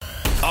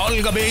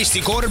algab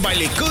Eesti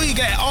korvpalli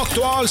kõige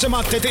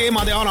aktuaalsemate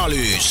teemade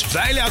analüüs.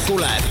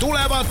 Väljakule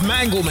tulevad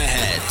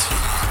mängumehed.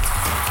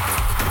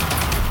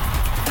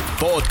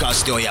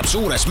 Podcasti hoiab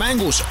suures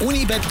mängus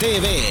Unibet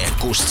TV,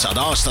 kust saad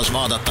aastas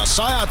vaadata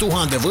 100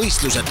 000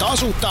 võistluse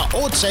tasuta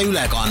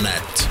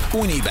otseülekannet.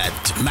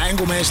 Unibet,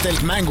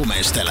 mängumeestelt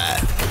mängumeestele.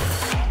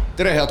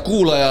 Tere head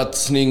kuulajad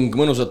ning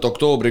mõnusat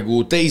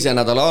oktoobrikuu teise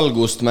nädala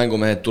algust.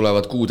 Mängumehed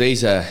tulevad kuu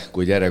teise,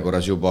 kuid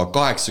järjekorras juba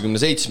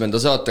 87.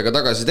 saatega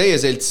tagasi teie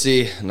seltsi.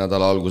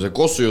 Nädala alguse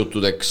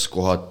kossujuttudeks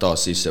kohad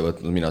taas sisse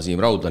võtnud mina Siim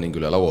Raudla ning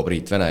üle laua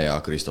Priit Vene ja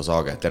Kristo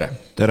Saage. Tere!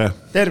 Tere!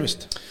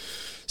 Tervist!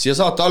 Siia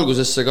saate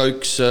algusesse ka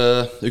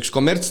üks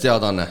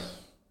kommertsteadanne.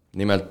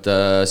 Nimelt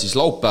siis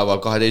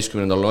laupäeval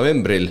 12.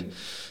 novembril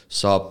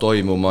saab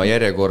toimuma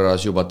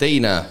järjekorras juba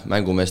teine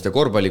mängumeeste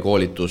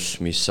korvpallikoolitus,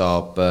 mis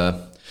saab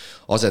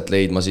aset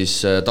leidma siis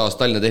taas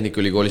Tallinna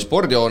Tehnikaülikooli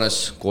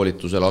spordihoones.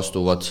 Koolitusel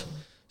astuvad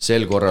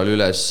sel korral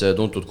üles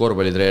tuntud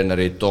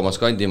korvpallitreenerid Toomas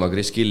Kandimaa,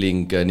 Kris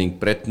Killing ning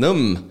Brett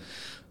Nõmm.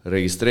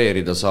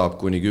 Registreerida saab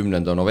kuni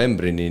 10.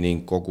 novembrini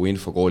ning kogu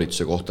info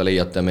koolituse kohta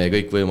leiate meie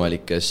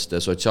kõikvõimalikest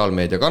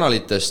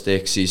sotsiaalmeediakanalitest,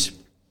 ehk siis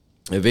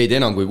veidi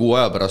enam kui kuu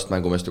aja pärast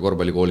mängumeeste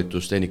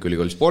korvpallikoolitus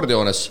Tehnikaülikooli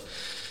spordihoones.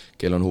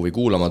 Kel on huvi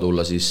kuulama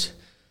tulla, siis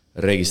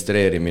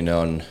registreerimine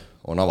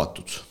on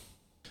avatud.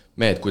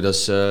 Mehed,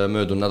 kuidas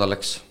möödunud nädal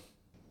läks?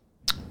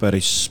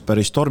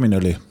 Päris tormine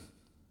oli.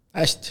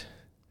 Hästi,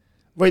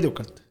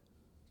 võidukalt.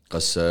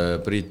 Kas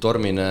Priit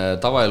tormine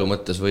tavaelu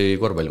mõttes või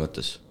korvpalli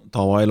mõttes?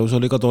 Tavaelus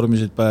oli ka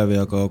tormiseid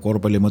päevi, aga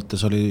korvpalli mõttes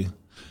oli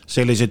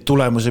selliseid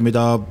tulemusi,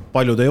 mida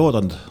paljud ei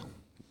oodanud.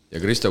 Ja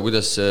Kristo,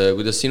 kuidas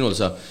sinul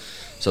sa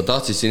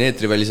tahtsid siin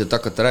eetriväliselt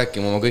hakata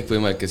rääkima oma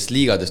kõikvõimalikest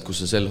liigadest, kus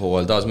sa sel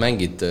hooajal taas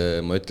mängid?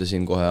 Ma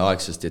ütlesin kohe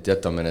aegsasti, et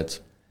jätame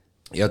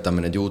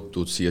need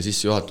jutud siia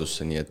sisse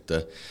juhatusse,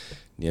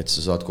 nii et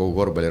sa saad kogu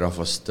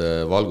korvpallirahvast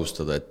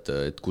valgustada,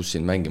 et kus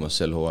siin mängimas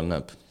sel hooajal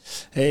näeb.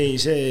 Ei,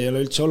 see ei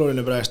ole üldse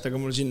oluline praegust, aga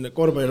mul siin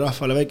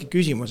korvpallirahvale väike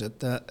küsimus, et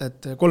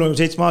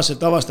 37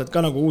 aastaselt avastad ka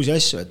nagu uusi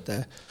asju, et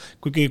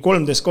kui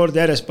 13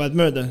 korda järjest paned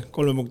mööda,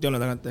 3 punkti ei ole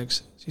tagant,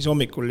 eks, siis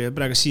hommikul ja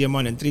praegu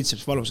siiamaani on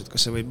triitseps valus, et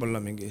kas see võib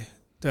olla mingi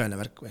tõene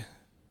värk või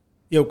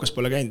jõukas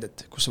pole käinud,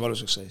 et kus see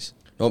valuseks sai?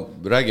 No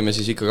räägime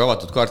siis ikkagi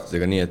avatud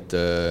kaartidega,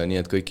 nii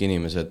et kõik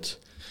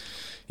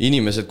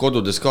inimesed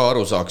kodudes ka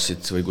aru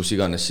saaksid või kus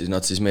iganes siis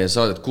nad siis meie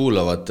saadet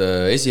kuulavad.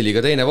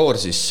 Esiliiga teine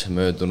voor siis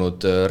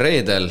möödunud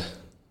reedel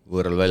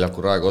võõral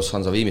väljakul Raekoos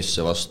Hansa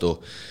Viimissuse vastu.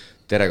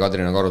 Tere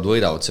Kadrina Karud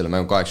võidavad selle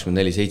mängu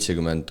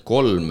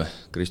 84-73,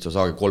 Kristo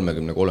Saage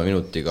 33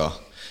 minutiga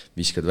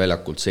viskad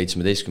väljakult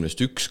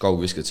 17-1,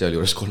 kaugviskad seal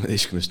juures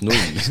 13-0.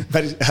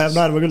 Päris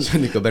naerma küll. See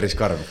on ikka päris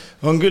karm.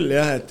 On küll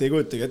jah, et ei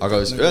kujutagi ette. Aga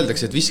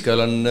öeldakse, et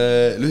viskajal on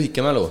lühike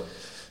mälu.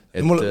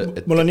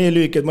 Mul on nii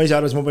lühike, et ma ise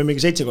arvasin, ma panin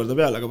mingi 7 korda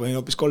peale, aga panin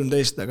hoopis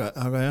 13,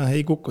 aga jah,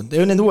 ei kukkunud.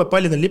 Ja need uued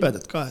pallid on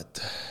libedad ka,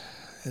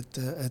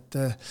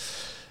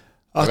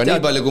 aga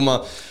nii palju,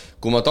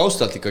 kui ma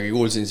taustalt ikkagi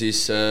kuulsin, siis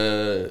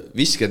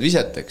visked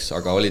viseteks,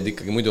 aga olid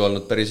ikkagi muidu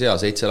olnud päris hea,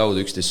 7 lauda,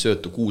 11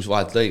 söötu, 6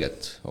 vahet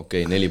lõiget.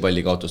 Okei, 4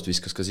 palli kaotust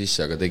viskas ka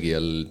sisse, aga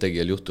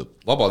tegijal juhtub.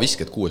 Vaba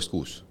visked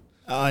 6-6.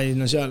 Ai,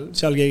 no seal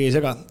keegi ei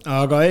sega.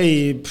 Aga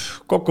ei,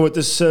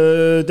 kokkuvõttes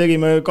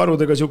tegime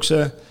Karudega siukse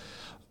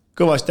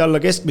kõvasti alla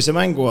keskmise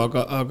mängu,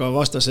 aga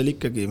vastasel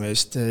ikkagi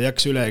meist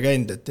jääks üle ja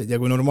käinud, et ja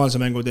kui normaalse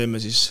mängu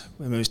teeme, siis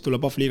võime vist tulla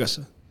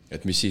Pahvliigasse. Et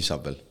mis siis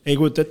saab veel? Ei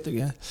kujuta ettegi,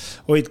 jah.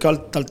 Hoidke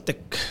alt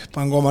tekk,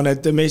 pange oma need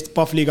meist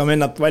Pahvliiga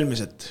mennad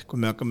valmis, et kui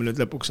me hakkame nüüd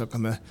lõpuks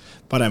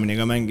paremini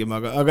ka mängima,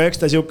 aga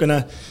eks ta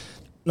siukene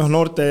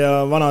noorte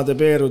ja vanade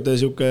peerude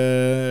siuke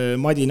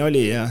madin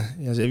oli ja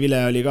see vile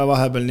oli ka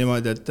vahepeal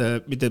niimoodi, et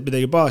mitte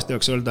midagi pahasti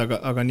oleks olnud,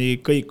 aga nii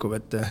kõikuv,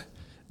 et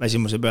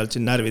väsimuse pealt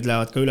siin närvid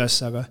lähevad ka üles,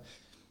 aga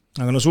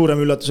suurem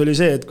üllatus oli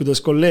see, et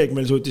kuidas kolleeg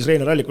meil suutis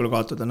Reinar Allikule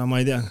kaotada, no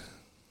ma ei tea.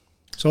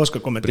 Sa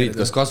oskad kommenteerida?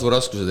 Priit, kas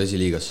kasvuraskused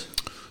esiliigas?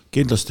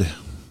 Kindlasti.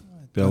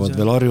 Peavad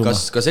veel harjuma.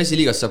 Kas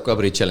esiliigas saab ka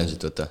Priit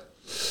challenge'it võtta?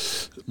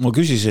 Ma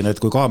küsisin, et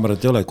kui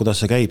kaamerat ei ole, et kuidas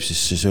see käib,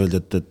 siis öeldi,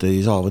 et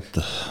ei saa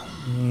võtta.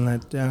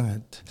 Et jah,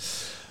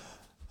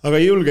 aga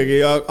ei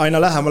julgegi, aina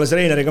lähemale see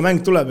Reinariga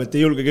mäng tuleb, et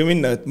ei julgegi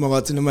minna, et ma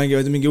vaatasin, et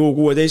mängivad mingi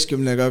U16,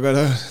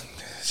 aga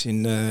siin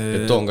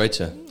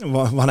betoonkaitse.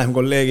 Vanem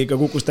kolleeg ikka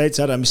kukkus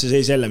täitsa ära, mis see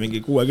seis jälle mingi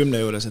 60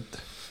 juures, et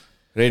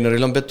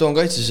Reinaril on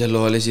betoonkaitse sel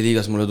loal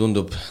esiliigas, mulle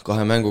tundub,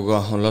 2 mänguga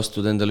on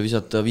lastud endale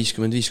visata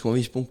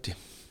 55,5 punkti.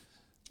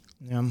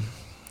 Jah,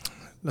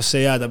 las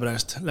see jääda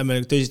praegust. Lähme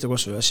tõsiste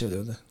kossu asjade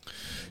juurde.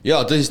 Jaa,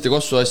 tõsiste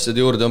kossu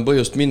asjade juurde on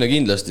põhjust minna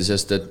kindlasti,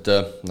 sest et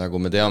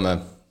nagu me teame,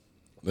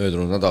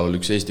 möödunud nädalal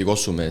üks Eesti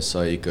kossumees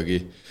sai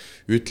ikkagi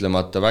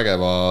ütlemata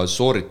vägeva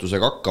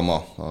sooritusega hakkama,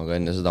 aga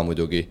enne seda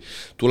muidugi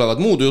tulevad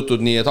muud jutud,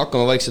 nii et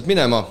hakkame vaikselt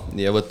minema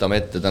ja võtame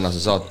ette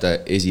tänase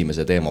saate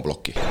esimese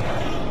teemaploki.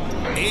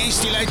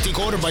 Eesti-Läti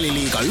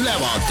korvpalliliiga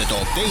ülevaate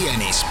toob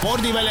teieni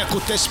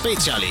spordiväljakute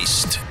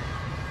spetsialist.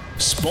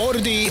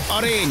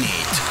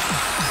 Spordiareenid.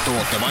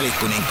 Toote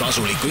valiku ning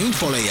kasuliku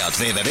info leiad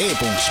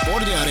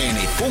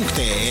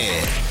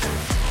www.spordiareenid.ee.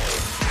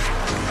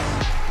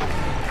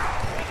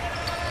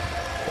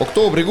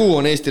 Oktoobrikuu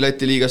on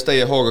Eesti-Läti liigas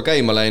täie hooga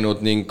käima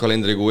läinud ning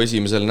kalendrikuu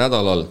esimesel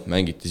nädalal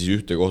mängiti siis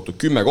ühte kohtu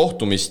 10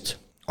 kohtumist.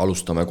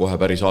 Alustame kohe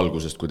päris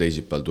algusest, kui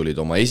teisipäeval tulid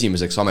oma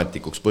esimeseks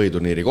ametikuks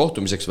põhiturniiri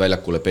kohtumiseks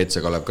väljakule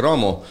PC Kalev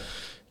Cramo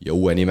ja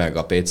uue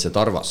nimega PC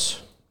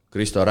Tarvas.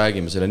 Krista,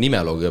 räägime selle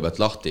nimeloo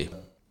kõigepealt lahti.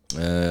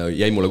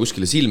 Jäi mulle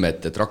kuskile silme,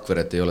 et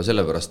Rakveret ei ole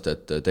sellepärast,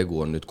 et tegu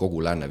on nüüd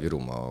kogu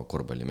Lääne-Virumaa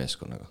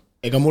korvpallimeeskonnaga.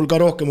 Ega mul ka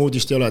rohkem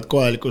uudist ei ole, et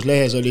kohalikus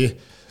lehes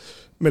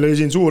meil oli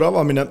siin suur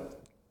avamine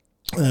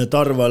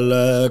Tarval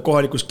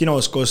kohalikus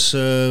kinos koos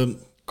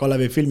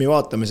Kalevi filmi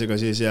vaatamisega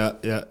siis ja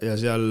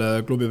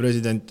seal klubi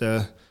president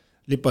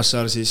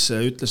Lipassaar siis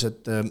ütles,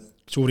 et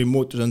suurim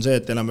muutus on see,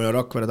 et enam ei ole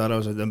Rakvere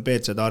Tarvas, et on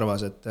PC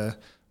Tarvas, et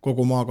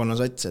kogu maakonna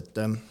sats, et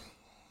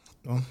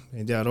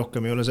ei tea,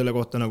 rohkem ei ole selle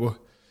kohta nagu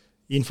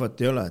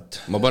infot ei ole.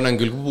 Et... Ma panen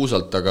küll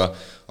puusalt,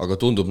 aga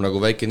tundub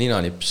nagu väike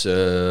ninanips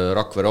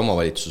Rakvere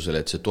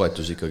omavalitsusele, et see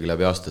toetus ikkagi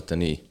läbi aastate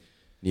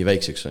nii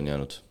väikseks on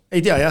jäänud. Ei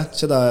tea jah,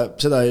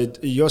 seda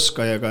ei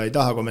oska ja ka ei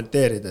taha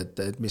kommenteerida,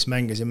 et mis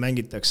mänge siin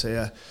mängitakse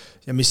ja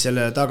mis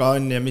selle taga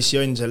on ja mis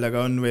jonn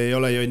sellega on või ei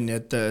ole jonni,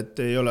 et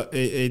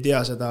ei tea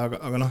seda,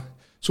 aga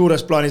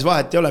suures plaanis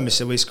vahet ei ole, mis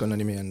see võistkonna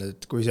nimi on,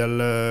 et kui seal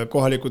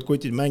kohalikud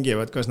kutid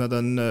mängivad, kas nad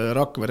on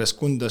Rakverest,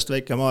 Kundast,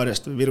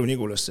 Väike-Maarjast või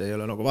Viru-Nigulast, see ei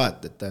ole nagu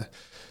vahet, et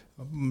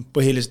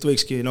põhiliselt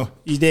võikski,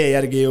 idee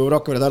järgi ju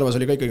Rakvere Tarvas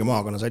oli ka ikkagi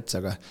maakonna sats,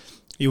 aga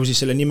ju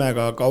siis selle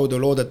nimega kaudu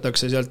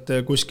loodetakse sealt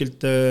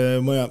kuskilt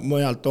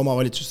mujalt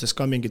omavalitsustest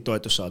ka mingit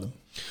toetust saada.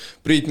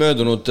 Priit,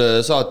 möödunud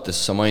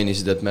saates sa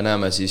mainisid, et me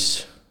näeme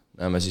siis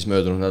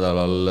möödunud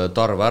nädalal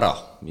Tarva ära,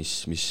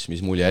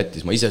 mis mulje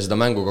jättis. Ma ise seda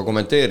mänguga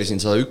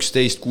kommenteerisin,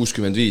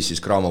 111-65,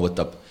 siis Cramo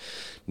võtab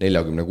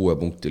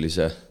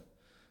 46-punktilise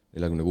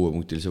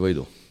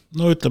võidu.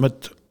 No ütleme,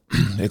 et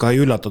ega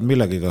ei üllatanud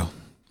millegiga.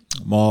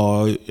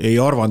 Ma ei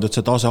arvanud, et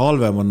see tase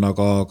halvem on,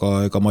 aga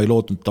ega ma ei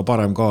lootnud ta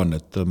parem ka on,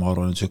 et ma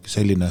arvan, et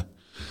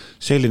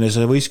selline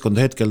see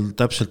võistkond hetkel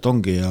täpselt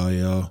ongi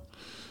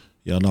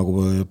ja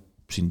nagu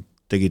siin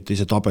tegite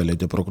ise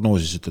tabeleid ja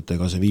prognoosisid, et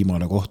ega see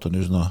viimane koht on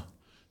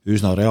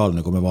üsna reaalne,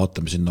 kui me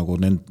vaatame siin nagu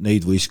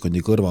neid võistkondi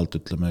kõrvalt,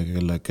 ütleme,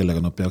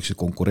 kellega nad peaksid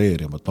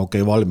konkureerima.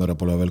 Okei, Valmiera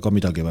pole veel ka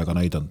midagi väga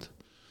näidanud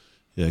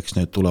ja eks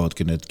need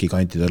tulevadki need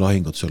gigantide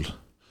lahingud seal.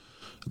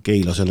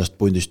 Keila sellest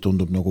pundist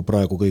tundub nagu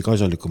praegu kõik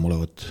asjalikum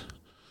olevat.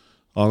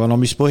 Aga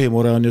mis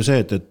põhimure on ju see,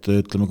 et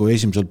ütleme, kui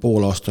esimesel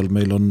poolaastal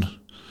meil on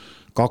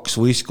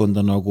 2 võistkonda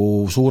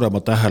nagu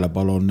suurema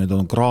tähelepanu, need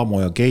on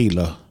Cramo ja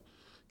Keila,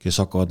 kes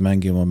hakkavad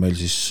mängima meil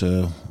siis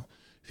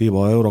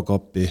FIBA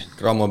Eurocupi.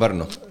 Cramo ja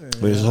Pärnu.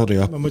 Või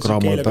sorry,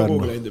 Cramo ja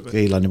Pärnu.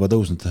 Keila on juba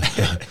tõusnud.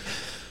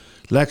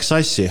 Läks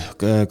sassi,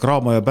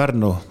 Cramo ja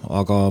Pärnu,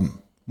 aga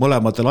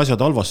mõlematel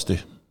asjad halvasti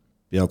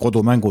ja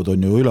kodumängud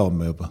on ju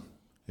ülehomme juba.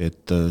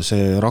 Et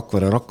see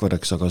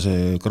Rakvereks, aga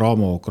see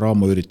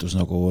Cramo üritus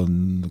nagu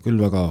on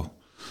küll väga,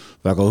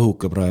 väga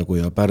õhuke praegu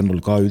ja Pärnul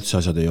ka üldse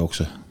asjad ei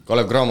jookse.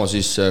 Kalev Cramo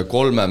siis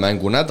 3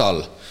 mängu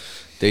nädal,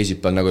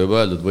 teisipäev, nagu juba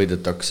öeldud,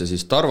 võidetakse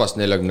siis Tarvast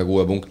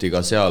 46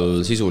 punktiga,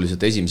 seal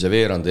sisuliselt esimese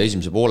veeranda ja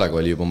esimese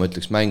poolega oli juba, ma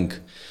ütleks, mäng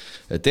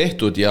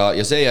tehtud ja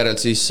seejärel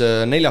siis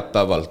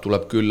neljapäeval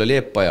tuleb küll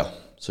Liepaja,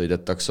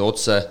 sõidetakse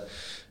otse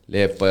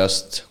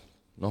Liepajast,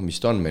 mis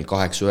ta on meil,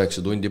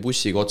 8-9 tundi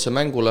bussiga otse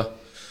mängule,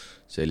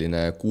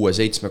 selline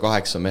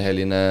 6-7-8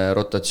 meheline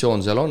rotatsioon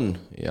seal on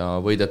ja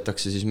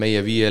võidetakse siis meie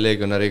 5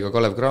 legionäriga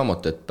Kalev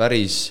Cramot, et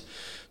päris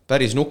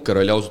nukker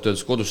oli ausalt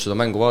öeldes kodus seda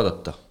mängu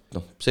vaadata.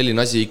 Selline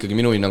asi ikkagi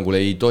minu hinnangul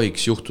ei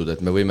tohiks juhtuda,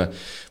 et me võime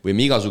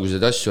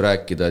igasuguseid asju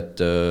rääkida, et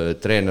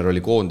treener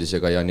oli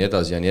koondisega ja nii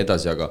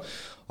edasi,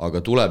 aga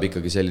tuleb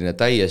ikkagi selline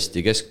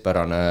täiesti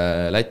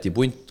keskpärane Läti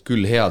punt,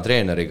 küll hea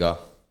treeneriga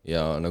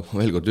ja nagu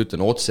ma veel kord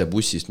ütlen, otse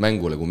bussist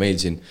mängule, kui meil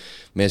siin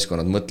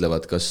meeskonnad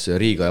mõtlevad, kas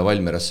Riiga ja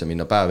Valmierasse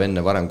minna päev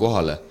enne varem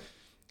kohale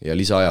ja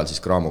lisaajal siis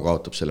Cramo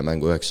kaotab selle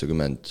mängu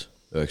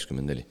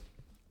 90-94.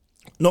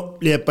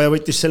 Liepaja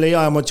võttis selle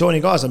hea emotsiooni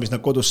kaasa, mis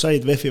nad kodus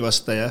said VEF-i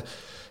vasta ja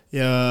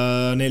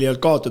neil ei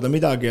olnud kaotada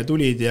midagi ja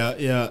tulid ja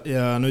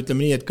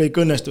ütleme nii, et kõik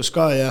õnnestus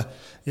ka ja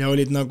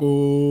olid nagu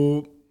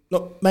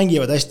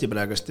mängivad hästi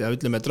praegust ja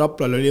ütleme, et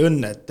Raplal oli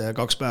õnne, et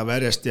 2 päeva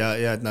järjest ja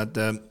et nad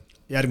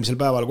järgmisel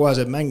päeval kohe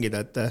saab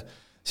mängida, et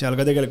seal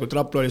ka tegelikult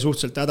Rapla oli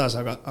suhteliselt hädas,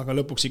 aga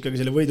lõpuks ikkagi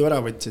selle võidu ära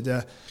võtsid.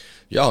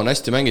 Ja on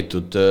hästi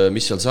mängitud,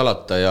 mis seal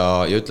salata ja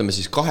ütleme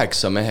siis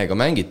 8 mehega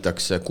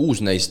mängitakse,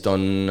 6 neist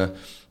on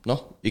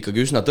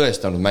ikkagi üsna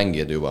tõestanud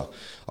mängijad juba,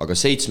 aga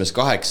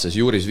 7-8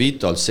 Juris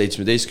Vitols,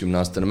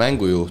 17-aastane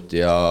mängujuht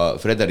ja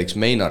Frederik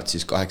Meinart,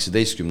 siis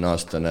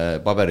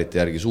 18-aastane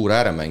paberite järgi suur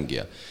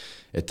ääremängija.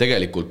 Et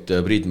tegelikult,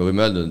 Priit, me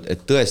võime öelda,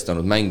 et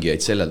tõestanud mängijaid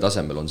sellel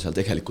tasemel on seal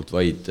tegelikult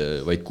vaid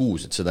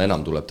 6, et seda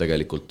enam tuleb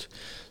tegelikult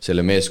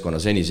selle meeskonna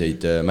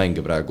seniseid mänge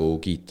praegu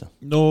kiita.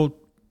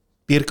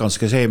 Pirkans,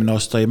 kes eelmine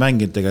aasta ei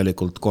mänginud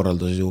tegelikult,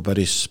 korraldas ju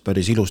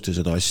päris ilusti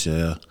seda asja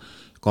ja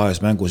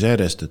 2 mängus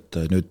järjest, et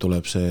nüüd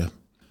tuleb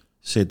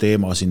see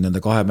teema siin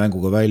nende 2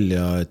 mänguga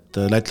välja, et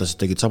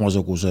lätlased tegid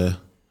samasuguse,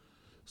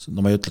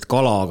 ma ei ütle, et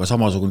kala, aga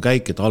samasugune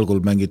käik, et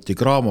algul mängiti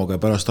Cramoga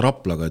ja pärast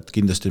Raplaga, et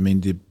kindlasti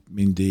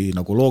mindi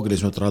nagu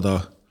loogilisemalt rada,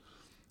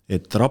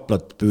 et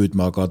Raplat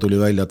püüdma, aga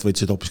tuli välja, et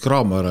võtsid hoopis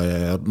Cramo ära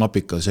ja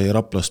napika see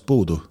Raplast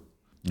puudu.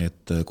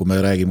 Et kui me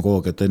räägime kogu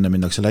aeg, et enne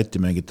minnakse Lätti,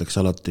 mängitakse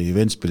alati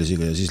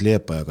Ventspilsiga ja siis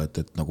Liepajaga,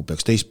 et nagu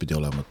peaks teistpidi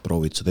olema, et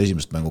proovid seda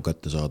esimest mängu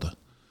kätte saada.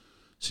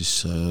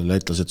 Siis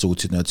lätlased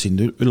suutsid need siin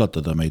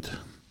üllatada meid.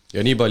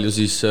 Ja nii palju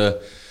siis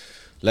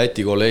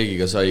Läti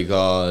kolleegiga sai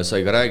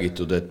ka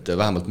räägitud, et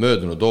vähemalt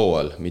möödunud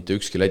hooajal mitte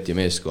ükski Läti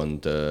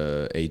meeskond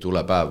ei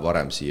tule päev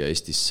varem siia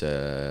Eestisse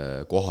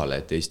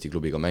kohale, et Eesti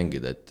klubiga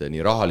mängida, et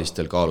nii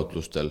rahalistel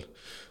kaalutlustel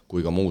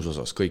kui ka muus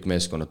osas. Kõik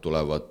meeskonnad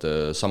tulevad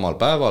samal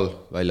päeval,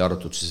 välja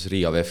arvatud siis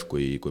Riia VEF,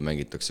 kui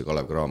mängitakse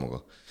Kalev Cramoga.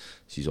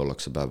 Siis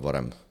ollakse päev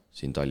varem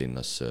siin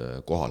Tallinnas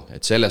kohal.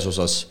 Et selles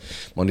osas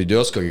ma nüüd ei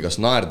oskagi kas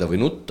naerda või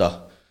nutta.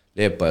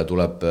 Liepaja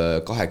tuleb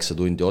 8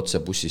 tundi otse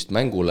bussist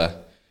mängule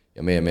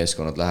ja meie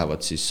meeskonnad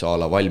lähevad siis a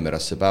la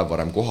Valmierasse päev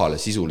varem kohale.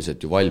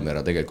 Sisuliselt ju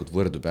Valmiera tegelikult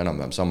võrdub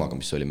enam-vähem samaga,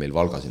 mis oli meil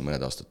Valga siin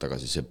mõned aastad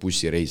tagasi. See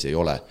bussireis ei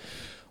ole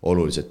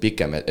oluliselt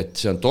pikem, et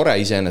see on tore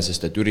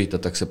iseenesest, et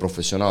üritatakse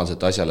professionaalselt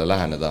asjale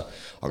läheneda,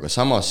 aga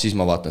samas siis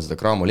ma vaatan seda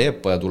Cramo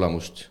Liepaja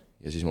tulemust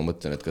ja siis ma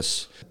mõtlen, et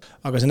kas...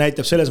 Aga see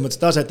näitab selles mõttes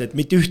taset, et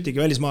mitte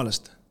ühtegi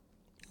välismaalast.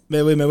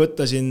 Me võime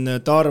võtta siin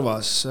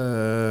Tarvas,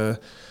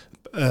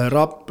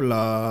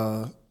 Rapla,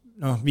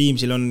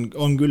 Viimsil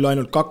on küll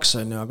ainult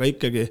 2, aga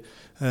ikkagi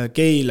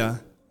Keila,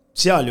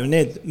 seal ju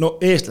need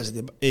eestlased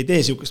ei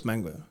tee siukest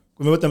mängu.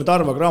 Kui me võtame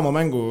Tarva Cramo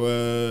mängu,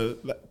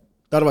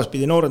 Tarvas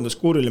pidi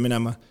noorenduskuurile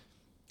minema,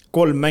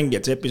 3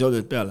 mängijat see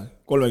episoodid peale.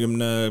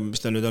 30, mis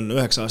ta nüüd on,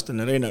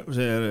 9-aastane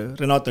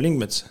Renato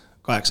Lingmets,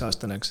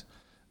 8-aastane, eks.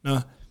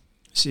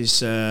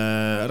 Siis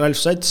Ralf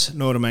Sats,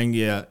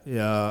 noormängija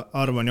ja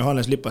Arvan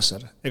Johannes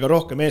Lipassar. Ega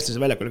rohkem eestlase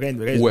väljakul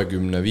käinud või käinud?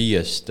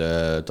 65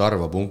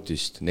 Tarva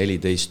punktist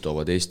 14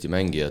 toovad Eesti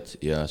mängijad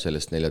ja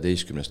sellest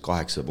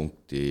 14-8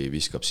 punkti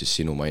viskab siis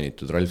sinu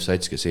mainitud Ralf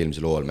Sats, kes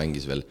eelmisel hooajal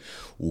mängis veel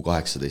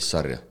U18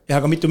 sarja. Ja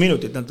aga mitu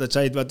minutit nad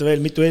said, vaata veel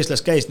mitu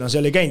eestlast käis,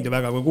 seal ei käinud ju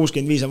väga, kui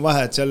 65 on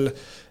vahe, et seal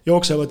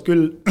jooksevad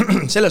küll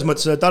selles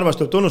mõttes, et Tarvas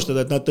tuleb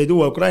tunnustada, et nad tõid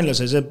uue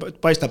ukrainlase, see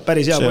paistab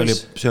päris hea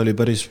poiss. See oli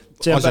päris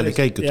asjalik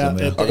käik,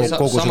 ütleme. Aga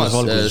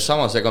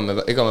samas ega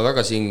me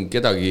väga siin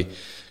kedagi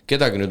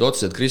nüüd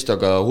otseselt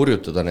Kristoga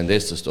hurjutada nende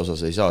eestlaste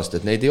osas ei saa, sest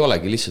et neid ei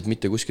olegi lihtsalt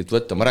mitte kuskilt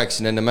võtta. Ma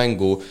rääkisin enne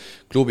mängu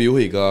klubi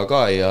juhiga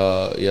ka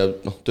ja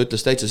ta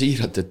ütles täitsa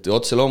siiralt, et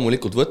otse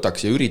loomulikult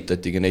võtaks ja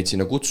üritatigi neid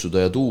sinna kutsuda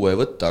ja tuua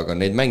ja võtta, aga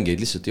neid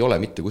mängijaid lihtsalt ei ole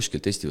mitte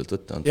kuskilt Eesti pealt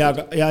võtta. Ja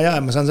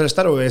ma saan sellest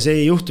aru ja see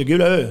ei juhtugi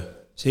üleöö.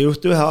 See ei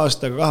juhtu 1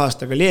 aastaga, 2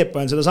 aastaga.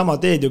 Liepa on seda sama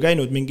teed ju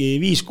käinud mingi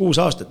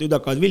 5-6 aastat, nüüd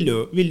hakkavad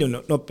vilju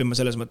noppima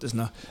selles mõttes.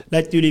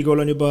 Läti ülikool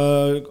on juba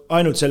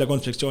ainult selle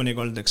konfektsiooniga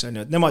olnud, eks on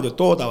ju, et nemad ju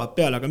toodavad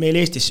peale, aga meil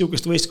Eestis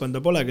siukest võistkonda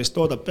pole, kes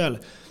toodab peale.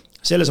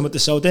 Selles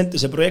mõttes see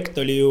Audentese projekt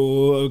oli ju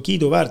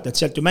kiidu väärt, et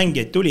sealt ju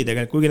mängijaid tuli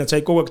tegelikult, kuigi nad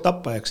said kogu aeg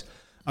tappa, eks.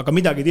 Aga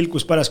midagi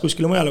tilkus pärast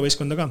kuskile mujale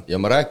võistkonda ka. Ja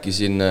ma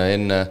rääkisin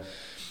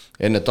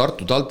enne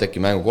Tartu TalTechi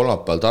mängu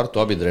kolmapäeval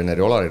Tartu abitreeneri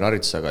Olari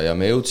Naritsaga ja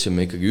me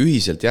jõudsime ikkagi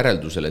ühiselt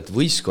järeldusele, et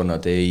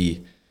võistkonnad ei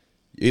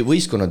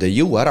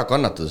jõua ära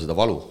kannatada seda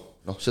valu.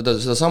 Seda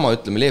sama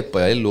ütleme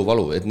Liepa ja Ellu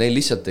valu, et neil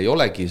lihtsalt ei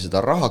olegi seda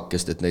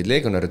rahakest, et neid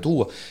legionäre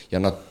tuua ja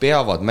nad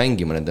peavad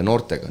mängima nende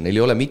noortega. Neil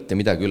ei ole mitte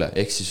midagi üle.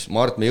 Ehk siis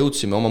ma arvan, et me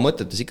jõudsime oma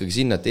mõtetes ikkagi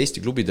sinna, et Eesti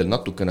klubidel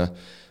natukene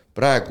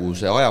praegu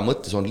see aja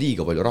mõttes on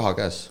liiga palju raha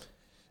käes.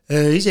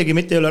 Isegi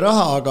mitte ei ole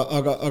raha,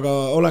 aga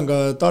olen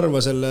ka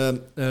Tarva selle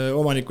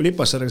omaniku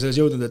Lipassarega selles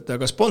jõudnud, et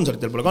aga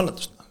sponsoritel pole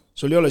kannatust.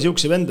 Sul ei ole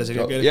siuksi venda.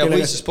 Ja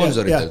või siis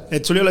sponsoritel.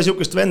 Et sul ei ole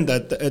siukest venda,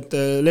 et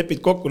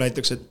lepid kokku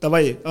näiteks, et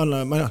tavai,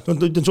 anna, ma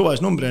ütlen suvalis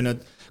numbri,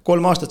 et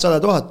 3 aastat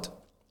 100 000,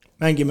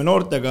 mängime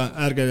noortega,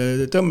 ärge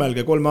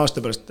tõmmelge 3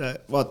 aasta pärast,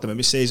 vaatame,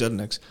 mis seis on,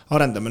 eks,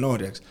 arendame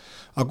noori, eks.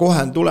 Aga kohe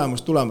on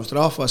tulemust,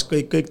 rahvas,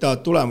 kõik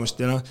tahavad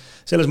tulemust ja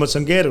selles mõttes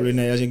on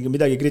keeruline ja siin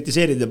midagi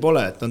kritiseerida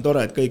pole, et on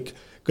tore, et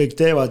kõik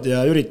teevad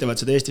ja üritavad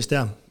seda Eestis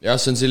teha. Jah,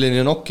 see on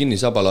selline nokk kinni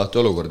sabalahti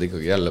olukord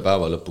ikkagi jälle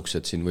päeva lõpuks,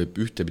 et siin võib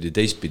ühtepidi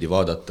teistpidi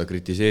vaadata,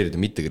 kritiseerida,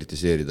 mitte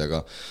kritiseerida,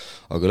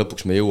 aga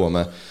lõpuks me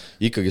jõuame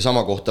ikkagi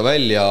sama kohta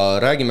välja.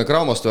 Räägime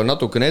Cramost veel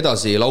natukene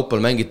edasi,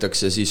 laupäeval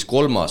mängitakse siis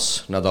 3.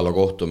 nädala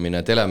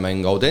kohtumine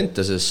telemäng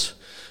Audenteses,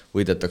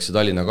 võidetakse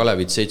Tallinna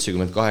Kalevit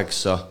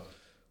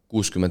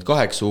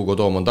 78-68, Hugo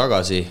Toom on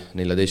tagasi,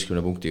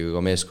 14 punktiga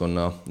ka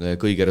meeskonna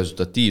kõige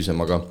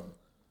resultatiivsem, aga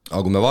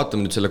kui me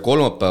vaatame nüüd selle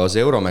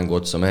kolmapäevase euromängu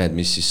otsa mehed,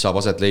 mis siis saab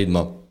aset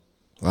leidma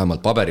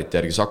vähemalt paberite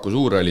järgi Saku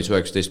Suurhallis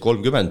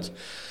 19.30,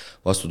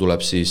 vastu tuleb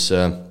siis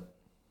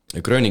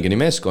Gröningeni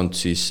meeskond,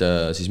 siis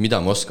mida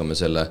me oskame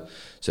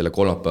selle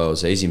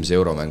kolmapäevase esimese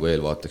euromängu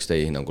eelvaateks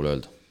teie hinnangul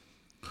öelda?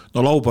 No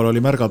laupäeval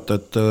oli märgata,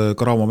 et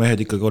Cramo mehed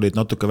ikkagi olid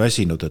natuke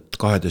väsinud, et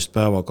 12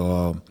 päevaga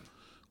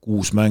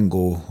 6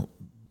 mängu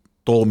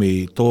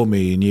Toomi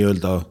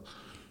nii-öelda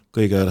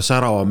kõige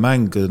säravam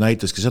mäng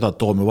näitaski seda, et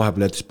Toomi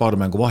vahepeal jättis paar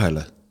mängu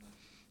vahele.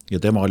 Ja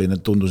tema oli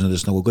tundus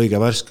nendest nagu kõige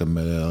värskem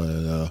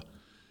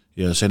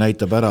ja see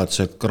näitab ära, et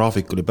see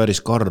graafik oli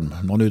päris karm.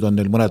 No nüüd on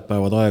neil mõned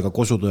päevad aega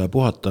kosuda ja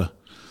puhata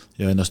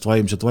ja ennast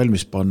vaimselt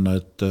valmis panna,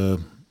 et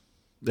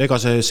ega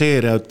see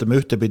seeria, ütleme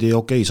ühtepidi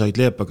said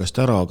Leepa käest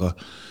ära, aga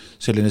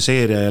selline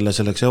seeria jälle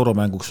selleks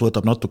euromänguks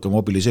võtab natuke,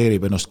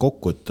 mobiliseerib ennast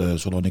kokku, et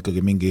sul on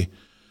ikkagi mingi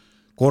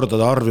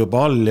kordade arv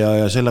juba all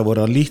ja selle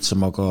võrra on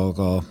lihtsam,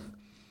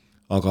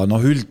 aga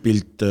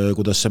üldpilt,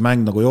 kuidas see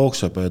mäng nagu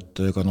jookseb, et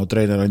ega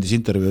treener andis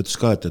intervjuu, ütles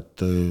ka,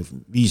 et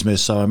 5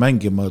 meest saame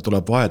mängima,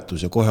 tuleb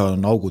vahetus ja kohe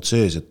on augud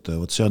sees, et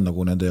võt see on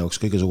nagu nende jaoks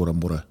kõige suurem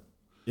mure.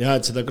 Ja,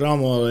 et seda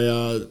Cramo ja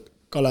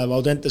Kalev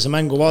Audentese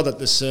mängu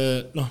vaadates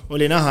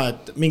oli näha,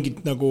 et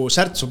mingit nagu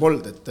särtsu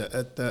polnud,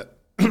 et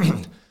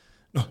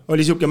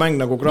oli siuke mäng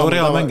nagu Cramo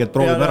reaalmäng, et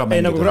proovib ära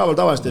mängida. Nagu Cramo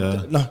tavaliselt,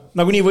 et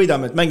nagu nii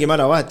võidame, et mängime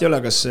ära, vahet ei ole,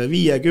 kas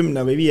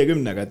 50 või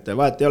 50, et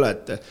vahet ei ole,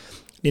 et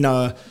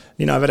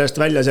nina verest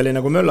välja see oli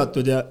nagu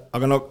möllatud,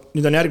 aga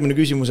nüüd on järgmine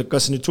küsimus, et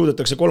kas nüüd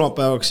suudetakse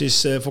kolmapäevaks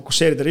siis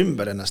fokusseerida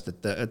ümber ennast,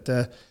 et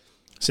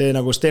see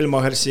nagu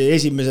Stelmachersi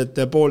esimesed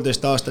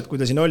 1,5 aastat, kui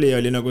ta siin oli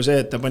nagu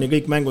see, et ta pani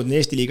kõik mängud nii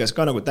Eesti liigas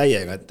ka nagu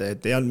täiega,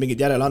 et ei olnud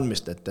mingit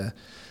järeleandmist,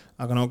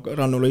 aga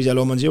Rannula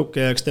iseloom on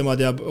siuke ja eks tema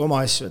teab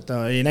oma asju, et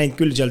ta ei näinud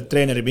küll sealt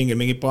treeneri pingil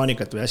mingit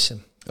paanikat või asja.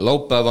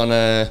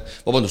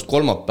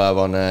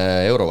 Kolmapäevane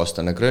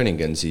eurovastane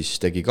Gröningen siis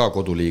tegi ka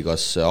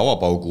koduliigas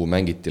avapaugu,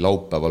 mängiti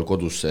laupäeval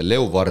kodus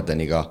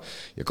Leuvardeniga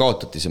ja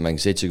kaotati see mäng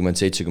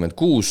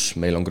 70-76.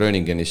 Meil on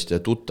Gröningenist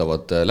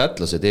tuttavad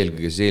lätlased,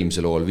 eelkõige siis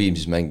eelmisel hooajal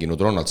Viimsis mänginud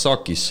Ronald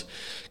Saakis,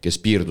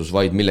 kes piirdus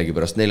vaid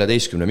millegipärast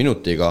 14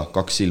 minutiga,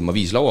 2 silma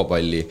 5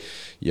 lauapalli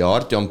ja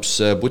Artjoms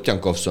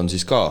Butjankovs on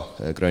siis ka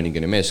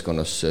Gröningeni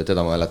meeskonnas,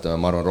 teda mäletame,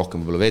 ma arvan,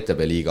 rohkem võib-olla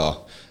VTB liiga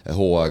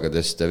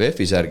hooaegadest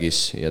VF-i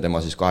särgis ja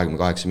tema siis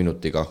 28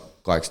 minutiga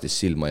 18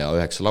 silma ja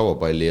 9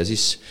 lauapalli ja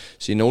siis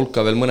sinna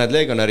hulka veel mõned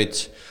legionärid,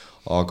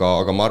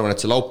 aga ma arvan, et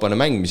see laupane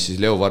mäng, mis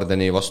siis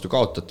Leuvardeni vastu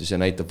kaotati, see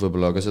näitab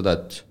võib-olla ka seda,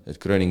 et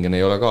Gröningen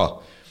ei ole ka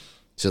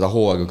seda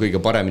hooaega kõige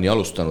paremini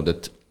alustanud,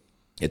 et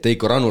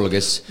Eiko Rannula,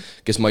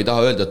 kes ma ei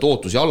taha öelda, et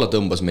ootusi alla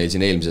tõmbas meil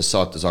siin eelmises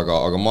saates,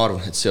 aga ma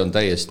arvan, et see on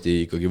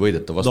täiesti ikkagi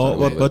võidetav vastane.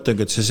 Ma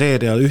mõtlengi, et see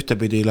seeria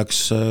ühtepidi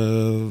läks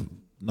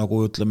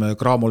nagu ütleme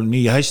Cramol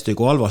nii hästi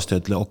kui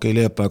halvasti, et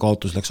Leepa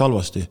kaotus läks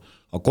halvasti,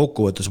 aga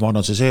kokkuvõttes ma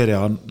arvan, see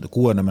seeria,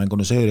 6.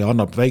 mängune seeria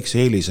annab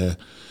väikse eelise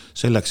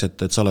selleks,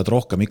 et sa oled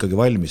rohkem ikkagi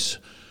valmis.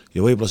 Ja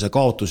võib-olla see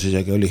kaotus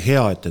isegi oli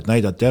hea, et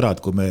näidati ära,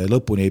 et kui me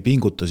lõpuni ei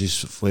pinguta, siis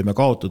võime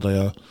kaotada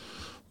ja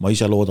ma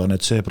ise loodan,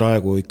 et see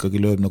praegu ikkagi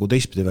lööb nagu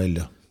teistpidi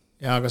välja.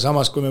 Ja aga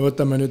samas, kui me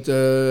võtame nüüd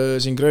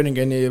siin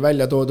Gröningeni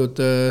välja toodud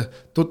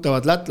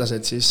tuttavad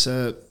lätlased, siis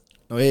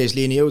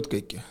eesliini jõud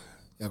kõik.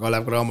 Ja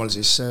Kalev Cramol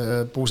siis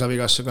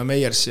puusavigastusega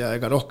Meiers ja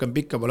ega rohkem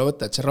pikka pole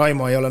võtta, et see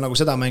Raimo ei ole nagu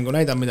seda mängu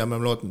näidanud, mida me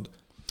oleme lootnud.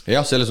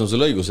 Jah, selles on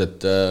sul õigus,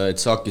 et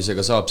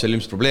Saakisega saab seal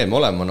ilmselt probleeme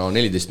olema,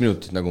 14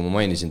 minutit, nagu ma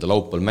mainisin, ta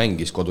laupäeval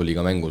mängis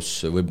koduliiga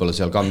mängus, võib-olla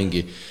seal ka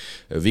mingi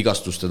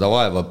vigastus teda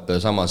vaevab,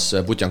 samas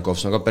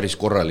Butjankovs on ka päris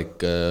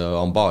korralik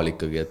ambaal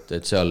ikkagi,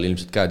 et seal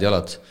ilmselt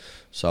käed-jalad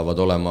saavad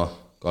olema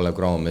Kalev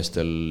Cramo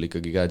meestel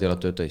ikkagi käed-jalad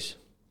tööd täis.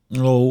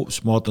 No,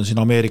 ma vaatan siin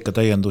Ameerika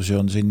täiendusi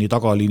on siin nii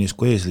tagaliinis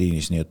kui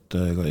eesliinis, nii et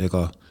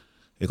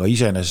ega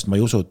iseenesest ma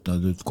ei usu, et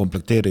nad nüüd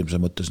komplekteerimise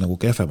mõttes nagu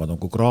kehvemad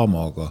on kui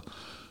Cramo,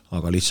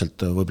 aga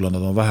lihtsalt võib-olla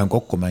nad on vähem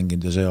kokku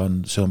mänginud ja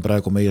see on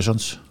praegu meie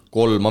šanss.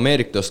 3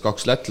 ameeriklast,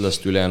 2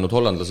 lätlast, ülejäänud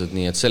hollandlased,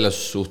 nii et selles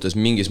suhtes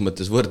mingis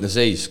mõttes võrdne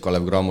seis.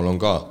 Kalev Cramol on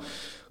ka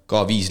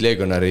 5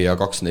 legionäri ja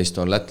 2 neist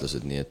on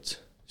lätlased, nii et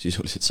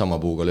sisuliselt sama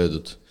puuga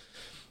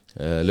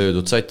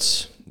löödud sats.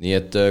 Nii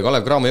et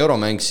Kalev Cramo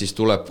euromäng siis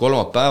tuleb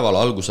kolmapäeval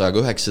algusajaga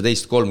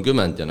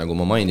 19.30 ja nagu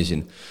ma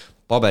mainisin,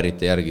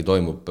 paberite järgi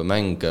toimub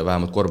mäng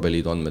vähemalt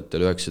korvpalliliidu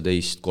andmetel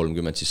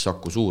 19.30 siis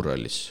Saku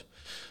Suurrallis.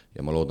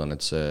 Ja ma loodan,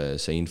 et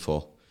see info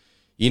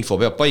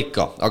peab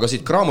paika, aga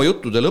siit Cramo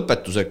juttude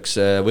lõpetuseks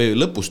või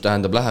lõpus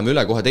tähendab, läheme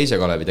üle kohe teise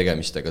Kalevi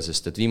tegemistega,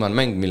 sest et viimane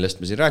mäng,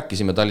 millest me siin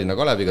rääkisime Tallinna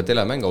Kaleviga,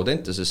 telemäng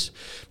Audenteses,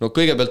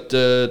 kõigepealt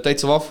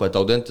täitsa vahva, et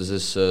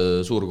Audenteses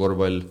suur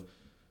korvpall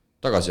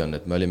tagasi on,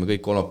 et me olime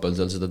kõik kolmapäeval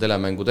seal seda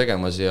telemängu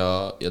tegemas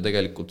ja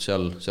tegelikult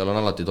seal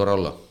on alati tore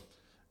olla.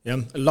 Jah,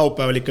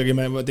 laupäeval ikkagi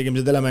me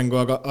tegime seda telemängu,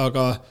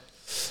 aga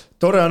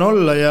tore on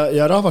olla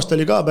ja rahvast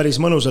oli ka päris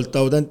mõnusalt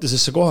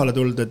Audentesesse kohale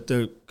tulnud, et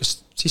kas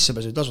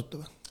sissepääs oli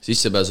tasuta või?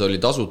 Sissepääs oli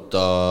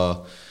tasuta,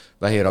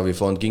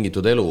 Vähiravifond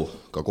Kingitud elu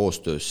ka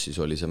koostöös, siis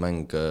oli see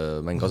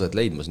mäng aset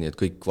leidmas, nii et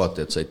kõik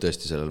vaatajad said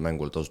tõesti sellele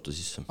mängule tasuta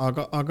sisse.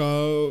 Aga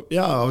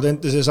jaa,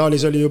 Audentese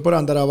saalis oli ju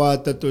põrand ära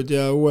vahetatud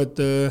ja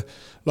uued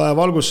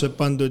laevalgused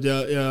pandud ja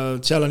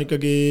seal on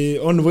ikkagi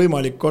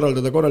võimalik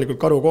korraldada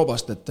korralikult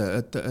karukoobast, et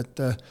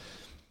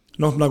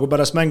nagu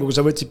pärast mängu, kui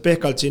sa võtsid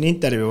Pehkalt siin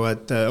intervjuu,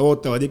 et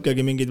ootavad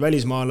ikkagi mingeid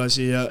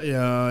välismaalasi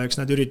ja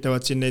eks nad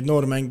üritavad siin neid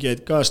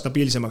noormängijaid ka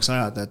stabiilsemaks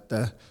ajada, et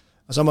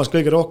samas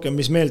kõige rohkem,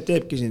 mis meelt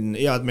teebki siin,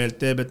 head meelt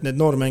teeb, et need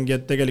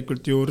noormängijad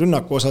tegelikult ju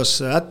rünnaku osas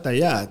hätta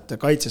ei jää, et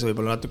kaitses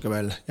võib-olla natuke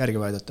veel järgi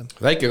vaidata.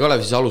 Väike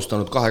Kalev siis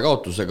alustanud 2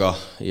 kaotusega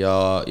ja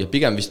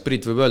pigem vist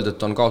Priit võib öelda,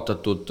 et on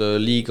kaotatud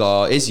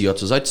liiga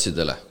esiotsa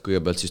satsidele,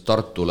 kõigepealt siis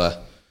Tartule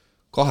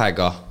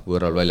 2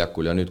 võõral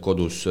väljakul ja nüüd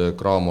kodus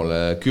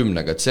Cramole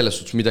 10, et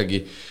selles suhtes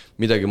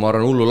midagi ma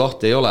arvan hullu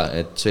lahti ei ole,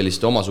 et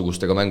selliste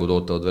omasugustega mängud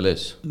ootavad veel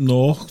ees.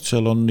 Noh,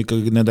 seal on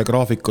ikkagi nende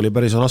graafik oli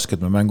päris raske,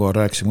 et me mängu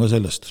ajal rääkisime ka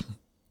sellest.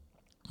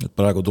 Et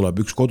praegu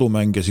tuleb üks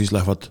kodumäng ja siis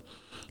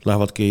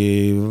lähevadki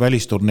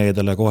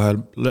välisturneedele kohe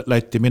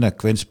Lätti minek,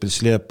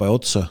 Ventspils, Liepa ja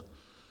otsa.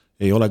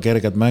 Ei ole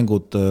kerged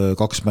mängud,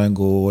 2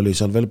 mängu oli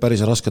seal veel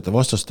päris raskete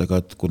vastastega,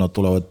 et kui nad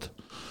tulevad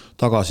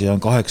tagasi ja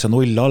on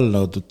 8-0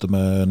 all,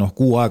 ütleme,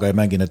 6 aega ei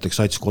mängi näiteks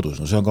Sats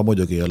kodus, no see on ka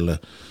muidugi jälle,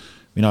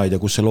 mina ei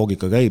tea, kus see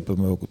loogika käib,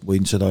 ma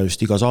võin seda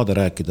just iga saade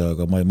rääkida,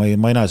 aga ma ei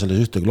näe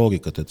selles ühtegi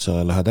loogikat, et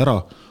sa lähed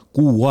ära,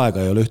 6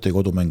 aega ei ole ühtegi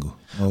kodumängu.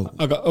 No.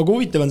 Aga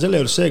huvitav on selle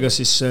juures see, kas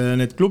siis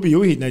need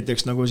klubijuhid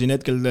näiteks nagu siin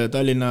hetkel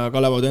Tallinna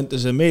Kalev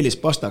Audente'se Meelis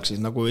Pastaks siis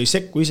nagu ei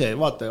sekku ise,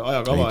 vaata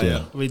ajakava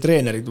või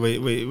treenerid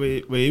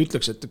või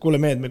ütleks, et kuule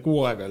mehed, me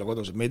 6 aega ei ole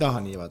kodus, et me ei taha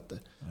nii vaata.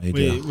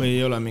 Või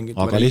ei ole mingit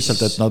aga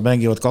lihtsalt, et nad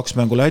mängivad 2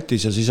 mängu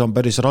Lätis ja siis on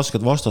päris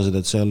rasked vastased,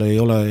 et seal ei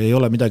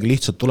ole midagi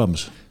lihtsalt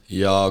tulemas.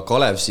 Ja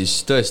Kalev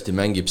siis tõesti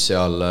mängib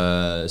seal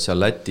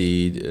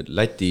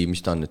Läti,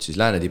 mis ta on nüüd siis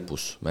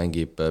läänetipus,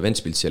 mängib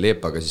Ventspils ja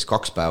Liepaga siis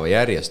 2 päeva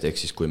järjest, ehk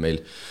siis kui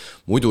meil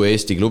muidu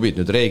Eesti klubid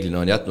nüüd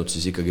reeglina on jätnud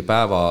siis ikkagi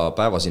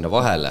päeva sinna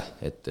vahele,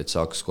 et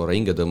saaks korra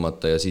hinge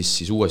tõmmata ja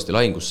siis uuesti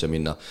lahingusse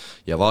minna.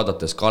 Ja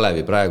vaadates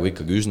Kalevi praegu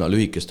ikkagi üsna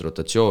lühikest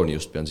rotatsiooni,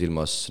 just pean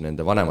silmas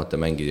nende vanemate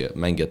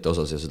mängijate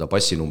osas ja seda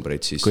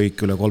passinumbreid siis. Kõik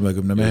üle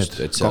 30 mehed,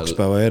 2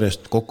 päeva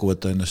järjest kokku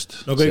võtta ennast.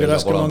 No kõige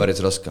raskem on päris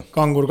raske.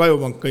 Kangur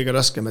Kajupank kõige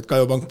raskem, et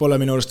Kajupank pole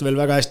minu arust veel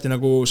väga hästi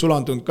nagu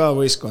sulandunud ka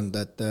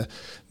võistkonda, et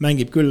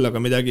mängib küll,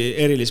 aga midagi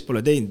erilist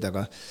pole teinud,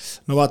 aga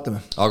no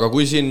vaatame. Aga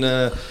kui siin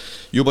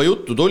juba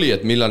juttu tuli,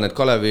 et millal need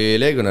Kalevi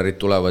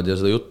legionarid tulevad ja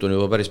seda juttu on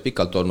juba päris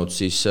pikalt olnud,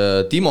 siis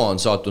Timo on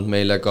saatnud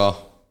meile ka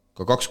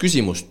 2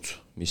 küsimust,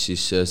 mis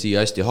siis siia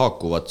hästi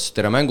haakuvad.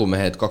 Tere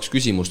mängumehed, 2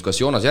 küsimust. Kas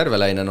Joonas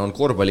Järveläinen on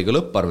korvpalliga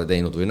lõpparve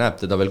teinud või näeb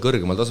teda veel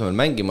kõrgemal tasemel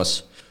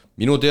mängimas?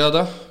 Minu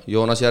teada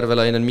Joonas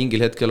Järveläinen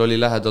mingil hetkel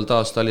oli lähedal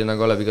taas Tallinna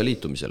Kaleviga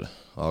liitumisele,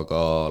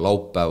 aga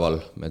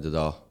laupäeval me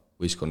teda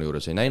võistkonna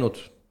juures ei näinud,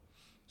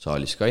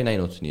 saalis ka ei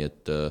näinud,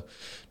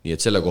 nii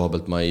et selle koha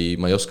pealt ma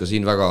ei oska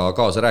siin väga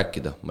kaasa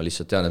rääkida. Ma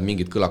lihtsalt tean, et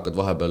mingid kõlakad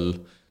vahepeal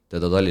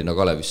teda Tallinna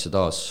Kalevisse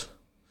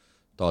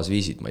taas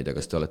viisid, ma ei tea,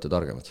 kas te olete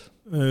targemad.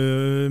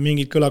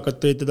 Mingid kõlakad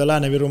tõid teda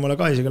Lääne-Virumaale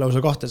ka isegi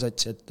lausa 2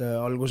 satsi, et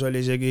algus oli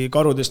isegi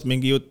Karudest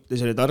mingi jutt,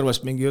 siis oli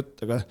Tarvast mingi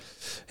jutt, aga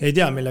ei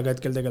tea, millega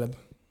hetkel tegeleb.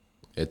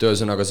 Et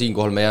ühesõnaga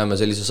siinkohal me jääme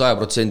sellise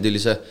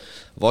 100%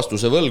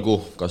 vastuse võlgu,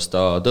 kas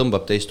ta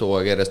tõmbab teist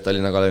hooaega järjest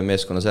Tallinna Kalevi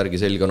meeskonna särgi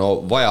selga, no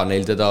vaja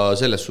neil teda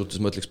selles suhtes,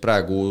 ma ütleks,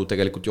 praegu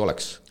tegelikult ju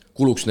oleks.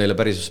 Kuluks neile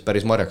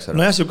päris marjaks ära.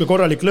 No jah, siuke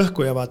korralik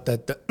lõhkuja vaata,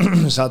 et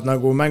saad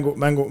nagu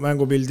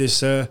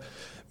mängupildis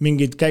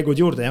mingid käigud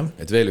juurde, jah.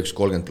 Et veel üks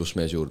 30+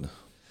 mees juurde.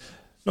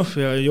 Noh,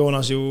 ja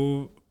Joonas ju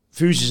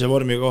füüsise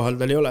vormi kohal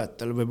tal ei ole, et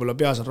tal võib-olla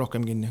peas on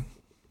rohkem kinni.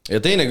 Ja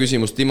teine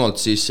küsimus Timolt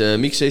siis,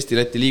 miks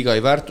Eesti-Läti liiga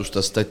ei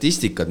väärtusta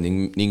statistikat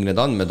ning need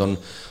andmed on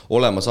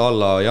olemas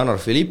alla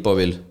Janar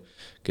Filipovil,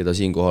 keda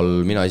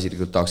siinkohal mina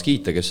isiklikult tahaks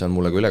kiita, kes on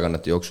mulle ka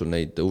ülekannete jooksul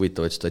neid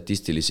huvitavaid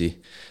statistilisi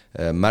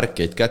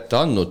märkeid kätte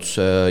andnud.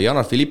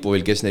 Janar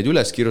Filipovil, kes neid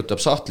üles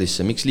kirjutab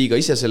sahtlisse, miks liiga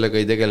ise sellega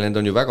ei tegele,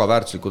 need on ju väga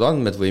väärtuslikud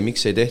andmed või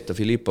miks ei tehta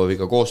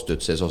Filipoviga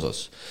koostööd ses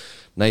osas.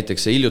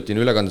 Näiteks see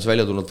hiljutine ülekandes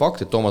välja tulnud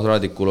fakt, et Toomas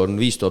Raadikul on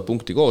 5000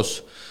 punkti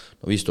koos,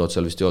 no 5000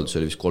 seal vist ei olnud,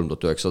 see oli vist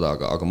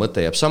 3900, aga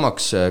mõte jääb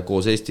samaks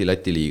koos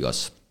Eesti-Läti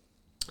liigas.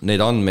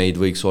 Neid andmeid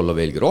võiks olla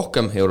veelgi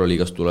rohkem,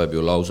 Euroliigast tuleb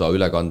ju lausa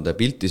ülekande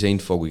piltise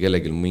info, kui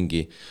kellelgi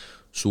mingi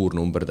suur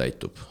number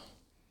täitub.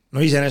 No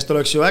iseenesest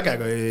oleks ju äge,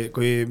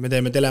 kui me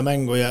teeme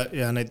telemängu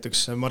ja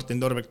näiteks Martin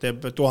Torbek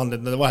teeb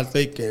 1000 vahelt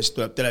lõike ja siis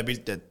tuleb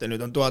telepilti, et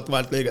nüüd on 1000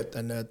 vahelt lõiget,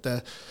 et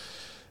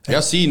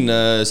jah, siin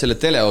selle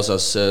tele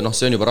osas,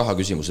 see on juba raha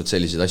küsimus, et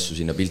selliseid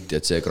asju sinna pilti,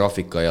 et see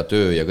graafika ja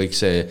töö ja kõik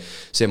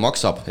see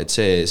maksab, et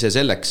see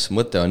selleks,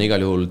 mõte on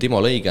igal juhul Timo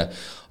lõige,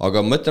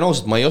 aga ma ütlen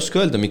ausalt, ma ei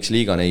oska öelda, miks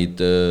liiga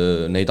neid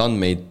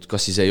andmeid,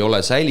 kas siis ei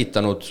ole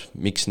säilitanud,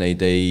 miks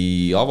neid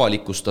ei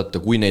avalikustata,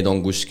 kui neid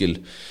on kuskil,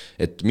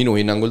 et minu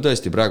hinnangul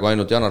tõesti praegu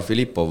ainult Janar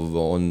Filipov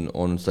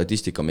on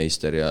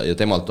statistikameister ja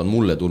temalt on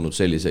mulle tulnud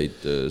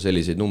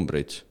selliseid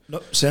numbreid.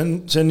 No see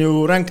on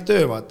ju ränk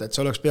töö, vaata, et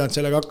sa oleks pidanud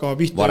sellega hakkama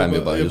pihta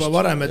juba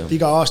varem, et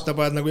iga aasta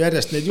paned nagu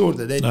järjest neid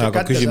juurde.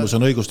 Aga küsimus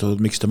on õigustatud,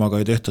 miks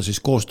temaga ei tehta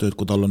siis koostööd,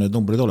 kui tal on need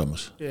numbrid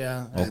olemas.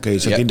 Okei,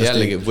 see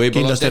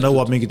kindlasti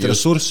nõuab mingit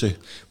ressurssi.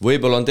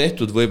 Võib-olla on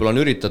tehtud, võib-olla on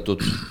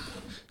üritatud,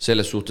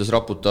 selles suhtes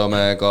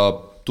raputame ka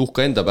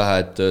tuhka enda pähe,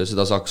 et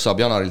seda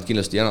saab Janarilt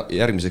kindlasti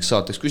järgmiseks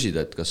saateks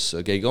küsida, et kas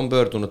keegi on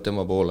pöördunud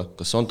tema poole,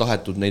 kas on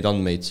tahetud neid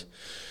andmeid,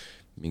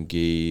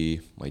 mingi,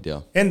 ma ei tea.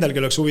 Endalgi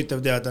oleks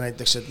huvitav teada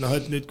näiteks, et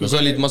et nüüd kui...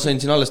 ma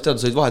sain siin alles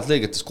teada, sa olid vahelt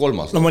lõigetes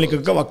 3. No ma olin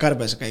ikka kõva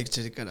kärbes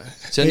käikses ikka.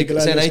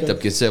 See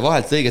näitabki, et see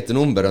vahelt lõigete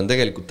number on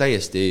tegelikult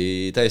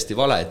täiesti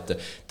vale, et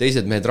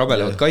teised mehed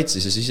rabelevad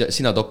kaitses ja siis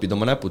sina topid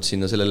oma näpud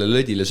sinna sellele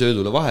lödile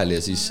söödule vahele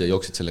ja siis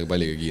jooksid sellega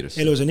palliga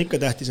kiiresti. Elus on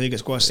ikka tähtis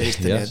õiges kohas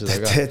seista,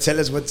 et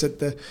selles mõttes,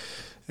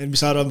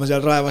 mis arvad, ma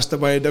seal rae vastu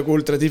panin nagu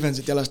ultra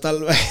defense'it jalast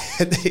all või,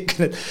 et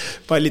ikka need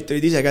pallid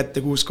tulid ise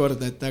kätte 6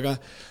 korda, et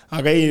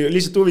aga ei,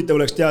 lihtsalt huvitav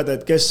oleks teada,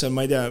 et kes on,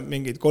 ma ei tea,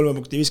 mingid 3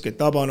 punkti viskeid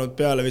tabanud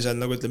peale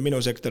visanud, nagu ütleb minu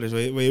sektoris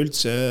või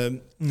üldse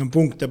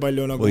punkte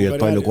palju nagu või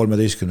et palju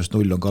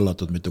 13-0 on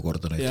kallatud mitu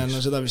korda näiteks. Ja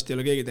no seda vist ei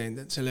ole keegi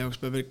teinud, et selle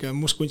jaoks peab ikka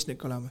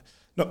mustkunstnik olema.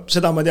 No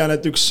seda ma tean,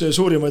 et üks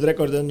suurimaid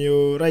rekord on ju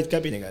Rait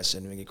Käbini käes, see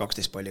on mingi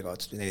 12 palli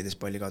kaotust või 14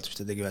 palli kaotust,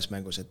 ta tegi ühes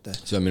mängus, et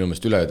see on minu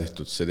meelest üle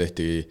tehtud, see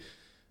tehti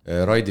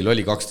Raidil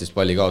oli 12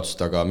 palli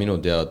kaotust, aga minu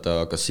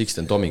teada kas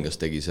Sixten Tomingas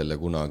tegi selle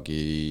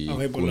kunagi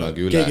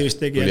üle,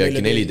 tuli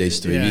äkki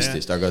 14 või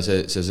 15, aga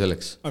see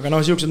selleks. Aga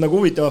noh, siuksed nagu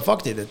huvitavad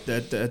faktid,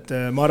 et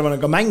ma arvan,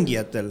 ka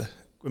mängijatel,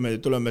 kui me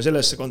tuleme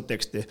sellesse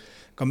konteksti,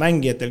 ka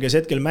mängijatel, kes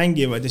hetkel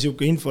mängivad ja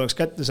siuke info oleks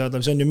kätte saada,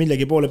 see on ju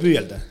millegi poole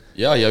püüelda.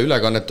 Ja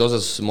kannete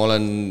osas ma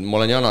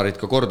olen Janarit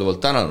ka korduvalt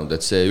tänanud,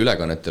 et see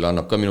ülekannetele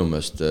annab ka minu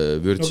meelest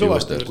vürtsi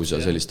juurde, kui sa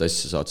sellist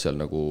asja saad seal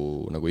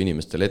nagu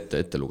inimestele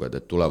ette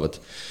lugeda, et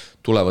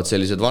tulevad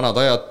sellised vanad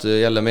ajad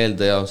jälle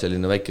meelde ja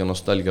selline väike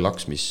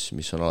nostalgialaks,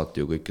 mis on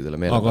alati ju kõikidele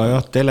meelde. Aga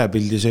jah,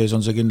 telepildi sees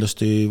on see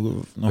kindlasti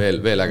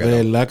veel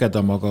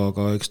ägedam,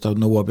 aga eks ta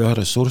nõuab jah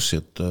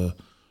ressurssi, et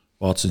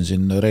vaatasin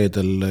siin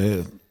reedel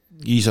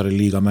Iisraeli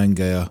liiga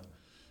mänge ja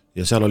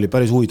seal oli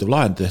päris huvitav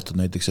lahend tehtud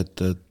näiteks,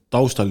 et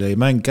taustal jäi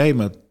mäng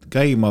käima,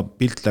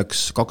 pilt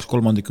läks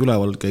 2/3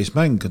 üleval, käis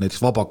mäng, näiteks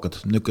vabakad,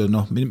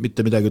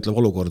 mitte midagi ütleb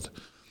olukord.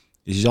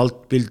 Ja siis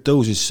alt pilt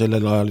tõusis,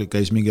 sellel ajal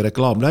käis mingi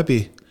reklaam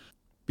läbi,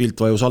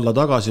 pilt vajus alla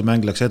tagasi,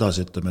 mäng läks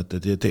edasi, ütleme,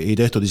 et ei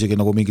tehtud isegi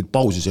nagu mingit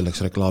pausi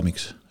selleks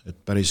reklaamiks, et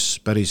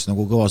päris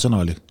nagu kõva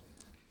sõna oli.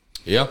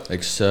 Jah,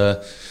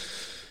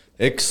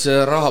 eks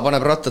raha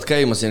paneb rattad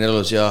käima siin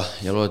elus ja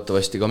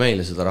loodetavasti ka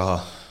meile seda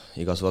raha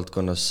igas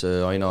valdkonnas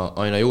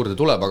aina juurde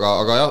tuleb,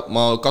 aga jah,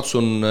 ma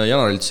katsun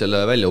Janarilt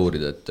selle välja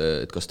uurida,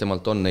 et kas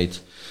temalt on neid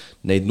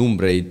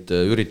numbreid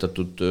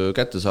üritatud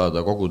kätte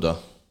saada, koguda,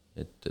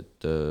 et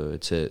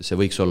see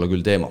võiks olla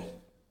küll teema.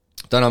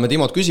 Täname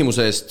Timot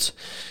küsimuse eest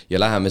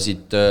ja läheme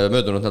siit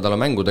möödunud nädala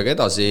mängudega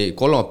edasi.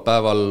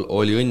 Kolmapäeval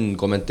oli õnn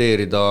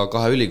kommenteerida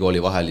 2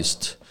 ülikooli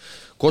vahelist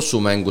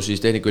kossumängu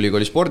siis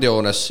Tehnikaülikooli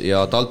spordihoones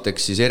ja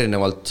TalTech siis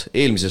erinevalt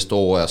eelmisest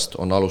hooajast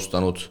on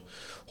alustanud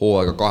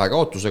hooaega 2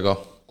 kaotusega,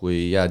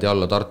 kui jäädi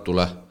alla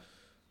Tartule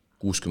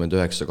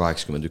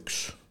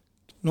 69-81.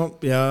 No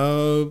ja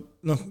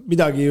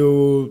midagi ju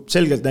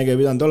selgelt näge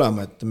pidanud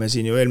olema, et me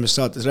siin ju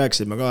eelmises saates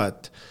rääkisime ka,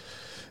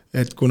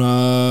 et kuna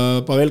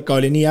Pavelka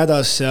oli nii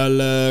hädas seal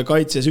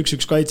kaitses,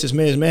 1-1 kaitses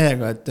mees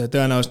mehega, et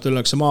tõenäoliselt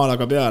tullakse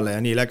maalaga peale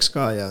ja nii läks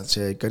ka ja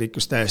see ikka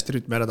rikkus täiesti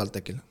rütmi ära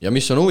TalTechil. Ja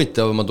mis on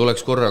huvitav, ma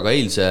tuleks korraga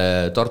eilse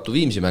Tartu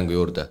Viimsi mängu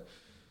juurde.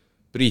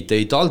 Priit,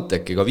 ei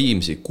TalTech ega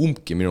Viimsi,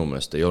 kumbki minu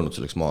meelest ei olnud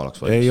selleks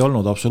maalaks valmis. Ei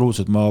olnud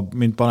absoluutselt,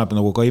 mind paneb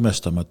nagu ka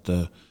imestama, et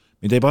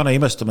mind ei pane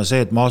imestama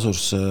see, et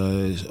Maasurs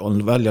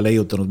on välja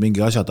leiutanud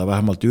mingi asja, ta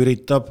vähemalt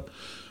üritab,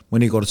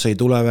 mõnikord see ei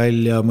tule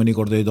välja,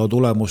 mõnikord ei too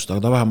tulemust, aga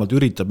ta vähemalt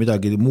üritab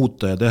midagi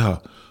muuta ja teha.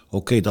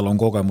 Okei, tal on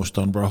kogemus,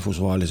 ta on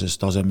rahvusvahelises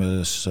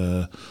tasemes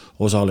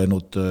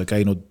osalenud,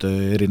 käinud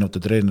erinevate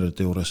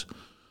treenerite juures,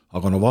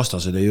 aga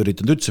vastased ei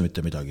üritanud üldse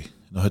mitte midagi.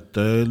 Et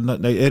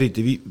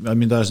eriti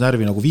mind ajas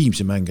närvi nagu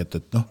Viimsi mäng, et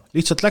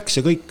lihtsalt läks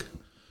ja kõik.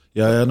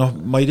 Ja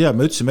ma ei tea,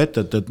 me ütlesime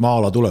ette, et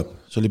maala tuleb,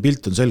 see oli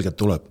pilt on selgelt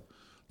tuleb.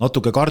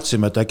 Natuke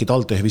kartsime, et äkki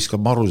TalTech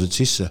viskab marused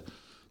sisse.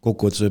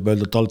 Kokkuvõttes võib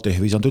öelda, et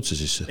TalTech ei saanud üldse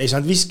sisse. Ei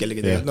saanud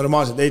viskelegi tegelikult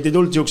normaalselt, ei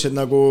tulnud siuksed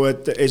nagu,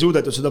 et ei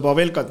suudetud seda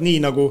Pavelkat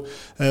nii nagu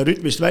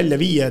rütmist välja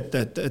viia,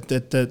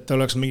 et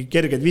oleks mingi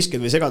kerged visked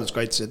või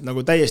segaduskaitse, et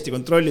nagu täiesti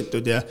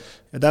kontrollitud ja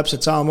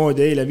täpselt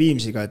samamoodi eile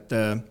Viimsiga, et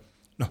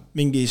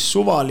mingi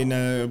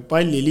suvaline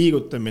palli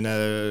liigutamine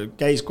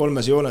käis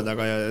 3 joone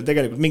taga ja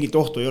tegelikult mingit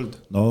ohtu ei olnud.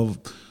 No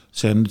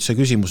see on see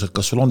küsimus, et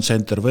kas sul on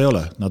center või ei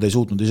ole, nad ei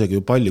suutnud isegi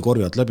ju palli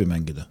korjalt läbi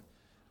mängida.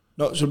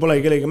 No sul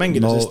polegi kellegi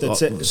mängida, sest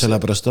et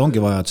sellepärast ongi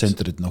vaja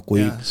centerit.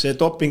 Kui see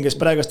topping, kes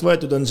praegast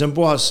võetud on, see on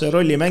puhas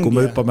rollimäng. Kui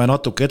me hüppame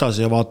natuke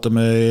edasi ja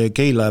vaatame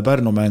Keila ja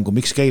Pärnu mängu,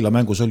 miks Keila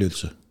mängus oli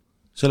üldse?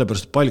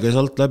 Sellepärast, et pall käis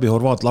alt läbi,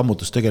 Horvaat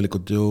lammutas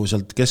tegelikult ju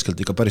sealt keskelt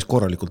ikka päris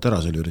korralikult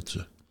ära selle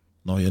ürituse.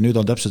 Ja nüüd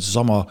on täpselt see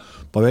sama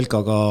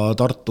Pavelkaga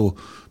Tartu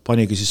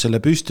panigi siis selle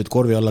püsti, et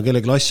korvi alla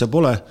kellegi asja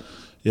pole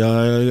ja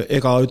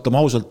ega ütleme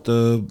ausalt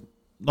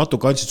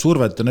natuke andsid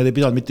survet ja need ei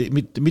pidanud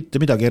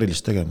mitte midagi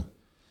erilist tegema.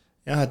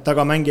 Jah, et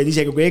tagamängijad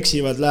isegi kui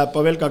eksivad, läheb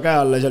Pavelka käe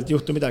alla ja sealt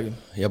juhtu midagi.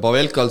 Ja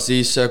Pavelkal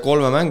siis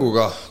 3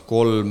 mänguga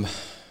 3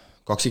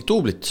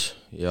 kaksiktuublit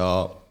ja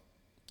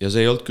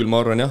see ei olnud küll, ma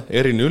arvan,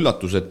 eriline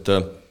üllatus, et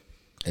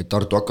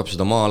Tartu hakkab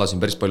seda maa-ala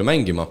siin päris palju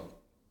mängima.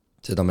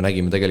 Seda me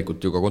nägime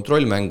tegelikult ju ka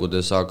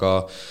kontrollmängudes,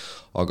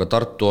 aga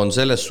Tartu on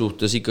selles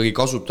suhtes ikkagi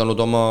kasutanud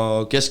oma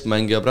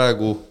keskmängija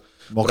praegu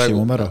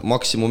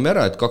maksimum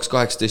ära, et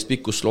 2.18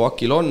 pikkus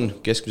Slovakil on,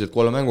 keskmiselt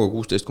 3 mänguga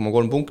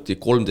 16,3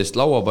 punkti, 13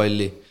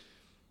 lauapalli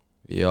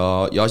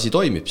ja asi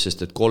toimib,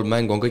 sest et 3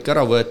 mängu on kõik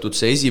ära võetud,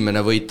 see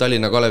esimene võit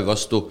Tallinna Kalevi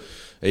vastu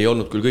ei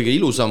olnud küll kõige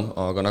ilusam,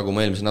 aga nagu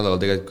ma eelmisel nädalal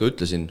tegelikult ka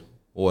ütlesin,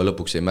 hooaja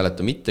lõpuks ei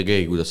mäleta mitte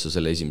keegi, kuidas sa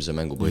selle esimese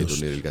mängu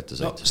põhiturniiril kätte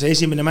said. No, see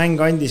esimene mäng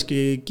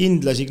andiski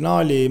kindla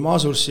signaali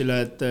Maasursile,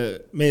 et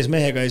mees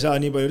mehega ei saa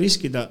nii palju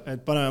riskida,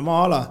 et paneme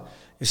maa ala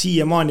ja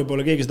siiamaani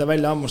pole keegi seda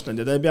välja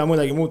ammustanud ja ta ei pea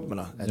midagi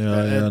muutmana.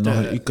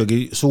 Ikkagi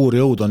suur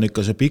jõud on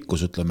ikka see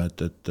pikkus, ütleme,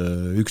 et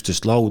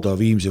 11 lauda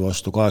Viimsi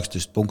vastu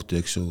 18 punkti,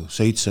 eks ju,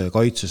 7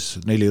 kaitses,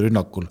 4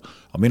 rünnakul,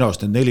 aga minu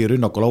arust need 4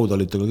 rünnakulauda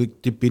olid kõik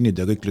tippinnid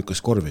ja kõik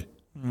lükkas korvi.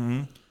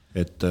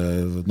 Et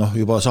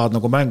juba saad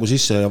nagu mängu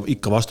sisse ja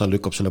ikka vastal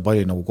lükkab selle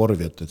palli nagu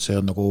korvi, et see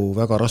on nagu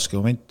väga raske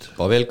moment.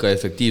 Pavelka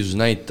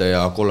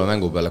efektiivsusnäitaja 3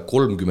 mängu peale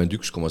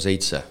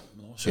 31,7.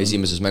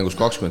 Esimeses mängus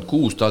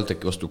 26,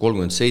 TalTechi vastu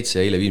 37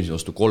 ja eile Viimsi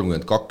vastu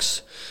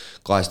 32,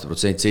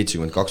 2%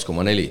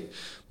 72,4.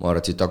 Ma arvan,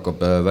 et siit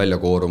hakkab välja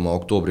kooruma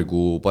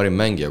oktoobrikuu parim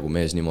mängija, kui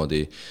mees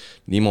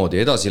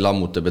niimoodi edasi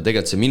lammutab ja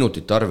tegelikult see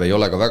minutite arv ei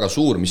ole ka väga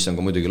suur, mis on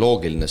ka muidugi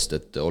loogiline,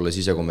 et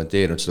olles ise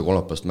kommenteerinud seda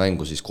kolmapäevast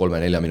mängu, siis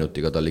 3-4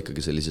 minutiga tal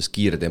ikkagi sellises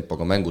kiire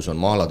tempoga mängus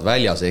on maalad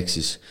väljas, ehk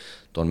siis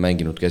ta on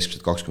mänginud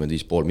keskmiselt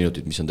 25,5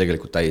 minutit, mis on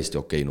tegelikult täiesti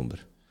okei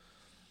number.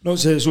 No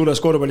see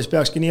suures korvpallis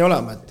peakski nii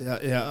olema,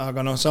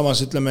 aga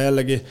samas ütleme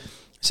jällegi,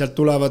 sealt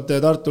tulevad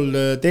Tartul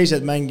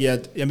teised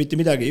mängijad ja mitte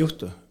midagi ei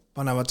juhtu.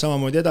 Panevad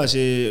samamoodi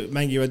edasi,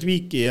 mängivad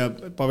viiki ja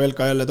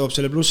Pavelka jälle toob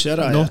selle plussi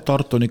ära.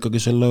 Tartu on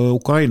ikkagi selle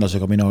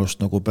ukrainlasega minu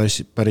arust nagu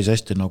päris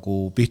hästi nagu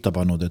pihta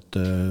pannud,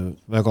 et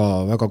väga,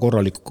 väga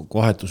korralik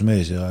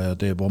vahetusmees ja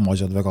teeb oma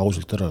asjad väga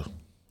ausalt ära.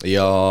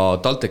 Ja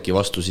TalTechi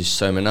vastu siis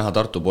saime näha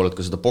Tartu poolelt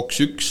ka seda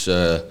boks 1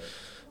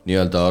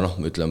 nii-öelda,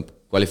 ütleme,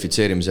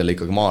 kvalifitseerimisele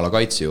ikkagi maala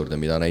kaitse juurde,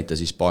 mida näitas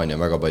Hispaania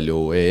väga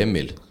palju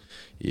EM-il.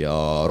 Ja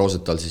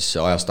Rosenthal siis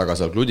ajas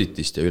tagasi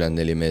Kluditist ja ülejäänud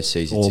 4 mees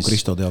seisid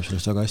Kristo teab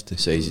sellest väga hästi.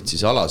 Seisid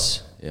siis alas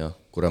ja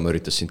Kurama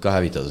üritas sind ka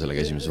hävitada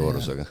sellega esimese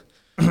voorusega.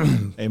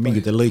 Ei,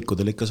 mingitel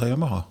lõikudel ikka sai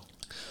maha.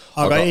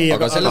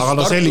 Aga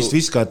sellist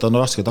viskajat on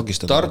raske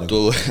takistada.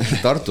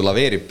 Tartu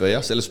laveerib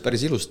jah, sellest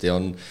päris ilusti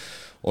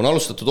on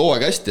alustatud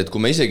hooaeg hästi, et kui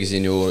me isegi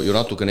siin ju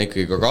natukene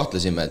ikkagi ka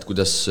kahtlesime, et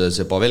kuidas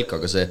see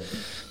Pavelkaga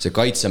see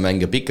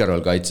kaitsemäng ja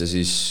pikerall kaitse,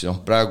 siis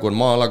praegu on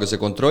maa-alaga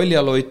see kontrolli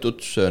all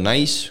hoitud,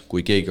 näis,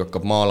 kui keegi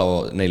hakkab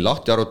maa-ala neil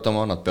lahti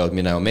arutama, nad peavad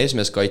minema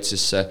mees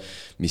kaitsesse,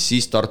 mis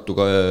siis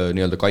Tartuga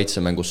nii-öelda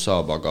kaitsemängus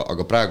saab,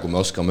 aga praegu me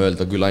oskame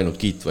öelda küll ainult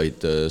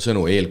kiitvaid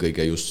sõnu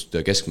eelkõige just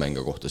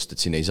keskmänga kohta, sest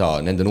et siin ei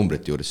saa, nende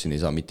numbrite juures siin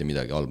ei saa mitte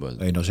midagi halba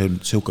öelda. Ei see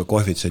siuke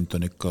koefitsient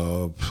on ikka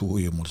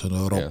mul see on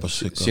Euroopas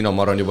ikka. Siin on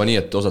ma arvan juba nii,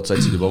 et osad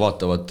satsid juba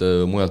vaatavad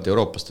mujalt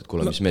Euroopast, et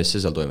kuule, mis mees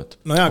see seal toimet.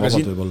 No jaa,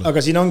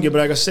 aga siin ongi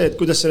praegu see, et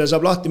kuidas selle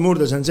saab lahti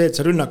murda, see on see, et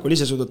sa rünnakul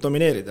ise suudad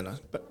domineerida.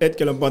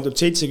 Hetkel on pandud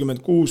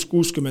 76,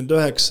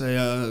 69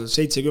 ja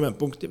 70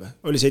 punkti või?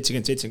 Oli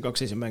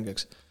 70-72 esimene mäng,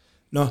 eks?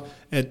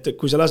 Et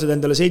kui sa lased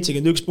endale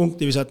 71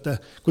 punkti visata,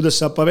 kuidas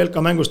saab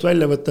Pavelka mängust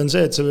välja võtta, on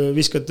see, et sa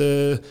viskad,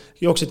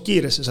 jooksed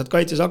kiiresse, saad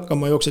kaitses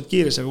hakkama, jooksed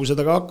kiiresse, aga kui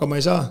seda ka hakkama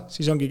ei saa,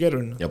 siis ongi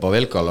keeruline. Ja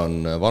Pavelkal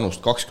on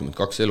vanust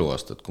 22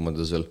 eluaastat, kui ma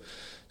ta seal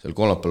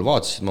kolmapäeval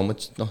vaatasin, ma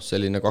mõtlesin,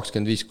 selline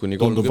 25-30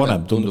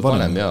 tundub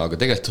vanem,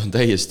 aga tegelikult on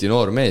täiesti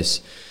noor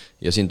mees.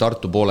 Ja siin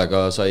Tartu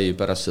poolega sai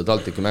pärast seda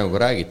TalTechi mänguga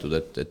räägitud,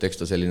 et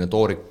eks ta selline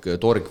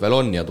toorik veel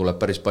on ja tuleb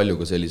päris palju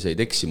ka selliseid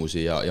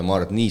eksimusi ja ma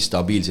arvan, et nii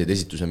stabiilseid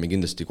esitusi me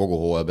kindlasti kogu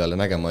hooaja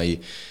peale nägema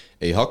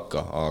ei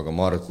hakka, aga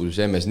ma arvan, et kui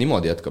see mees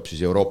niimoodi jätkab,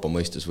 siis Euroopa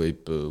mõistes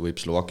võib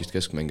Slovakist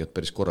keskmängijad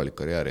päris korralik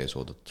karjääri ees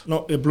oodata.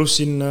 No ja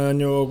pluss siin on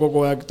ju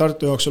kogu aeg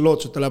Tartu jaoks on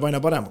lootus, et ta läheb aina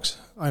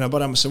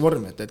paremasse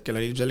vormi, et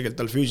hetkel ilmselgelt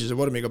tal füüsilise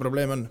vormiga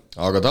probleem on.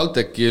 Aga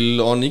TalTechil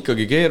on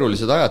ikkagi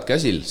keerulised ajad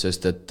käsil,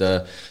 sest et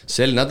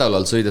sel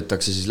nädalal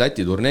sõidetakse siis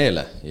Läti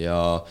turneele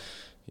ja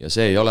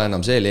see ei ole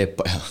enam see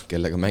Liepaja,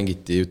 kellega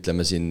mängiti,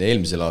 ütleme siin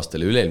eelmisel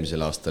aastal ja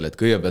üle-eelmisel aastal, et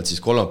kõigepealt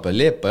siis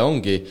kolmapäeval Liepaja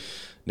ongi,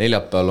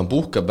 neljapäeval on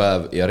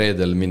puhkepäev ja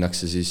reedel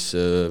minnakse siis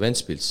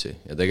Ventspilsi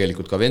ja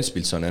tegelikult ka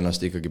Ventspils on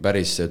ennast ikkagi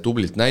päris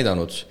tublilt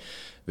näidanud.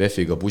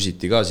 VEF-iga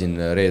pusiti ka siin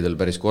reedel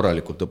päris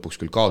korralikult, lõpuks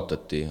küll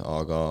kaotati,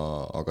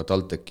 aga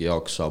TalTechi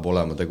jaoks saab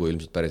olema tegu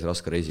ilmselt päris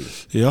raske reisiga.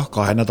 Jah,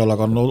 2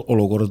 nädalaga on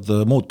olukord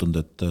muutunud,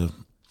 et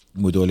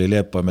muidu oli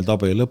Liepaja meil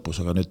tabeli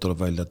lõpus, aga nüüd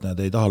tuleb välja, et need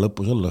ei taha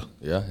lõpus olla.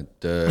 Jah,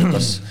 et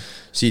kas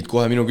siit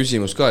kohe minu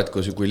küsimus ka, et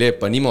kui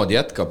Liepaja niimoodi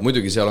jätkab,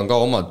 muidugi seal on ka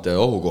omad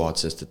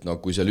ohukohad, sest et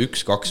kui seal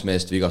 1-2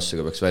 meest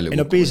vigastusega peaks välja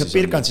kukkuma. Piisab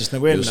Pirkantsist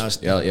nagu eelmine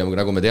aasta. Ja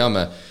nagu me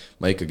teame,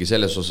 ma ikkagi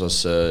selles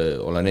osas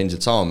olen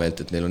endiselt sama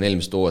meelt, et neil on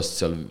eelmist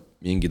hooajast seal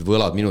mingid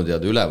võlad minu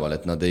teada üleval,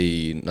 et nad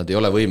ei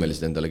ole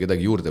võimelised endale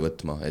kedagi juurde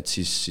võtma, et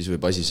siis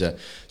võib asi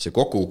see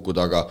kokku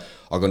kukkuda,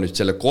 aga nüüd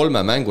selle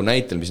 3 mängu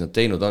näitel, mis nad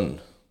teinud on,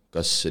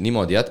 kas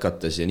niimoodi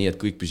jätkates ja nii, et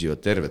kõik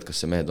püsivad terved, kas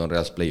see mehed on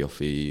reaalselt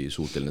play-offi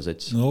suuteline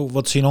sats? No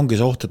vot siin ongi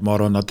see oht, et ma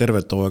arvan, nad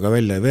tervet hooaega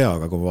välja ei vea,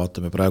 aga kui me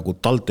vaatame praegu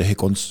TalTechi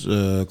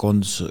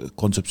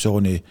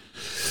kontseptsiooni,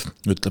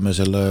 ütleme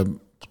selle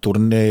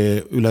turnee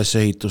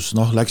ülesehitus,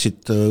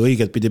 läksid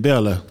õiget pidi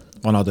peale,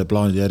 vanade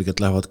plaanide järgi,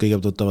 et lähevad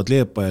kõigepealt võtavad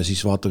Liepaja ja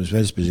siis vaatame, mis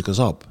Ventspilsiga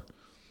saab.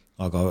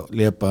 Aga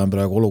Liepaja on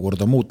praegu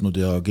olukorda muutnud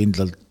ja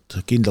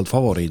kindlalt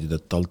favoriidid,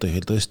 et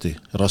TalTechil tõesti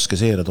raske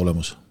seered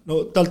olemas.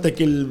 No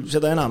TalTechil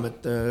seda enam, et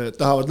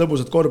tahavad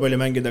lõbusat korvpalli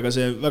mängida, aga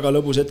see väga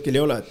lõbus hetkel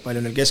ei ole, et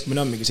palju neil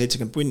keskmine on, mingi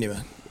 70 punni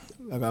või?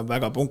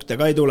 väga punkte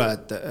ka ei tule,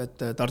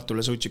 et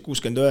Tartule suutsid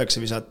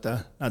 69 visata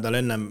nädal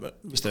ennem.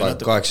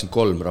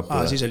 83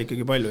 Rapla. Siis oli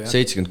ikkagi palju, jah.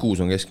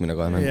 76 on keskmine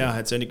kahe mängu. Jah,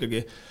 et see on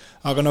ikkagi,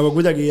 aga nagu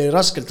kuidagi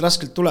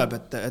raskelt tuleb,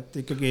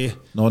 et ikkagi...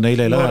 No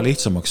neil ei lähe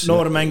lihtsamaks.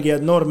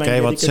 Noormängijad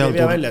ikkagi ei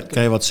vea välja.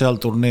 Käivad seal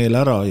turneel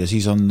ära ja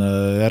siis on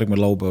järgmine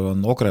laupäev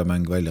on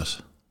Ogremäng väljas.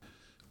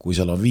 Kui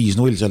seal on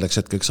 5-0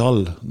 selleks hetkeks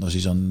all, no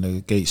siis on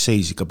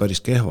seis ikka päris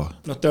kehva.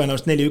 No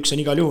tõenäoliselt 4-1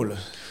 on igal juhul.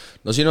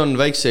 No siin on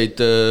väikseid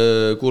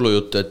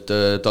kuulujutt, et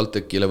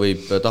TalTechile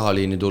võib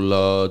tahaliini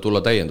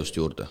tulla täiendust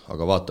juurde,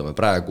 aga vaatame,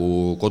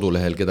 praegu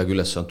kodulehel kedagi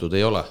üles antud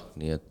ei ole,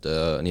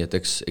 nii et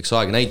eks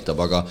aeg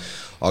näitab,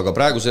 aga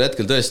praegusel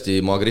hetkel tõesti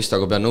ma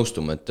Kristaga pean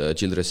nõustuma, et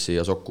Childressi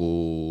ja Soku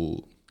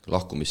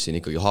lahkumist siin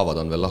ikkagi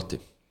haavad on veel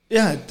lahti.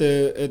 Jah,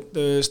 et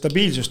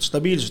stabiilsust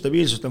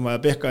on vaja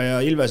Pehka ja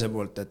Ilvese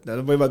poolt, et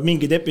nad võivad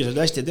mingid episood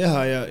hästi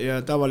teha ja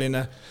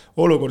tavaline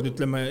olukord,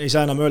 ütleme, ei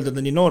saa enam öelda,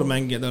 et nii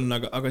noormängijad on,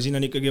 aga siin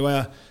on ikkagi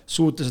vaja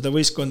suuta seda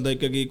võistkonda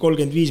ikkagi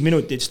 35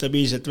 minutit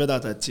stabiilselt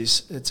vedada, et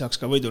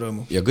saaks ka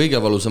võidurõõmu. Ja kõige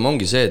valusam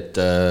ongi see,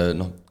 et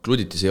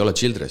Kluditis ei ole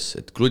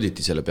Childress, et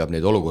Kluditisele peab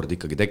neid olukordi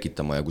ikkagi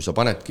tekitama ja kui sa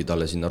panedki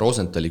talle sinna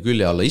Rosenthali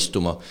külje alla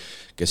istuma,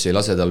 kes ei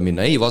lase tal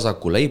minna ei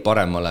vasakule, ei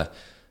paremale,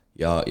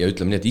 ja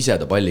ütleme nii, et ise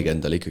ta palliga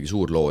endale ikkagi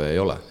suur looja ei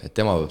ole, et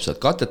tema peab sealt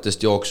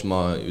katetest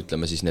jooksma,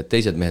 ütleme siis need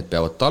teised mehed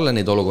peavad talle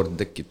neid olukordi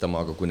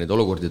tekitama, aga kui neid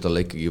olukordi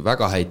talle ikkagi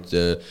väga häid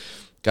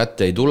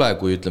kätte ei tule,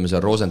 kui ütleme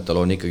seal Rosenthal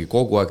on ikkagi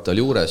kogu aeg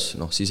tal juures,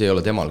 siis ei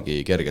ole temalgi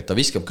kerge, ta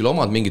viskab küll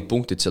omad mingid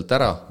punktid sealt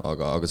ära,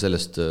 aga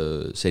sellest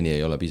seni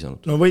ei ole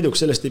piisanud. No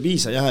võiduks sellest ei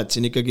piisa jah, et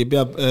siin ikkagi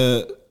peab,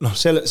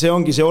 see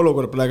ongi see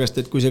olukord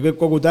praegast, et kui see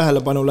kogu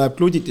tähelepanu läheb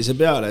Kluditise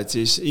peale, et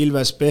siis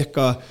Ilves,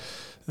 Pehka,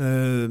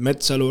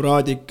 Metsalu,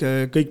 Raadik,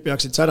 kõik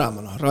peaksid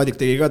särama. Raadik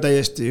tegi ka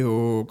täiesti ju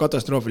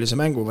katastroofilise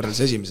mängu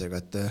võrreldes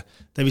esimesega, et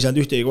ta ei visanud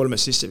ühtegi 3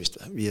 sisse vist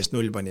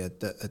 5-0 pani,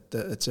 et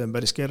see on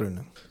päris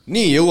keeruline.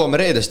 Nii, jõuame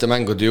reedeste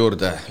mängude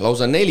juurde.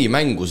 Lausa 4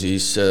 mängu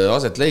siis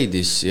aset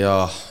leidis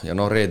ja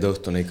reede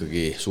õhtune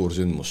ikkagi suur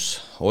sündmus.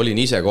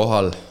 Olin ise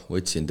kohal,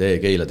 võtsin tee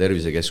Keila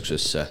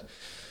tervisekeskusesse.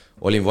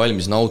 Olin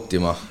valmis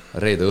nautima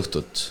reede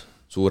õhtut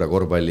suure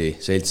korvpalli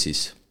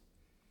seltsis.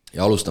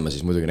 Ja alustame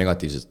siis muidugi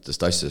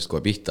negatiivsetest asjadest kohe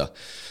pihta.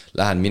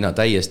 Lähen mina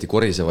täiesti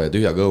koriseva ja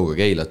tühja kõhuga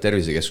Keila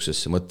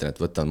tervisekeskusesse, mõtlen,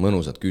 et võtan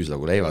mõnusad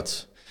küüslagu leivad.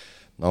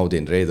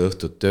 Naudin reede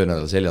õhtut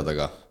töönädal selja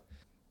taga.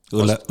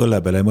 Õlle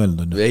peale ei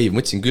mõelnud? Ei,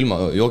 mõtlesin külma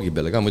joogi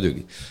peale ka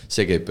muidugi.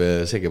 See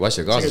käib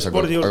asja kaasas,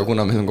 aga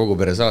kuna meil on kogu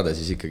pere saade,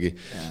 siis ikkagi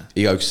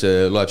igaüks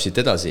loeb siit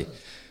edasi.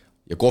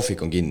 Ja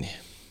kohvik on kinni.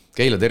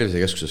 Keila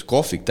tervisekeskuses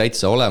kohvik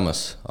täitsa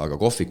olemas, aga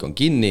kohvik on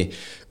kinni.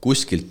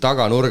 Kuskilt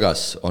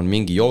taganurgas on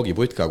mingi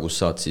joogiputka, kus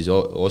saad siis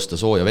osta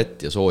sooja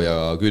vett ja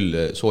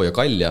sooja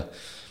kalja.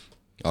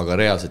 Aga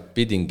reaalselt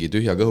pidingi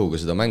tühja kõhuga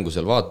seda mängu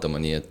seal vaatama,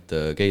 nii et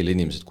Keila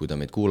inimesed, kui te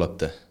meid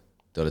kuulate,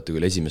 te olete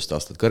küll esimest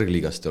aastat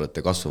kõrgliigast, te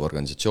olete kasvav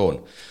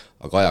organisatsioon,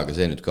 aga ajaga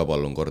see nüüd ka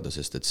palun korda,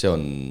 sest et see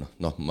on,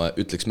 ma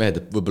ütleks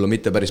mehed, et võib-olla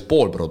mitte päris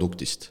pool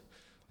produktist,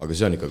 aga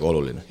see on ikkagi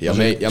oluline. Ja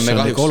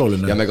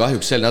me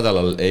kahjuks sel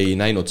nädalal ei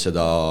näinud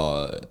seda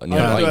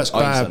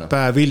ainsana.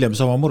 Päev hiljem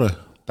sama mure.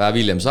 Päev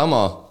hiljem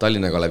sama,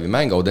 Tallinna Kalevi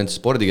mäng Audentse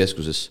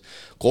spordikeskuses,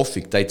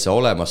 kohvik täitsa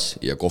olemas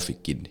ja kohvik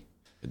kinni.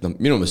 Et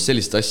minu meelest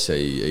sellist asja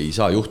ei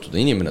saa juhtuda.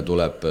 Inimene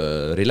tuleb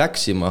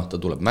relaxima, ta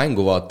tuleb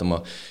mängu vaatama.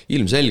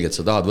 Ilmselgelt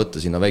sa tahad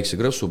võtta sinna väikse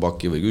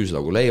krõpsupaki või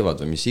küüslagu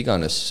leivad või mis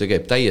iganes, see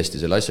käib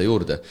täiesti selle asja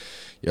juurde.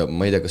 Ja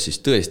ma ei tea, kas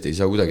siis tõesti ei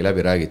saa kuidagi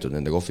läbi räägitud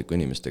nende kohviku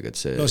inimestega,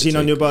 et see... No siin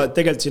on juba,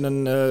 tegelikult siin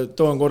on,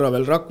 toon korra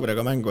veel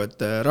Rakverega mängu,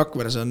 et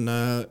Rakveres on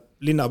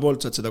linna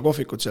poolt saad seda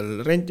kohvikut seal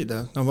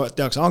rentida,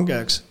 tehakse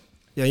hangeaks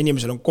ja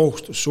inimesel on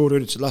kohustus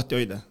suurüritused lahti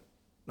hoida.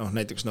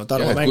 Näiteks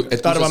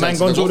Tarva mäng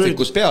on suur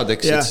üritus. Pead,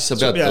 eks, et siis sa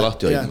pead ta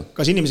lahti hoidma.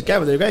 Kas inimesed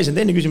käivad või käis,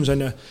 enne küsimus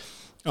on ju,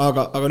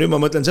 aga nüüd ma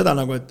mõtlen seda,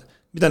 et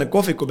mida need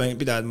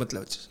kohvikupidajad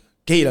mõtlevad siis?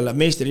 Keila läheb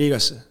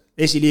meistriliigasse.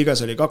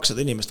 Esiliigas oli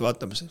 200 inimest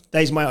vaatamas.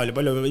 Täismaja oli,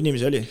 palju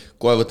inimesi oli?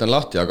 Kohe võtan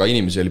lahti, aga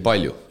inimesi oli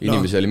palju.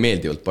 Inimesi oli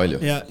meeldivalt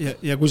palju.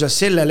 Ja kui sa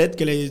sellel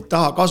hetkel ei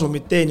taha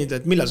kasumit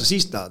teenida, et millal sa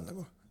siis tahad?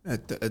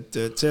 Et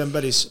see on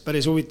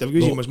päris huvitav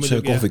küsimus.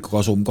 See kohviku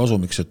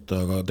kasumiks,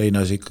 aga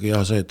teine asi ikkagi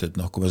see, et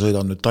kui me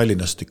sõidan nüüd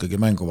Tallinnast ikkagi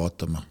mängu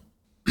vaatama,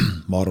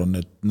 ma arvan,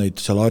 et neid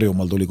seal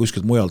Harjumaal tuli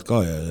kuskilt mujalt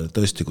ka ja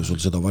tõesti, kui sul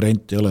seda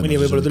varianti ei ole. Mõni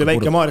võib-olla tuli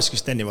väike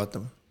Maareskist tenni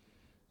vaatama.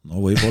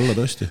 No võib-olla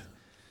tõesti.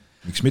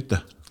 Miks mitte?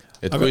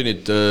 Et kui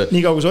nüüd...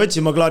 Nii kaugu sa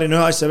otsin, ma klaarin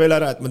ühe asja veel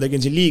ära, et ma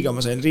tegin siin liiga,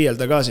 ma sain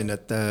riielda ka siin,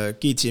 et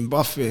kiitsin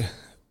Puffi,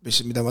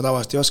 mida ma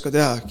tavaliselt ei oska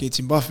teha,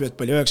 kiitsin Puffi, et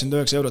palju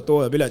 99 eurot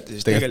hooajapileti.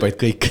 Tegelikult paid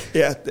kõik.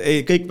 Jah,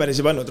 ei, kõik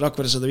päris ei pannud,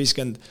 Rakvere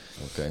 150.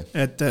 Okay.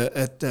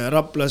 Et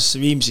Raplas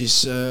Viimsis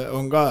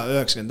on ka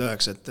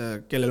 99,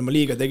 et kellel ma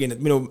liiga tegin,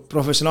 et minu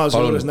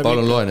professionaalse...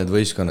 Palun loe need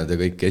võistkonnad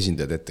ja kõik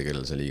esindajad ette,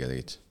 kellel sa liiga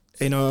tegid.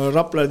 Ei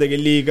Raplale tegin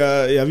liiga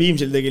ja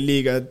Viimsil tegin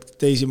liiga, et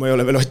teisi ma ei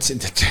ole veel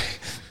otsinud, et...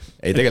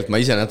 ei, tegelikult ma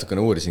ise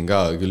natukene uurisin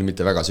ka, küll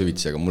mitte väga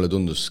süvitsi, aga mulle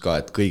tundus ka,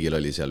 et kõigil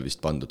oli seal vist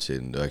pandud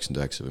siin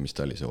 99 või mis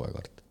ta oli see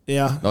hooajakaart.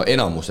 No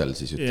enamusel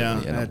siis ütleme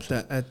nii, enamusel.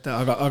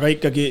 Aga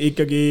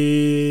ikkagi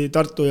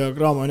Tartu ja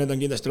Graamo, need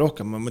on kindlasti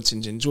rohkem. Ma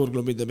mõtlesin siin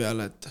suurklubide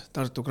peale, et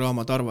Tartu,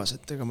 Graamo, Tarvas,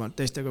 et ega ma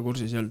teistega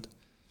kursis ei olnud.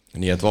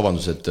 Nii et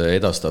vabandused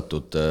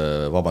edastatud,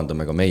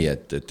 vabandame ka meie,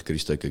 et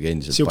Kristo ikkagi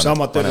endiselt siukse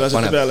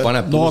amatöörilasete peale.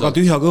 No aga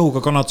tühja kõhuga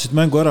kannatasid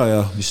mängu ära ja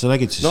mis sa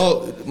nägid siis?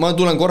 No ma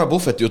tulen korra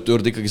Buffeti jutu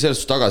juurde ikkagi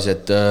sellest tagasi,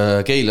 et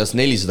Keilas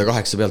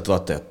 408 pealt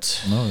vaatajat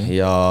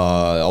ja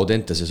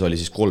Audenteses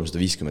oli siis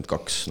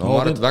 352. No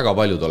ma arvan, et väga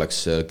paljud oleks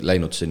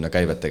läinud sinna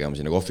käivet tegema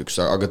sinna kohvikus,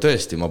 aga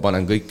tõesti ma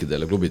panen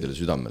kõikidele klubidele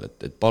südamele,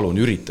 et palun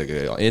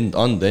üritage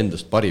anda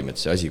endast parim,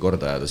 et see asi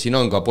korda ajada. Siin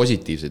on ka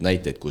positiivseid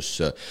näiteid,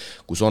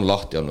 kus on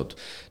lahti olnud.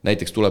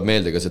 Näiteks tuleb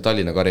meelde ka see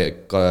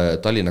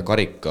Tallinna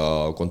karika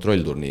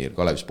kontrollturniir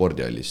Kalevi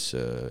spordihallis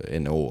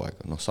enne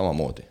hooaega,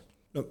 samamoodi.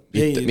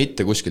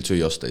 Mitte kuskilt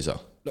süüa osta ei saa.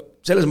 No,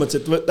 selles mõttes,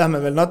 et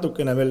lähme veel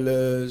natukene veel...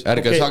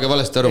 Ärge saage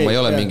valesti aru, ma ei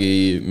ole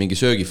mingi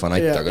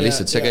söögifanatt, aga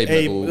lihtsalt see käib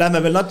nagu...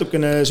 Lähme veel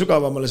natukene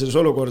sügavamale selles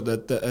olukorda,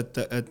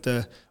 et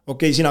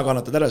okei, sina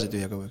kannatad ära see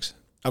tühja kõveks.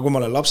 Aga kui ma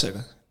olen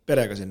lapsega,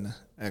 perega sinna,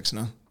 eks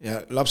ja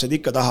lapsed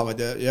ikka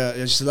tahavad ja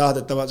siis sa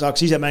tahad, et ta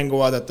saaks ise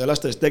mängu vaadata ja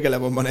lasta siis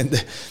tegeleb oma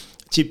nende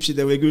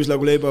chipside või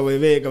küüslaguleiba või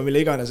veega,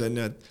 mille iganes on,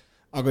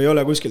 aga ei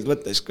ole kuskilt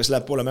võtta, siis kas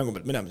läheb poole mängu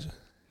pealt minemise?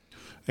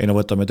 Ei no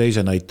võtame teise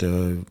näite,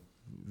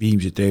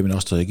 Viimsit eelmine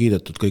aasta sai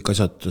kiidetud, kõik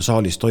asjad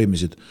saalis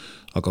toimisid,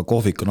 aga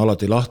kohvik on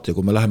alati lahti ja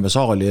kui me läheme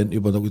saali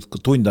juba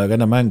tund aega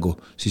enne mängu,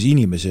 siis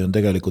inimesi on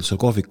tegelikult seal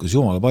kohvikus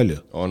jumala palju.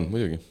 On,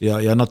 muidugi.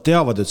 Ja nad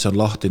teavad, et see on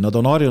lahti, nad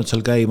on harjunud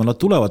seal käima, nad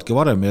tulevadki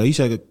varem ja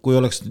ise, kui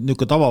oleks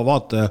niisugune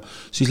tavavaataja,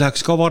 siis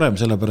läheks ka varem,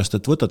 sellepärast,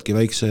 et võtadki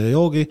väikse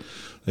joogi,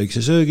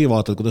 väikse söögi,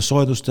 vaatad, kuidas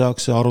soojendus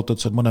tehakse, arutad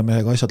seal mõne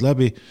mehega asjad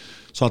läbi,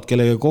 saad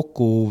kellega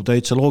kokku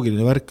täitsa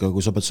loogiline värk,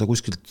 kui sa pead seda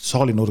kuskilt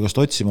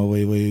saalinurgast otsima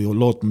või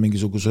lootma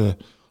mingisuguse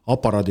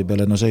aparaadi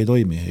peale, no see ei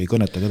toimi, ei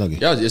kõneta kedagi.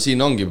 Ja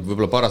siin ongi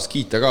võib-olla paras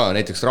kiita ka,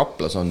 näiteks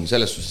Raplas on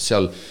selles suhtes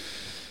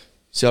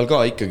seal ka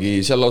ikkagi,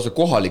 seal lausa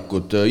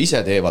kohalikud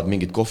ise teevad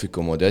mingit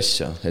kohviku moodi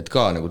asja, et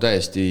ka nagu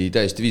täiesti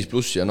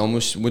 5+ ja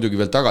muidugi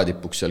veel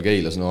tagatipuks seal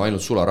Keilas,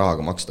 ainult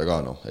sularahaga maksta ka,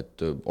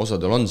 et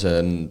osadel on see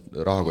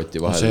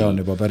rahakoti vahel. See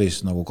on juba päris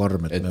nagu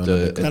karm, et me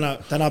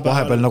oleme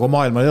vahepeal nagu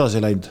maailma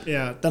edasi läinud.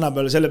 Ja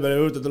tänapäeval selle peale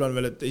juurde tulen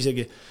veel, et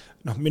isegi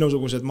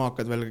minusugused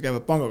maakad veel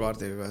käivad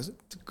pangakaardiga,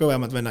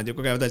 kõvemad vennad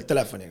juba käivad ainult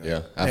telefoniga.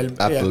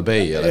 Apple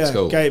Pay ja let's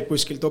go. Käib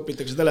kuskil,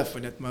 topitakse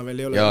telefoni, et ma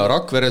veel ei ole. Ja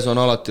Rakveres on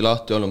alati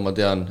lahti olnud, ma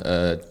tean,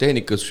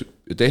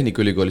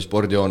 Tehnikaülikooli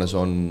spordijoones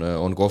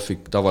on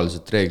kohvik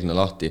tavaliselt reeglina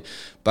lahti.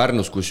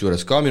 Pärnus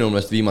kusjuures ka minu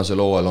meelest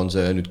viimasel hooajal on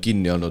see nüüd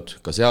kinni olnud,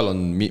 ka seal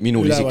on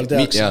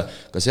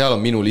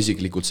minul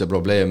isiklikult see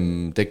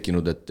probleem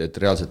tekkinud,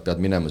 et reaalselt pead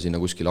minema sinna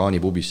kuskile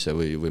Aanipubisse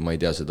või ma ei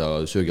tea seda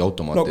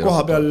söögiautomaati. No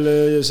koha peal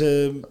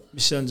see,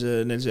 mis see on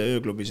neil see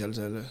ööklubi seal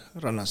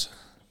rannas?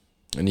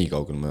 Nii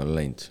kaugel ma ei ole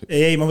läinud.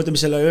 Ei, ma mõtlen,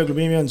 mis selle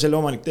ööklubi nimi on, selle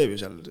omanik teeb ju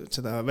seal,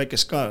 seda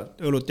väikest ka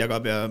õlut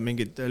jagab ja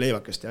mingid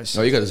leivakest ja asja.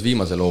 No igatahes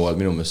viimasel hooajal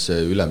minu meelest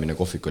see ülemine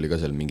kohvik oli ka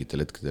seal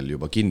mingitel hetkedel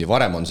juba kinni.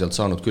 Varem on sealt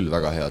saanud küll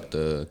väga head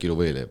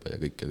kiluvõileiba ja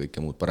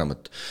kõike muud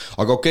paremat.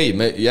 Aga okei,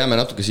 me jääme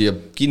natuke siia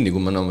kinni,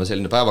 kui me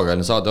selline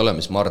päevakajaline saade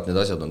oleme, siis ma arvan, et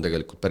need asjad on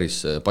tegelikult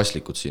päris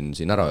paslikud siin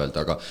ära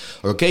öelda.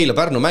 Aga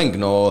Keila-Pärnu mäng,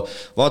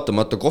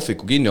 vaatamata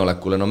kohviku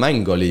kinniolekule,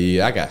 mäng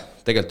oli äge.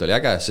 Tegelikult oli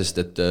äge, sest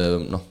et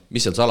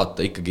mis seal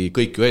salata, ikkagi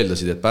kõik ju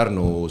eeldasid, et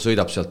Pärnu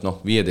sõidab sealt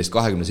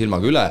 15-20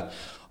 silmaga üle,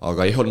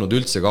 aga ei olnud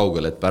üldse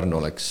kaugel, et Pärnu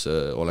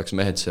oleks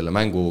mehed selle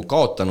mängu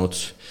kaotanud.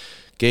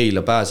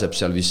 Keila pääseb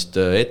seal vist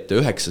ette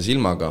 9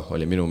 silmaga,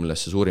 oli minu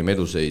meelest see suurim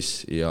eduseis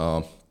ja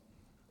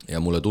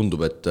mulle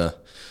tundub,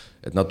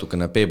 et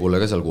natukene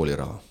Peebule ka seal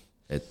kooliraha.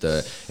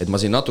 Et ma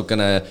siin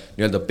natukene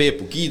nii-öelda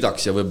Peepu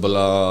kiidaks ja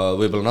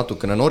võib-olla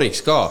natukene noriks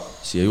ka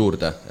siia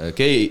juurde.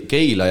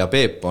 Keila ja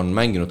Peep on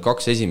mänginud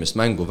 2 esimest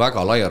mängu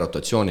väga laia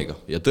rotatsiooniga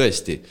ja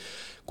tõesti,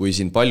 kui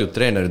siin paljud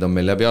treenerid on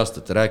meil läbi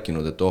aastate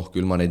rääkinud, et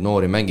küll ma neid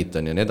noori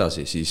mängitan ja nii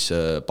edasi, siis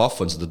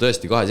Pahv on seda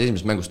tõesti 2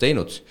 esimest mängus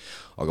teinud,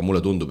 aga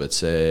mulle tundub, et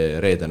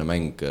see reedene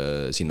mäng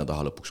sinna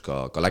taha lõpuks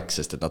ka läks,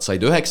 sest et nad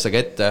said 9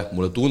 ette,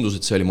 mulle tundus,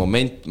 et see oli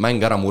moment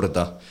mäng ära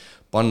murda,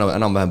 panna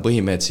enam-vähem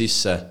põhimehed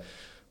sisse,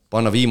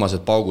 panna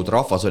viimased paugud,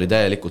 rahvas oli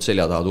täielikult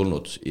selja taha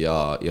tulnud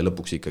ja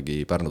lõpuks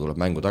ikkagi Pärnu tuleb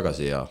mängu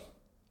tagasi ja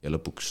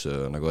lõpuks,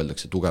 nagu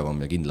öeldakse, tugevam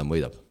ja kindlam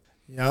võidab.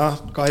 Ja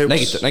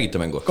kahjuks, nägite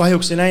mängu?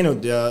 Kahjuks ei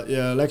näinud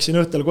ja läksin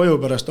õhtel koju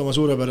pärast oma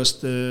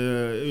suurepärast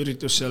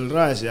üritus seal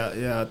raes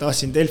ja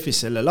tahtsin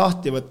Delfis selle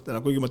lahti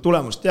võtta, kuigi ma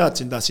tulemust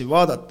teadsin, tahtsin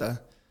vaadata,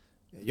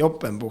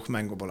 Jopenpuh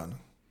mängu pole.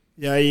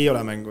 Ja ei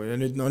ole mängu ja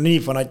nüüd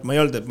nii fanatt ma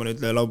ei olnud, et ma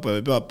nüüd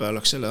laupäev või pühapäev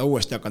oleks selle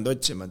uuesti hakanud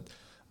otsima,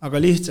 aga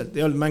lihtsalt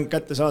ei olnud mäng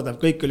kätte saadav,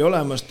 kõik oli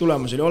olemas,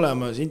 tulemus oli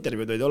olemas,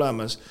 intervjuud olid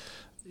olemas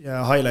ja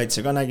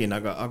highlights'e ka nägin,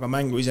 aga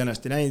mängu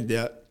iseenesest ei näinud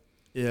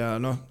ja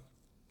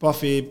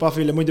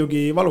Pahvile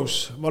muidugi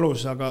valus,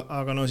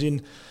 aga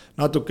siin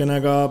natukene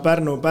ka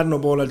Pärnu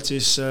poolelt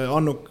siis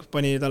Annuk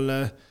pani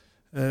talle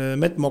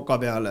Met-moka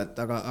peale, et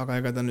aga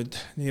ega ta nüüd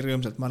nii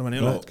rõõmsalt, ma arvan,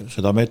 ei ole hetkel.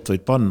 Seda Met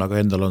võid panna, aga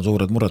endal on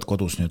suured mured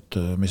kodus, nii et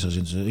mis sa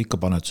siin ikka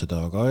paned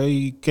seda, aga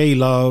ei,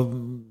 Keila,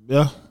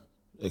 jah,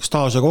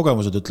 ekstaas ja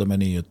kogemused, ütleme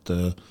nii, et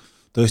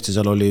tõesti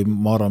seal oli,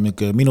 ma arvan,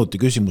 minuti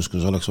küsimus,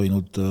 kus oleks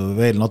võinud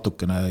veel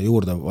natukene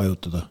juurde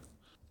vajutada.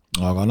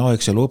 Aga no,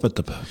 eks elu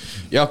õpetab.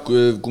 Jah,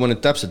 kui ma nüüd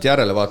täpselt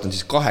järele vaatan,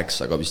 siis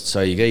 8 vist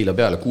sai Keila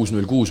peale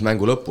 6-0-6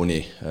 mängu lõpuni.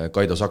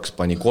 Kaido Saks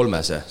pani 3,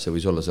 see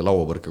võis olla see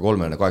lauapõrke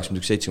 3,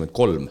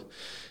 81-73.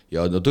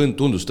 Ja no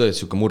tundus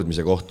tõesti siuke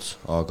murdmise koht,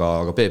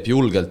 aga Peep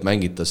julgelt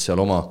mängitas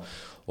seal oma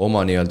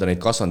nii-öelda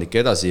neid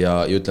kasvandikke edasi ja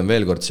ütlen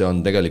veel kord, see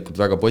on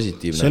tegelikult väga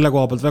positiivne. Selle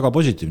koha pealt väga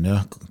positiivne,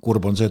 jah.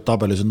 Kurb on see, et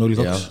tabelis on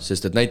 0-2.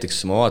 Sest et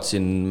näiteks ma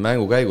vaatasin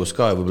mängu käigus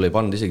ka ja võib-olla ei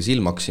pannud isegi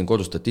silma, hakkasin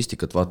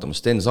kodustatistikat vaatama.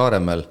 Sten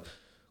Saaremäel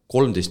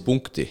 13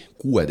 punkti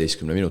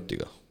 16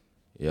 minutiga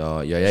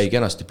ja jäi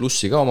kenasti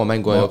plussi ka oma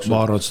mängu jooksul.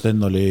 Ma arvan, et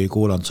Sten oli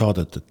kuulanud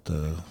saadet, et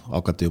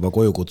hakati juba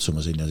koju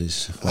kutsuma siin ja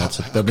siis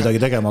vaatas, et peab midagi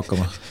tegema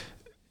hakkama.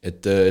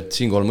 Et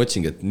siinkohal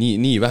mõtlesingi, et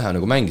nii vähe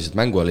nagu mängis, et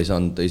mängu ei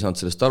saanud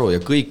sellest aru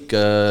ja kõik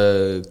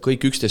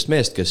 11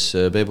 meest, kes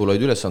Peebul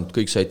olid üles saanud,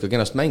 kõik said ka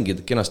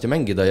kenasti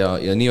mängida ja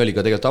nii oli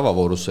ka tegelikult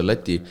avavoorus seal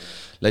Läti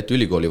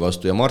ülikooli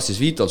vastu ja Marsis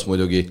Viitols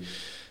muidugi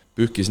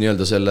pühkis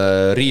nii-öelda selle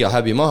Riia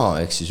häbi maha,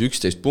 ehk siis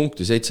 11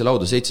 punkti, 7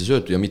 lauda, 7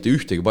 söötu ja mitte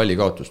ühtegi palli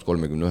kaotust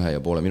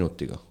 31,5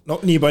 minutiga.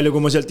 No nii palju,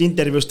 kui ma sealt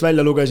intervjuust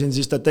välja lugesin,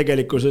 siis ta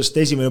tegelikkusest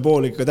esimene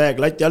pool ikka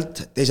täiega lati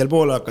alt, teisel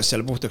pool hakkas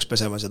seal puhtaks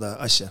pesema seda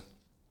asja.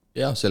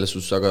 Jah, selles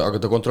suhtes,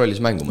 aga ta kontrollis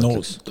mängu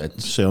mõtleks. Et...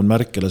 See on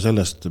märkele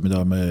sellest,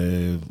 mida me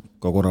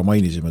ka korra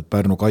mainisime, et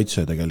Pärnu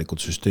kaitse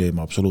tegelikult süsteem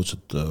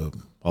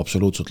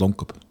absoluutselt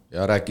lonkab.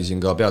 Ja rääkisin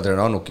ka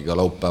peatreener Annukiga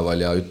laupäeval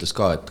ja ütles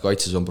ka, et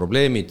kaitses on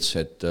probleemid,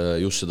 et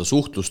just seda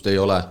suhtlust ei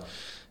ole.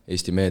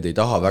 Eesti mehed ei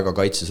taha väga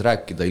kaitses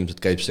rääkida,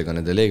 ilmselt käib see ka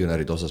nende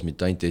legionäride osas,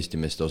 mitte ainult Eesti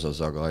meeste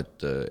osas, aga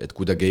et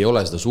kuidagi ei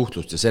ole seda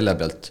suhtlust ja selle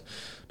pealt,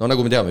 no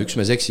nagu me teame, üks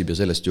mees eksib ja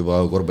sellest juba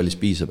korvpallis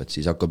piisab, et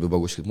siis hakkab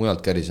juba kuskilt mujalt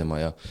kärisema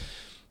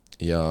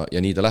ja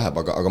nii ta läheb,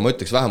 aga ma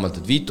ütleks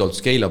vähemalt, et Viitolt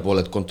Keila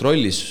pooled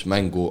kontrollis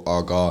mängu,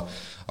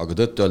 aga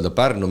tõtt öelda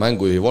Pärnu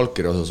mängujuhi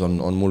Volkeri osas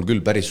on mul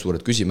küll päris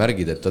suured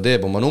küsimärgid, et ta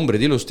teeb oma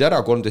numbrid ilusti ära,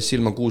 13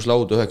 silma, 6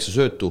 lauda, 9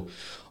 söötu,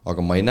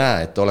 aga ma ei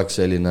näe, et ta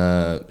oleks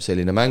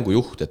selline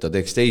mängujuht, et ta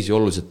teeks teisi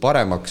oluliselt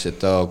paremaks,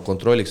 et ta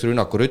kontrolliks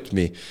rünnaku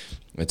rütmi,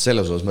 et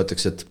selles osas ma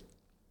ütleks, et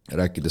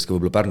rääkides ka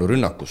võib-olla Pärnu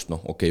rünnakust,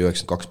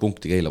 92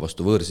 punkti Keila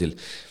vastu võõrsil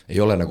ei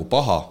ole nagu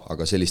paha,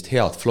 aga sellist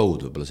head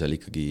flow'd võib-olla seal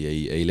ikkagi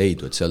ei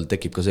leidu, et seal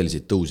tekib ka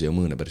selliseid tõusi ja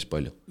mõõne päris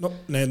palju. No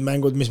need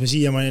mängud, mis me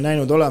siiamaani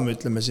näinud oleme,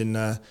 ütleme siin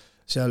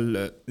seal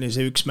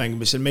see üks mäng,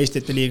 mis seal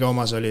meistrite liiga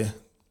omas oli,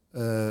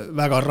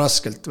 väga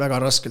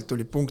raskelt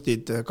tuli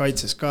punktid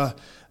kaitses ka,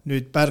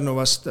 nüüd Pärnu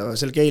vasta,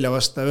 seal Keila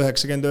vasta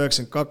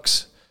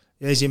 90-92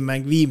 ja esimene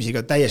mäng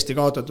Viimsiga täiesti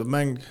kaotatud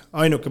mäng.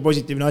 Ainuke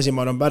positiivne asi,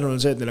 ma arvan, Pärnul on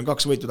see, et neil on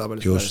 2 võitu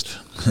tabelis. Just.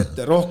 Et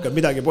rohkem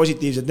midagi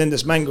positiivset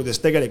nendes mängudes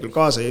tegelikult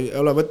kaasa ei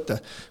ole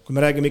võtta. Kui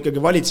me räägime ikkagi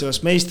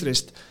valitsevast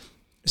meistrist,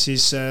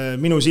 siis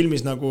minu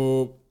silmis nagu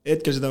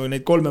hetkel seda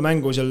neid 3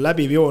 mängu seal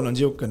läbiv joon on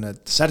siukene,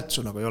 et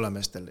särtsu nagu ei ole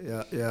meestel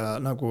ja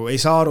nagu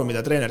ei saa aru,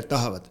 mida treenerid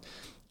tahavad.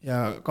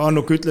 Ja ka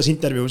Annuk ütles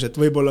intervjuus, et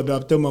võib-olla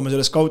peab tõmbama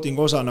selle scouting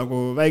osa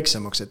nagu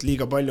väiksemaks, et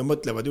liiga palju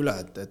mõtlevad üle,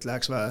 et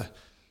läheks vähe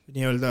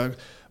nii-öelda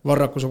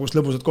varrakusugust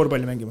lõbusat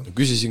korvpalli mängima.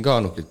 Küsisin ka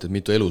Annukilt, et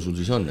mitu elu sul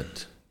siis on,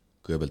 et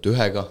kõigepealt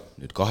 1,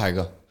 nüüd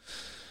 2,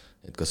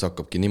 et kas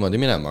hakkabki niimoodi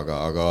minema,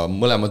 aga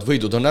mõlemad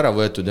võidud on ära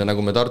võetud ja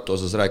nagu me Tartu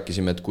osas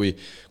rääkisime, et kui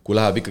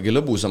läheb ikkagi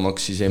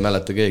lõbusamaks, siis ei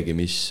mäleta keegi,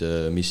 mis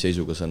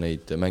seisuga sa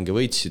neid mänge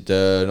võitsid.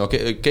 No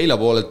Keila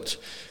poolelt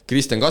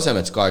Kristjan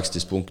Kasemets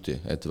 18 punkti,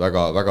 et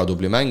väga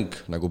tubli mäng,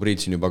 nagu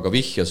Priit siin juba ka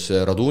vihjas,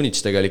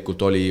 Radunits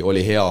tegelikult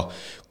oli hea,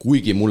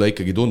 kuigi mulle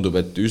ikkagi tundub,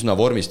 et üsna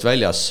vormist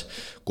väljas,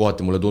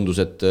 kohati mulle tundus,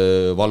 et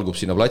valgub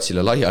sinna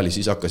platsile laiali,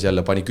 siis hakkas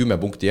jälle pani 10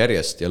 punkti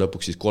järjest ja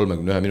lõpuks siis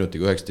 31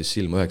 minutiga 19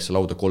 silma, 9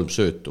 lauda, 3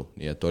 söötu,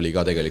 nii et oli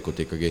ka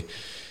tegelikult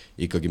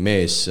ikkagi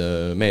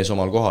mees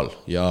omal kohal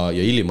ja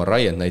Illimar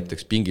Raiend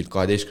näiteks pingilt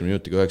 12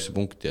 minutiga 9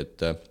 punkti,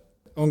 et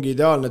ongi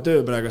ideaalne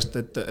töö praegast,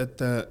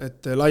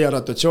 et laia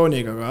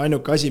rotatsiooniga, aga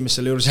ainuke asi, mis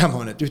selle juures jama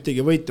on, et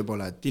ühtegi võitu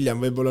pole, et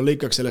hiljem võib-olla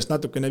lõikaks sellest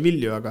natukene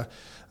vilju, aga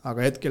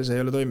hetkel see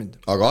ei ole toiminud.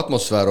 Aga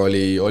atmosfäär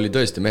oli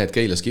tõesti mehed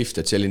Keilas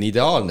kihvt, et selline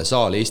ideaalne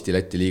saal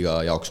Eesti-Läti liiga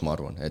jaoks, ma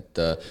arvan, et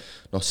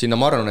sinna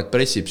ma arvan, et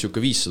pressib siuke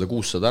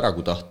 500-600 ära,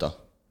 kui tahta,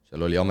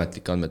 seal oli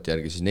ametlike andmete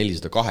järgi siis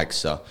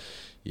 408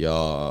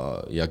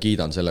 ja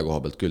kiidan selle koha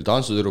pealt küll.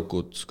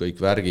 Tantsutürukud, kõik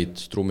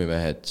värgid,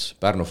 trummimehed,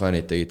 Pärnu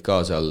fännid tegid ka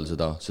seal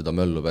seda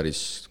möllu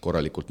päris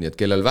korralikult, nii et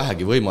kellel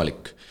vähegi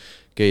võimalik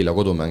Keila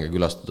kodumänge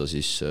külastada,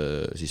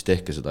 siis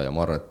tehke seda ja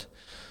ma arvan, et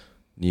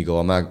nii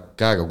kõva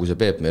käega, kui see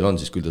Peep meil on,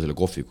 siis küll ta selle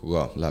kohviku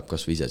ka läheb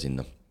kas või ise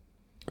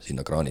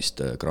sinna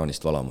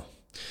kraanist valama.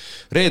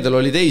 Reedel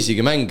oli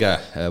teisigi mänge,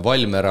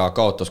 Valmera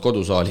kaotas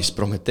kodusaalis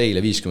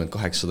Prometeile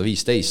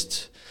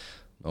 58-115.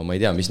 No ma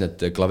ei tea, mis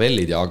need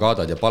Klavellid ja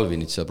Agadad ja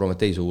Palvinid seal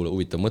Prometeisu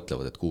huvitav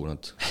mõtlevad, et kuhu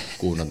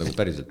nad nagu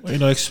päriselt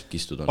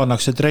kistud on.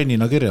 Pannakse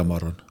trennina kirja, ma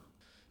arvan.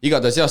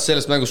 igatahes jah,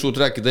 sellest mängust suurt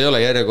rääkida ei ole,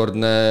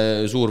 järjekordne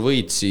suur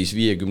võit, siis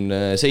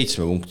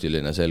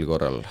 57-punktiline sel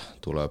korral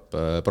tuleb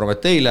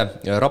Prometeile.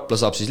 Rapla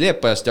saab siis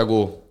Liepajast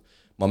jagu,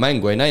 ma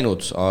mängu ei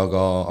näinud,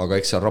 aga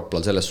eks seal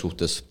Raplal selles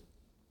suhtes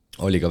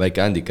oli ka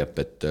väike handicap,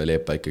 et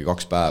Liepa ikkagi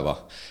 2 päeva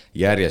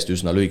järjest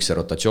üsna lühikese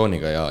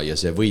rotatsiooniga ja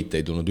see võit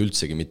ei tulnud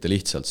üldsegi mitte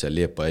lihtsalt, seal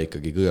Liepa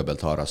ikkagi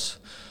kõigepealt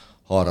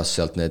haaras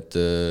sealt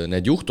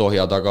need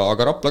juhtohjad,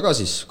 aga Rapla ka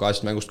siis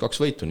 2 mängust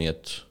 2 võitu, nii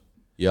et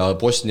ja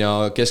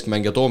Bosnia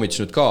keskmängija Tomic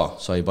nüüd ka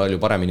sai palju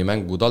paremini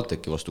mängu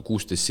TalTechi vastu,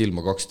 16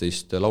 silma,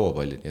 12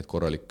 lauapalli, nii et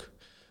korralik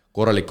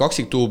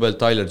kaksiktuubel,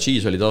 Tyler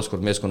Cheese oli taaskord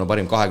meeskonna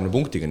parim 20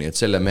 punktiga, nii et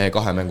selle mehe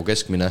 2 mängu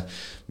keskmine,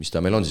 mis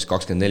ta meil on siis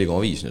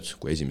 24,5 nüüd,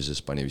 kui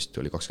esimeses pani vist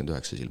oli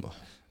 29 silma.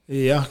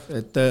 Jah,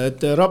 et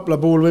Rapla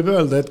puhul võib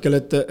öelda hetkel,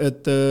 et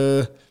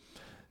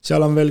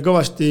seal on veel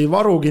kõvasti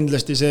varu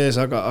kindlasti sees,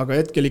 aga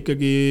hetkel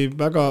ikkagi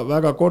väga,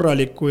 väga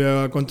korraliku ja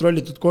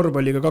kontrollitud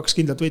korvpalliga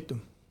 2 kindlat võitu.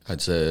 Et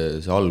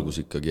see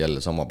algus ikkagi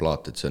jälle sama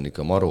plaat, et see on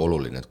ikka maru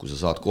oluline, et kui sa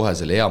saad kohe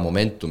selle hea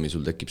momentumi,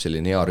 sul tekib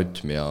selline hea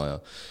rütm ja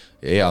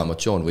hea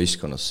emotsioon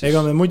võistkonnas. Siis...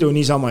 Ega me muidu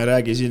niisama ei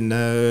räägi siin,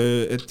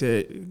 et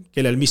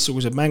kellel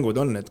missugused mängud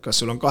on, et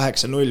kas sul on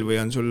 8-0 või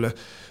on sul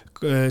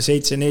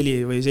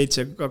 7-4 või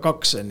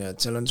 7-2, et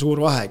seal on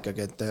suur vahe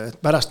ikkagi,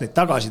 et pärast neid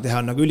tagasi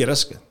teha on nagu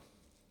üliraske.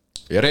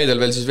 Ja reedel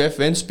veel siis VF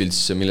Ventspils,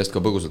 millest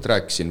ka põgusalt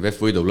rääkisin, VF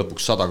võidub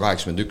lõpuks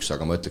 181,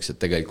 aga ma ütleks, et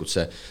tegelikult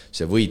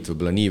see võit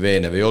võib-olla nii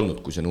veenev ei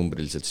olnud, kui see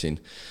numbriliselt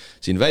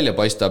siin välja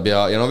paistab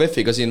ja no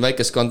VF-iga siin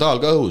väike skandaal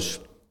ka õhus,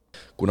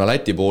 kuna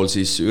Läti pool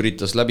siis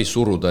üritas läbi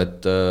suruda,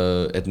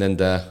 et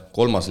nende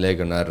 3.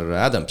 legionär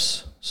Adams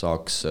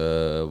saaks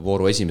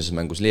vooru esimeses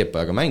mängus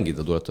Liepajaga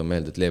mängida, tuletame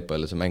meelde, et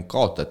Liepajale see mäng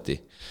kaotati,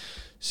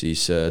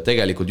 siis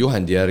tegelikult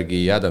juhendi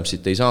järgi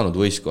Adamsit ei saanud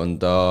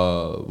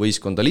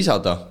võistkonda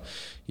lisada,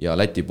 ja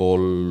Läti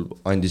pool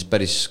andis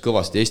päris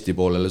kõvasti Eesti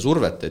poolele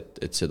survet,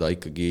 et seda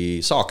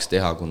ikkagi saaks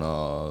teha, kuna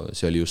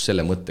see oli just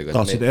selle mõttega.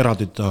 Tahtsid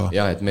erandita.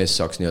 Jah, et mees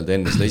saaks nii-öelda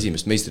enne seda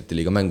esimest meistrite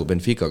liiga mängu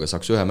Benficaga,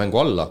 saaks 1 mängu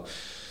alla.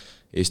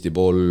 Eesti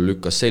pool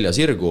lükkas selja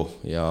sirgu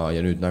ja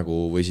nüüd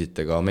nagu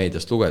võisite ka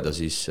meediast lugeda,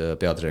 siis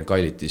peatreener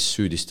Kailitis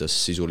süüdistas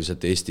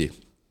sisuliselt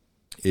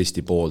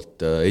Eesti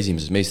poolt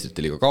esimeses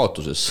meistrite liiga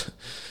kaotuses.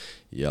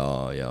 Ja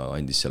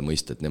andis seal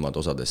mõista, et nemad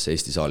osadesse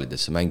Eesti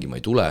saalidesse mängima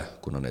ei tule,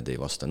 kuna need ei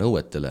vasta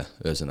nõuetele,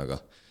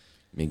 ühesõnaga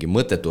mingi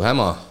mõttetu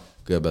häma,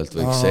 kõigepealt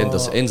võiks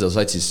enda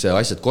satsis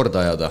asjad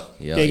korda ajada.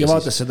 Keegi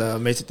vaatas seda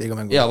meistrite liiga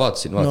mängu? Jaa,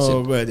 vaatasin. No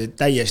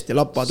täiesti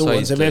lapatu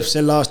on see VF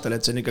sel aastal,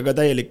 et see on ikka ka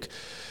täielik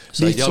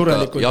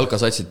lihtsurelikult.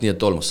 Jalka satsid nii, et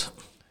tolmus.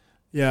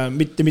 Ja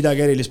mitte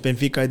midagi erilist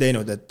Benfica ei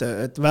teinud,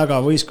 et väga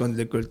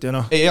võistkondlikult ja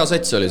noh. Ei, hea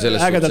sats oli selles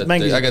suhtes,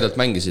 et ägedalt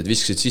mängisid,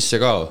 viskasid sisse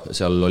ka,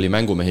 seal oli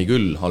mängumehi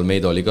küll,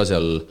 Almeida oli ka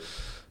seal,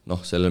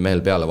 selle mehel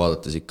peale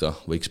vaadates ikka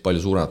võiks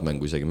palju suuremat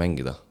mängu isegi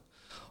mängida.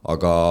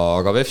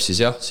 Aga VF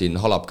siis jah, siin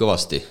halab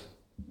kõvasti,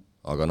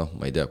 aga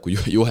ma ei tea, kui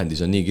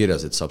juhendis on nii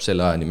kirjas, et saab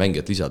selle ajani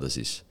mängijat lisada,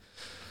 siis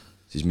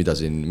mida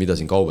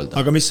siin kaubelda.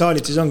 Aga mis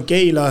saalid siis on?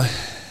 Keila,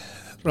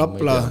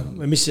 Rapla,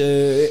 mis...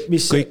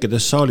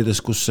 Kõikides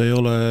saalides, kus ei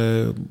ole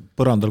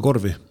põrandal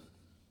korvi.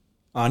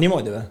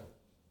 Niimoodi või?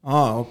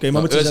 Okei,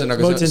 ma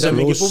mõtlesin seal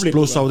mingi publikum.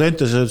 Plus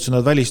Audentes,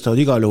 nad välistavad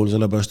igal juhul,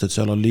 sellepärast, et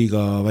seal on liiga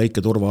väike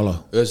turvaala.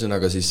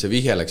 Ühesõnaga siis see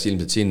vihje läks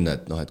ilmselt sinna,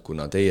 et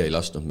kuna teie ei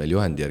lasknud meil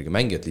juhendi järgi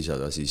mängijat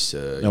lisada, siis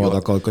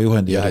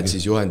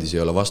siis juhendis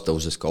ei ole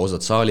vastavuses ka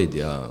osad saalid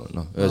ja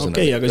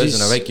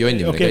ühesõnaga väike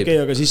jonnimine käib.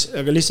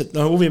 Aga lihtsalt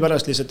huvi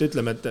pärast lihtsalt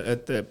ütleme,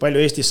 et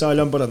palju Eestis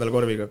saali on põrandal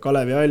korviga.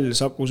 Kalevi All,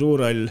 Saku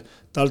Suurhall,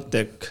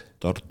 TalTech,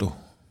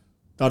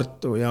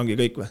 Tartu ja ongi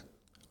kõik või?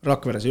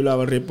 Rakveres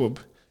üleval ripub.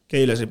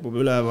 Keiles ripub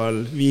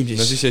üleval, Viimsis...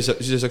 No siis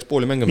ei saaks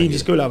pooli mänge mängida.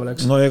 Viimsis ka üleval,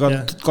 eks? No ega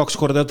 2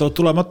 korda jätavad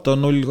tulemata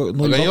on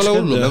 0-20. Aga ei ole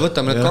hullu, me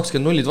võtame need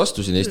 20-0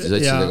 vastu siin Eesti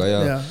satsidega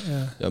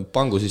ja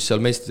pangu siis seal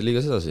meistrite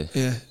liigas edasi.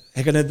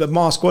 Ega need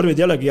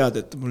maaskorvid ei olegi head,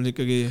 et mul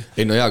ikkagi...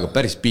 Ei no aga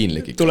päris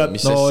piinlik ikka.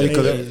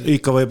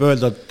 Ikka võib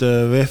öelda, et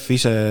VF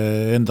ise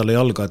endale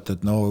jalga,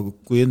 et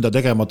kui enda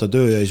tegemata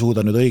töö ei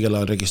suuda nüüd õigel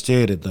ajal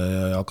registreerida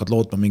ja hakkad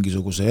lootma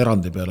mingisuguse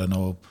erandi peale,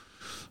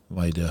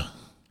 ma ei tea...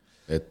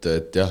 Et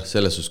jah,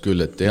 selles suhtes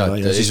küll, et ja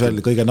siis veel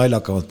kõige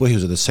naljakamad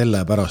põhjused, et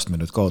selle pärast me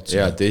nüüd kaotasime.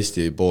 Ja, et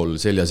Eesti pool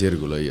selja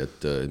sirgu lõi,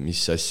 et mis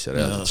asja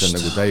reaalselt, see on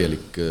nagu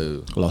täielik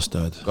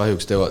lasteaed.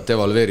 Kahjuks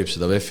devalveerib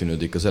seda VF-i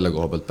nüüd ikka selle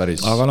koha pealt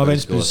päris. Aga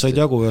Ventspils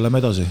said jagu ja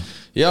lähme edasi.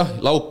 Jah,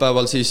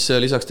 laupäeval siis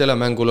lisaks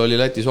telemängul oli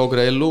Lätis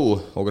Ogre LU,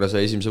 Ogre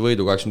sai esimese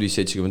võidu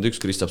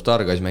 85-71, Kristaps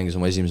Targais mängis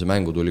oma esimese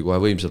mängu, tuli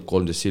kohe võimsalt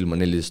 13 silma,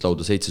 14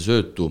 lauda, 7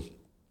 söötu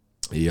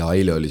ja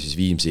eile oli siis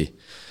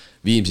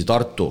Viimsi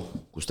Tartu,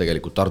 kus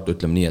tegelikult Tartu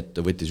ütleme nii, et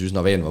võttis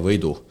üsna veenva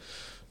võidu,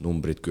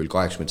 numbrid küll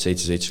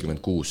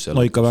 87-76.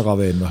 No ikka väga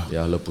veenva.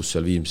 Ja lõpus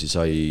seal Viimsi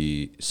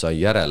sai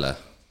järele,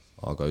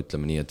 aga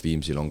ütleme nii, et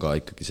Viimsil on ka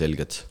ikkagi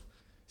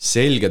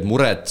selged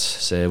mured,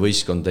 see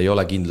võistkond ei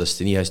ole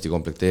kindlasti nii hästi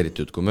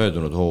komplekteeritud kui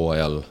möödunud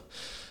hooajal.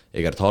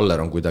 Egert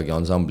Haller on kuidagi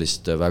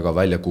ansamblist väga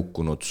välja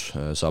kukkunud,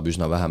 saab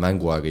üsna vähe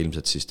mänguaega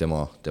ilmselt siis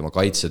tema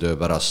kaitsetöö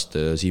pärast,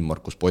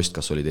 Siim-Markus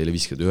Postkas oli teile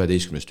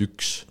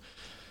 11-1.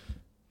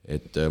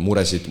 et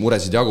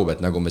muresid jagub,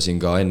 et nagu me siin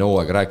ka enne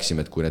hooaega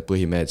rääkisime, et kui need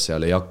põhimehed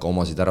seal ei hakka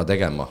omasid ära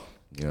tegema,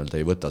 nii-öelda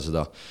ei võta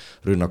seda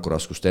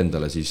rünnakuraskust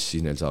endale, siis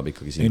neil saab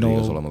ikkagi siin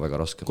liigas olema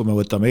väga raske. Kui me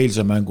võtame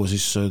eilse mängu,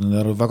 siis on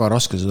väga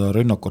raske seda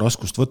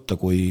rünnakuraskust võtta,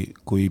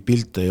 kui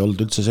pilt ei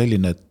olnud üldse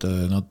selline, et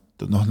nad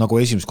nagu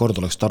esimest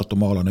korda oleks Tartu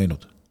maala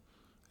näinud.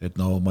 Et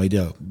ma ei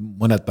tea,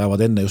 mõned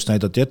päevad enne just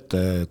näidati ette,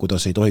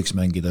 kuidas ei tohiks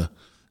mängida,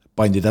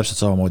 pandi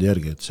täpselt samamoodi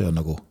järgi, et see on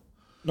nagu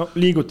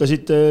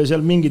liigutasid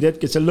seal mingid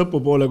hetked seal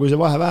lõpupoole, kui see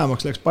vahe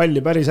vähemaks läks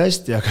palli päris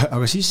hästi,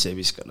 aga sisse ei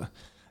viskala.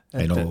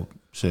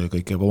 See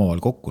kõik jääb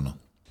omavahel kokku.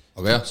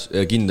 Aga jah,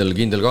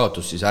 kindel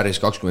kaotus, siis Äris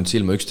 20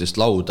 silma 11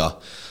 lauda,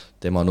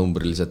 tema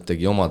numbriliselt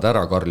tegi omad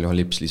ära, Karl-Juhan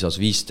Lips lisas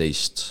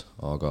 15,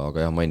 aga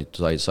jah,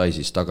 mainitud sai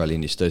siis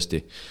tagaliinis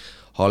tõesti.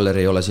 Haller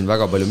ei ole siin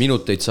väga palju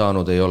minuteid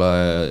saanud, ei ole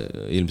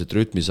ilmselt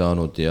rütmi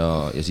saanud ja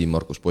siin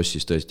Markus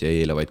Possis tõesti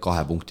ei eile vaid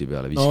 2 punkti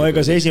peale.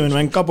 Ega see esimene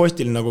mäng ka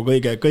Postil nagu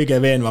kõige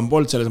veenvam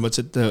polnud selles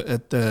mõttes,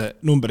 et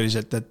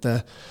numbriliselt, et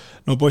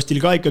Postil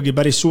ka ikkagi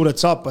päris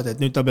suured saapad, et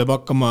nüüd ta peab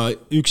hakkama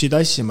üksi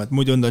tassima, et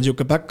muidu on ta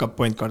niisugune backup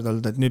point guard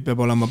olnud, et nüüd peab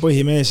olema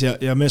põhimees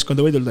ja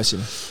meeskonda võidul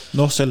tassima.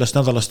 Sellest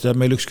nädalast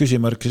jääb meil üks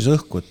küsimärk siis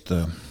õhku, et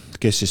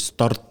kes siis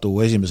Tartu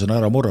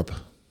esimesena ära murrab?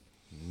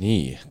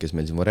 Nii, kes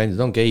meil siin variandid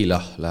on, Keila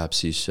läheb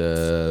siis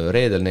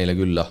reedel neile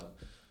külla,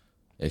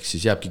 ehk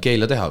siis jääbki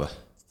Keila teha või?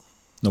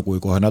 Kui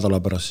kohe nädala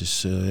pärast,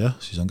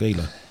 siis on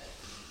Keila.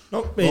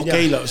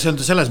 Keila, see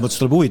on selles mõttes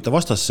tuleb huvitav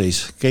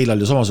vastasseis,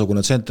 Keilal ju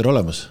samasugune tsenter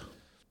olemas,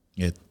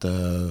 et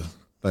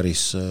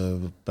päris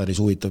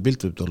huvitav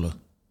pilt võib tulla,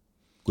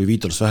 kui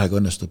Viitolas vähega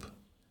õnnestub.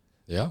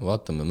 Jah,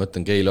 vaatame,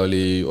 mõtlen, Keila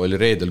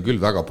oli reedel küll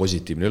väga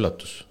positiivne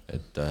üllatus,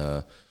 et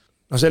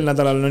sel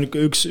nädalal on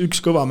üks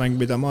kõva mäng,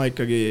 mida ma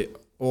ikkagi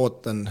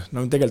ootan,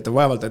 tegelikult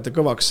vaevalt, et ta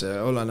kõvaks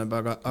oleneb,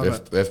 aga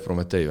F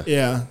Prometei või?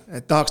 Jah,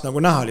 et tahaks nagu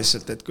näha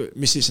lihtsalt, et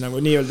mis siis nagu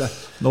nii-öelda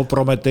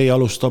Prometei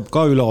alustab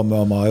ka ülehomme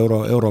oma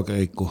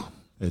eurokäiku,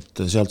 et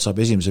sealt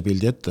saab esimese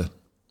pildi ette.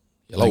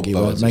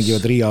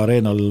 Mängivad Riia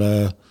areenal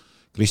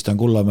Kristjan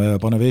Kullamäe ja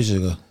Panev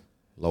Eesisega.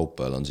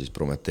 Laupäeval on siis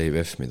Prometei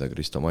F, mida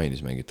Kristo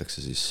mainis,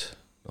 mängitakse siis,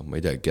 ma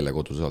ei tea, kelle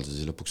kodusal see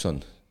siis lõpuks on.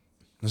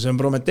 See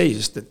on Prometei,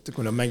 sest et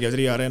kui nad mängivad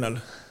Riia areenal.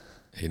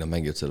 Ei, nad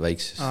mängivad seal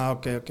väikses.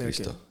 Okay.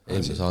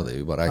 Eelmine saade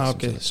juba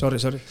rääkisime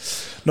sorry.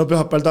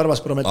 Pühapäeval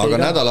Tarvas Prometei. Aga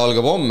nädal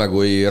algab homme,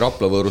 kui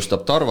Rapla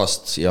võõrustab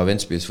Tarvast ja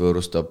Ventspils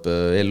võõrustab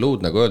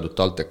L-Luud, nagu öeldud,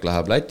 TalTech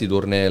läheb Läti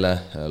turneele,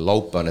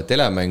 laupäevane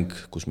telemäng,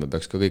 kus me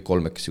peaks ka kõik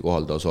kolmekesi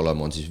kohaldas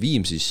olema, on siis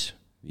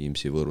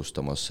Viimsi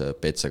võõrustamas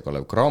PC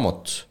Kalev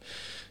Cramot,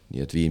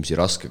 nii et Viimsi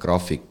raske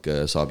graafik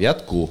saab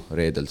jätku,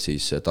 reedel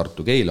siis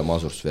Tartu Keila,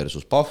 Masurs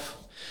versus Pahv.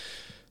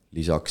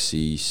 Lisaks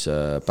siis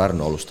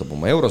Pärnu alustab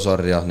oma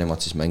eurosarja,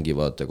 nemad siis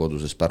mängivad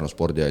koduses Pärnu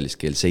spordihallis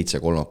kell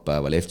 7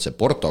 kolmapäeval FC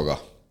Portoga,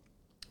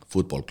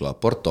 Football Club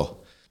Porto,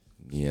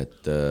 nii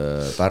et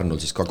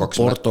Pärnul siis ka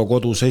 2 Porto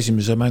kodus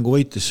esimese mängu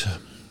võitis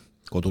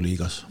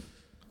koduliigas.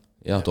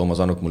 Jah, Toomas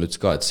Annuk mul ütles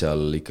ka, et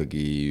seal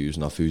ikkagi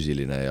üsna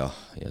füüsiline ja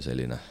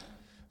selline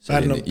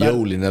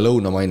jõuline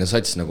lõunamaine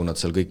sats, nagu nad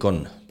seal kõik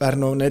on.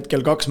 Pärnu on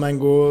hetkel 2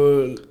 mängu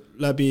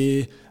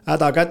läbi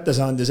häda kätte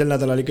saanud ja sel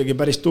nädalal ikkagi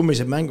päris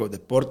tummised mängud,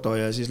 et Porto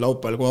ja siis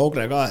laupäeval kohe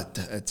Ogre ka,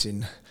 et siin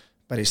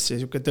päris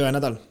selline tõe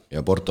nädal.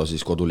 Ja Porto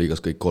siis koduliigas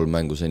kõik 3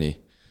 mängu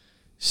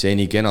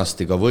seni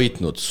kenasti ka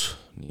võitnud,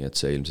 nii et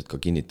see ilmselt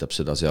ka kinnitab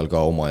seda, seal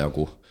ka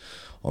omajagu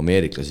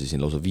ameeriklasi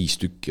siin lausa 5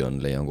 tükki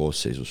on, leian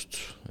koosseisust,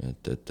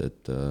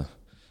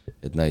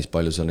 et näis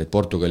palju seal neid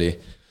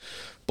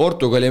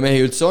Portugali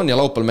mehi üldse on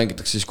ja laupäeval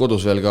mängitakse siis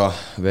kodus veel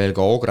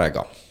ka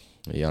Ogrega.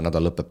 Ja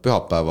nädal lõpeb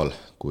pühapäeval,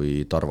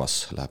 kui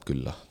Tarvas läheb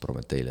külla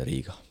Prometeile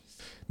Riiga.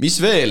 Mis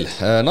veel?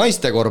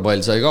 Naiste korvpall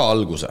sai ka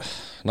alguse.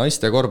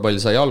 Naiste korvpall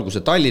sai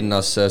alguse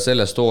Tallinnas,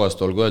 sellest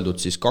hooajast olgu öeldud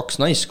siis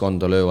 2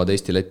 naiskonda löövad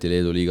Eesti Läti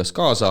Leedu liigas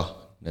kaasa,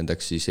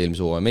 nendeks siis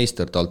eelmise hooaja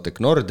meister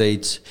TalTech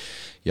Nordates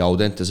ja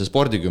Audentese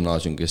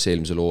spordigümnaasium, kes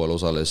eelmisel hooajal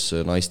osales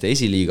naiste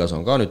esiliigas,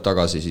 on ka nüüd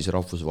tagasi siis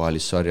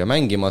rahvusvahelist sarja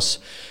mängimas.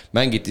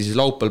 Mängiti siis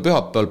laupäeval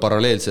pühapäeval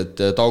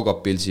paralleelselt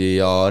Taugapilsi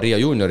ja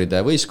Riia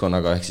juunioride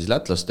võistkonnaga ehk siis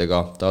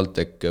lätlastega.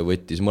 TalTech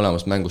võttis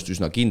mõlemast mängust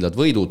üsna kindlad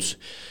võidud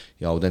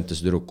ja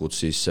Audentese tüdrukud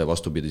siis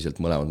vastupidiselt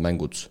mõlemad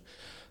mängud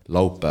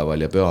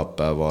laupäeval ja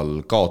pühapäeval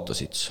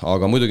kaotasid.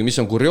 Aga muidugi, mis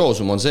on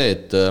kurioosum, on see,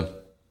 et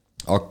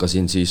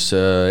hakkasin siis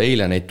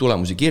eile neid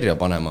tulemusi kirja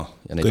panema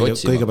ja neid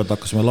otsima. Kõigepealt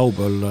hakkasime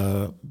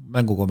laupäeval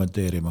mängu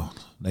kommenteerima,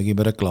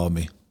 nägime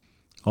reklaami.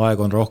 Aeg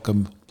on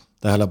rohkem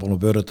tähelepanu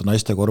pöörata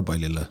naiste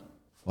korvpallile.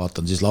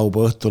 Vaatan siis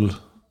laupäeva õhtul,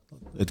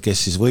 et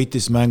kes siis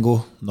võitis mängu,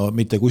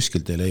 mitte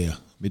kuskilt ei leia.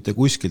 Mitte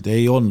kuskilt,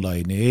 ei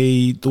online,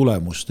 ei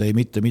tulemust, ei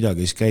mitte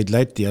midagi. Siis käid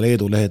Läti ja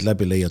Leedu lehed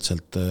läbi, leiad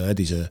sealt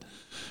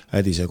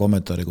hädise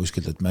kommentaari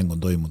kuskilt, et mäng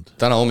on toimunud.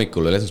 Täna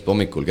hommikul või esmaspäeva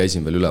hommikul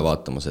käisin veel üle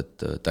vaatamas,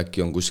 et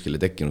äkki on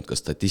kuskile tekkinud ka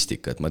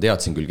statistika, et ma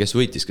teadsin küll, kes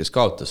võitis, kes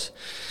kaotas.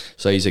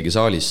 Sai isegi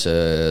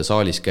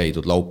saalis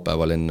käidud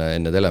laupäeval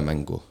enne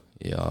telemängu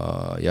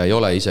ja ei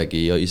ole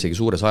isegi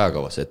suures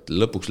ajakavas, et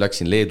lõpuks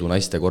läksin Leedu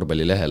naiste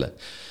korvpalli lehele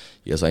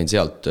ja sain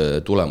sealt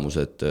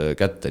tulemused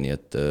kätte, nii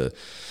et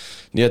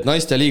nii et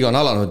naiste liiga on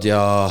alanud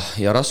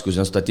ja raskusi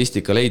on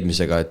statistika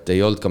leidmisega, et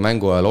ei olnud ka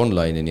mängu ajal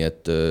online'i, nii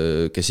et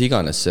kes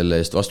iganes selle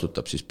eest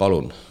vastutab, siis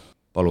palun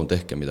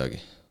tehke midagi.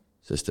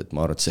 Sest et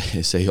ma arvan,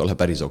 et see ei ole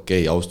päris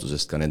okei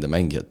austusest ka nende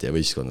mängijate ja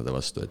võistkondade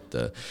vastu,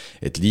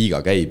 et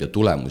liiga käib ja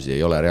tulemusi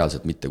ei ole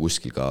reaalselt mitte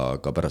kuskil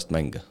ka pärast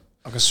mänge.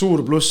 Aga suur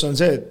pluss on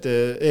see, et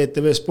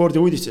ETV spordi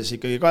uudistes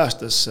ikkagi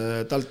kajastas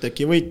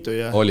TalTechi võitu.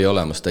 Ja, oli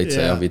olemas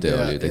täitsa ja video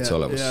oli täitsa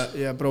olemas.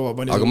 Ja proua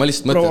pani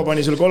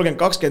sul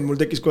 30-20, mul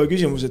tekkis kohe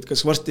küsimus, et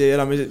kas varsti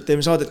enam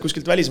teeme saadet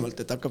kuskilt välismalt,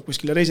 et hakkab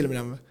kuskile reisile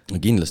minema?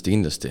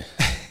 Kindlasti.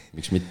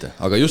 Miks mitte,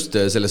 aga just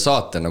selle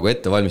saate nagu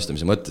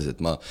ettevalmistamise mõttes,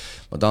 et ma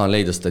tahan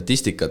leida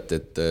statistikat,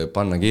 et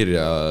panna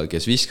kirja,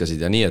 kes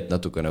viskasid ja nii, et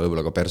natukene võib-olla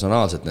ka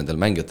personaalselt nendel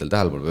mängijatel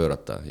tähelepanu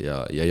pöörata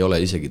ja ei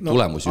ole isegi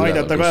tulemusi üleval.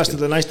 Aidata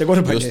kajastada naiste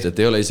korvpalli. Just,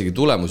 et ei ole isegi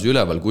tulemusi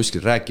üleval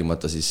kuskil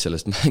rääkimata siis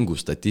sellest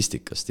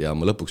mängustatistikast ja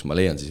lõpuks ma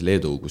leian siis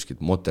Leedu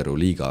kuskilt Moteru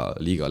liiga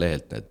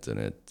lehelt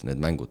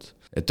need mängud.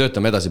 Et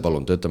töötame edasi,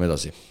 palun, töötame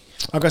edasi.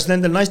 Aga kas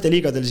nendel naiste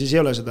liigadel siis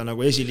ei ole seda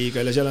nagu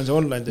esiliigal ja seal on see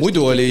online?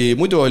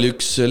 Muidu oli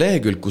üks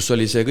lehekülg, kus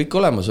oli see kõik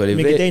olemas, oli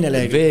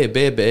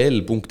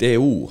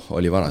vbbl.eu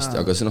oli vanasti,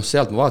 aga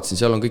sealt ma vaatasin,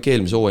 seal on kõik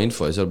eelmise hooaja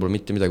info ja seal pole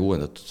mitte midagi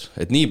uuendatud.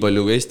 Et nii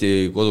palju Eesti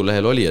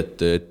kodulehel oli, et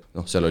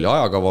seal oli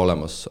ajakava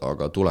olemas,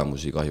 aga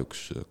tulemusi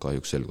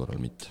kahjuks sel korral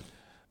mitte.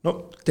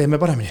 No, teeme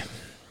paremini.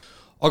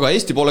 Aga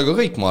Eesti poolega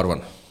kõik, ma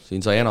arvan.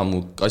 Siin sai enam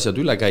asjad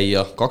üle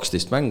käia,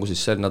 12 mängu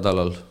siis sel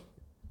nädalal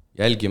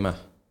jälgime,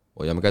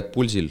 hoiame kätt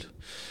pulsil.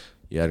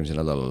 Järgmisel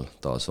nädalal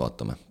taas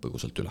vaatame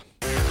põgusalt üle.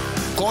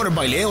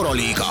 Korvpalli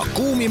Euroliiga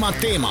kuumimad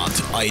teemad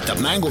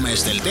aitab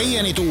mängumeestel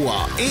teieni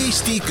tuua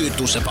Eesti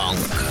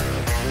Kütusepank.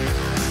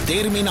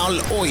 Terminal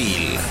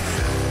Oil.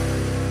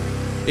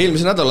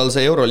 Eelmisel nädalal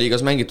sai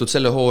Euroliigas mängitud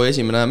selle hooaja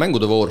esimene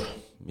mängudevoor,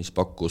 mis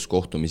pakkus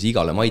kohtumisi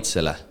igale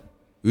maitsele.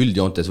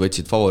 Üldjoontes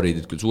võtsid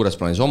favoriidid küll suures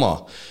plaanis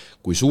oma,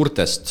 kui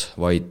suurtest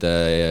vaid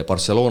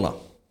Barcelona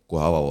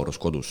kohe avavoorus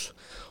kodus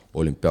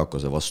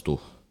Olümpiakose vastu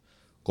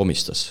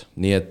komistas.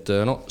 Nii et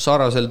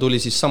Saarasel tuli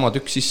siis sama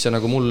tükk sisse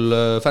nagu mul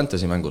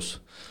fantasy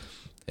mängus.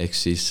 Ehk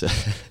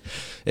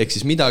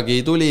siis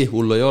midagi tuli,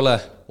 hullu ei ole,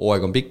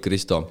 hooaeg on pikk,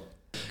 Risto.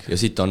 Ja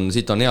siit on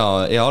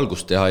hea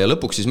algust teha ja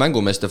lõpuks siis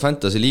mängumeeste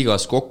fantasy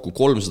liigas kokku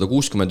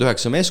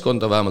 369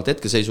 meeskonda, vähemalt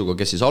hetkeseisuga,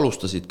 kes siis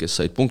alustasid, kes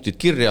said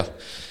punktid kirja.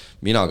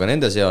 Mina ka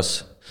nende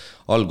seas.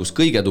 Algus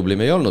kõige tublim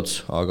ei olnud,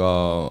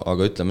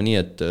 aga ütleme nii,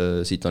 et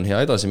siit on hea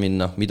edasi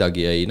minna,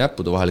 midagi jäi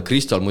näppude vahel.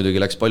 Kristal muidugi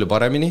läks palju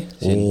paremini,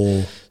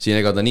 siin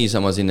ega ta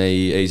niisama siin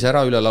ei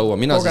sära üle laua.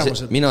 Mina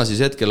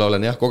siis hetkel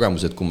olen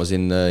kogemused, kui ma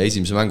siin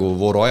esimese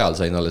mänguvooru ajal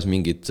sain alles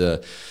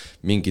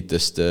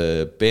mingitest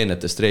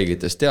peenetest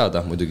reeglitest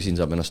teada, muidugi siin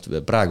saab ennast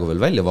praegu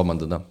veel välja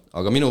vabandada,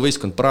 aga minu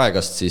võistkond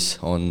praegast siis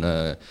on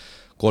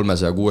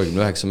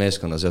 369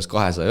 meeskonna seas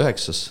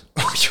 209,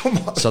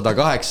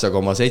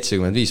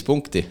 108,75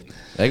 punkti.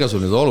 Ega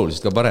sul nüüd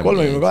oluliselt ka parem.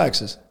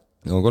 38.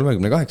 No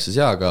 38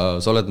 aga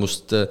sa oled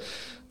must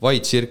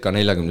vaid circa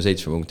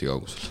 47 punkti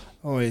kaugusel.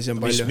 Oi, see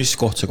on palju. Mis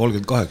koht see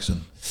 38 on?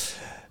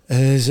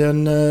 See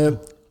on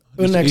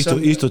õnneks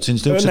istud siin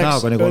niisuguse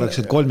näoga, nagu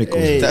oleksid kolmiku.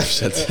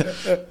 Täpselt.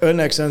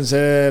 Õnneks on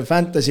see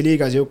fantasy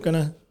liiga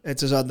siukene,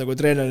 et sa saad nagu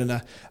treenerina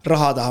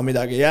raha taha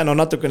midagi. Ja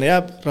natukene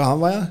jääb, raha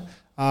on vaja.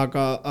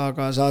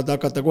 Aga saad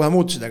hakata kohe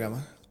muutusi tegema.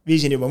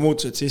 Viisin juba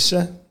muutused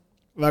sisse,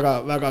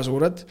 väga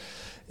suured.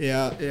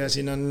 Ja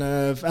siin on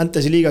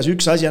Fantasy liigas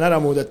üks asi on ära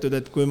muudetud,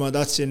 et kui ma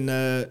tahtsin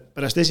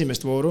pärast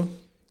esimest vooru,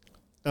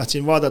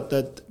 tahtsin vaadata,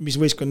 et mis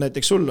võistkond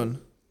näiteks sul on.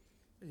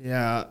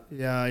 Ja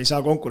ei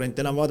saa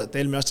konkurenti enam vaadata,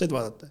 eelmine aasta said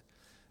vaadata.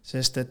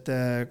 Sest et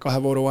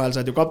 2 vooru vahel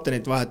saad ju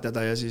kaptenit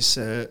vahetada ja siis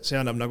see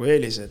annab nagu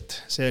eelis, et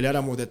see oli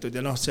ära muudetud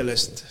ja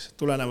sellest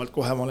tulenevalt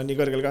kohe ma olen nii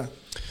kõrgel ka.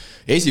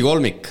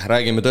 Esikolmik,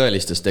 räägime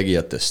tõelistest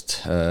tegijatest.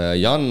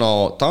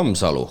 Janno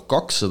Tammsalu,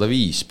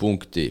 205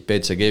 punkti,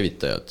 PC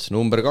Keevitajad.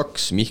 Number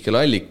 2, Mihkel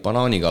Allik,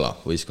 Banaanikala,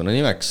 võistkonna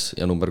nimeks.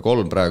 Ja number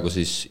 3 praegu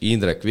siis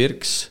Indrek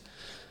Virks,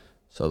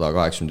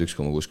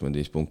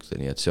 181,65 punkti,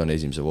 nii et see on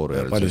esimese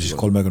vooru järel. Palju siis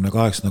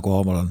 38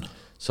 koha omal on?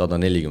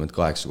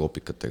 148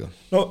 kopikatega.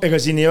 No ega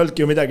siin ei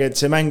olnudki ju midagi, et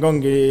see mäng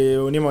ongi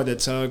ju niimoodi,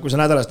 et kui sa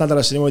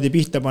nädalasse niimoodi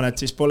pihta paned,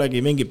 siis polegi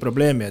mingit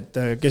probleemi,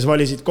 et kes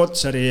valisid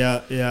Kotsari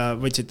ja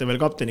võtsite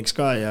veel kapteniks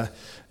ka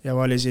ja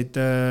valisid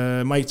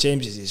Mike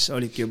Jamesi, siis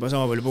olidki juba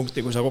sama palju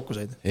punkti, kui sa kokku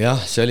said.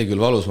 Jah, see oli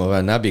küll valus, ma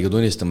pean näbiga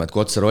tunnistama, et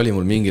Kotsar oli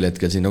mul mingil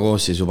hetkel sinna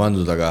koosseisu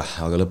pandud, aga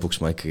lõpuks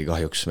ma ikkagi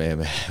kahjuks meie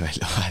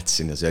välja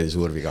vahetasin ja see oli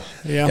suur viga.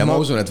 Ja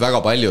ma usun, et väga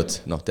paljud,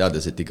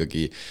 teades, et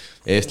ikkagi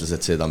eestlased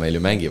seda meil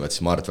ju mängivad,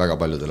 siis ma arvan, et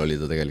väga paljudel oli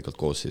ta tegelikult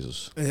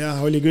koosseisus.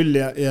 Jah, oli küll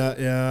ja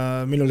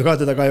minul ka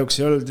teda kahjuks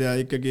ei olnud ja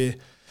ikkagi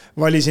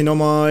valisin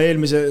oma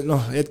eelmise,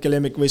 hetkel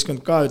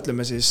lemmikvõistkond ka,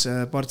 ütleme siis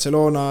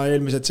Barcelona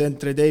eelmise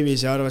tsentri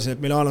Davis ja arvasin,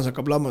 et Milanos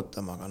hakkab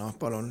lammutama, aga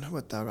palun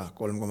võtta aga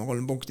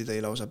 3,3 punkti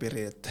tõi lausa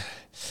pirri, et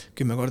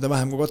 10 korda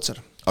vähem kui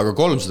Kotsar. Aga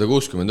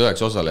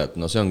 369 osalejat,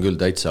 see on küll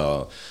täitsa,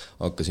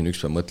 hakkasin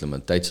ükspäev mõtlema,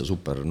 et täitsa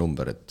super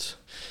number,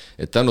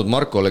 et tänud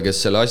Markole,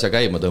 kes selle asja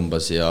käima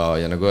tõmbas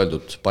ja nagu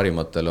öeldud,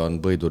 parimatele on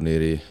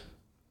põhiturniiri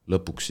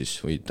lõpuks siis,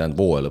 või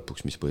tähendab hooaja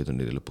lõpuks, mis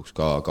põhiturniiri lõpuks,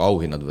 ka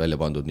auhinnad välja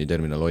pandud nii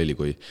Terminal Oili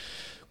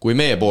kui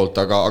meie poolt,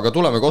 aga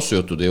tuleme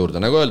kossujuttude juurde,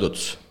 nagu öeldud,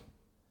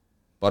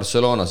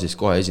 Barcelona siis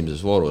kohe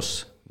esimeses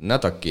voorus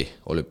Nädaki,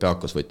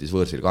 Olümpiakos võttis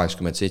võõrsil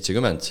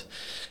 80-70,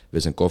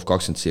 Vesenkov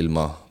 20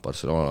 silma,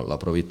 Barcelona La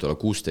Provitola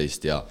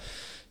 16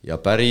 ja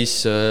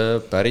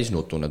päris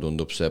nutune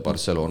tundub see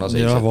Barcelona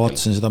seis. Jah,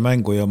 vaatasin seda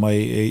mängu ja ma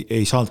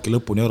ei saanudki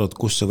lõpuni aru, et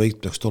kus see võit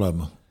peaks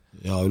tulema.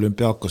 Ja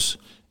Olümpiakos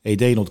ei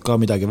teinud ka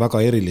midagi väga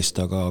erilist,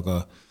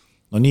 aga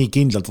no nii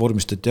kindlalt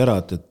vormistati ära,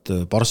 et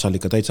Barça oli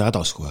ikka täitsa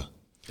hädas kohe.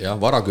 Jah,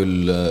 vara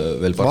küll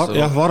veel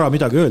Barcelona. Jah, vara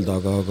midagi öelda,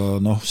 aga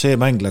noh, see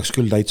mäng läks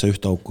küll täitsa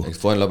ühte auku.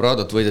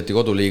 Fuenlabradat võideti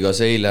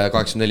koduliigas eile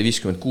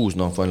 84-56,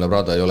 noh,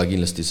 Fuenlabrada ei ole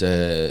kindlasti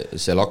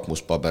see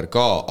lakmuspaber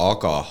ka,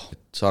 aga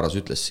Saaras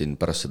ütles siin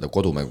pärast seda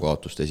kodumängu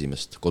kaotust,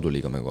 esimest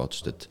koduliiga mängu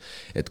kaotust,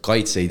 et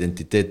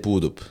kaitseidentiteet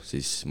puudub,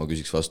 siis ma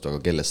küsiks vastu, aga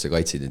kellest see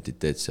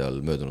kaitseidentiteet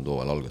seal möödunud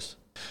hooajal algas?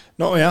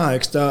 No jah,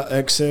 eks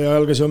see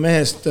algas ju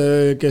mehest,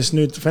 kes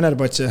nüüd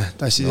Fenerbahce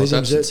tassis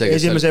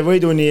esimese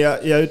võiduni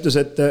ja ütles,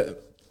 et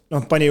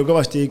noh, pani ju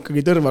kõvasti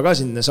ikkagi tõrva ka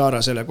siin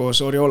Saarasele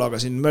koos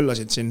Oriolaga siin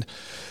möllasid siin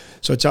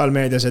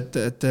sotsiaalmeedias,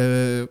 et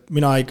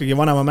mina ikkagi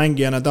vanema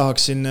mängijana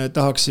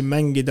tahaksin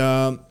mängida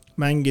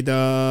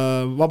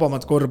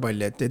vabamat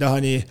korvpalli, et ei taha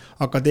nii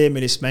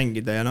akadeemilist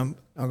mängida ja noh,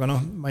 aga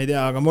noh, ma ei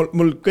tea, aga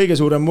mul kõige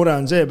suurem mure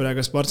on see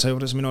praegu Barca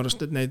juures minu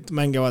arust, et neid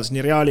mängivad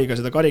nii Realiga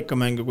seda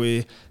karikamängu kui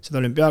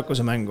seda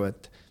Olümpiakose mängu,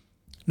 et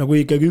no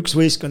kui ikkagi üks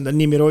võistkond on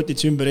nii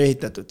Mirotic ümber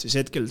ehitatud, siis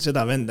hetkel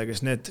seda venda,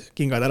 kes need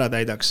kingad ära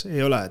täidaks, ei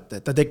ole, et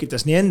ta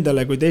tekitas nii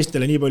endale kui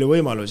teistele nii palju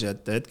võimalusi,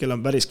 et hetkel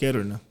on päris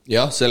keeruline.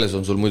 Jah, selles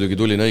on sul muidugi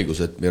tuline õigus,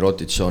 et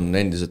Mirotic on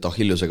endiselt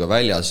Achillusega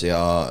väljas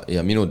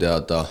ja minu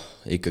teada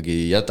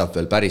ikkagi jätab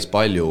veel päris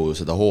palju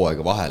seda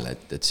hooaega vahele,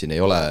 et siin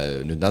ei ole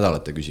nüüd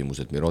nädalate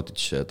küsimus, et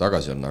Mirotic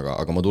tagasi on,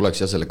 aga ma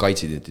tuleks jah selle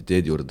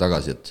kaitseidentiteedi juurde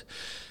tagasi, et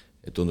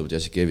tundub, et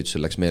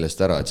Jassikevitsusel läks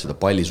meelest ära, et seda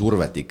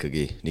pallisurvet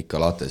ikkagi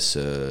Nikolates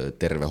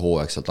terve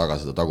hooaeg seal taga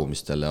seda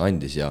tagumistele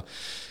andis ja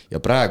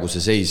praegu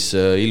see seis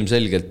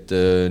ilmselgelt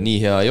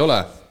nii hea ei ole.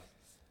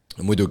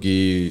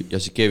 Muidugi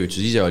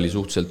Jassikevitsus ise oli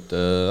suhteliselt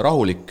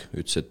rahulik,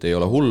 ütles, et ei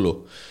ole hullu.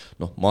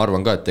 Noh, ma arvan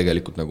ka, et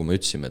tegelikult nagu me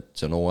ütlesime, et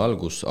see on hooaja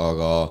algus,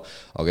 aga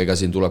ega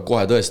siin tuleb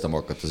kohe tõestama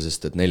hakata,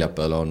 sest et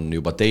neljapäeval on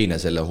juba teine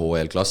selle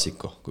hooajal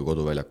klassiko, kui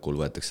koduväljakul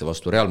võetakse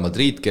vastu Real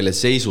Madrid, kelle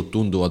seisud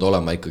tunduvad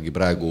olema ikkagi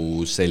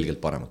praegu selgelt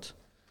paremad.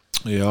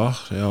 Jah,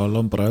 Real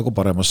on praegu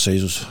paremas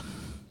seisus.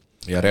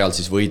 Ja Real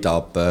siis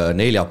võidab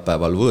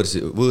neljapäeval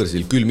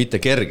võõrsil küll mitte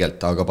kergelt,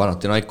 aga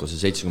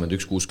Panathinaikose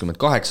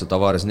 71-68,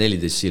 Tavares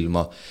 14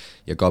 silma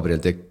ja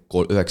Gabriel Tek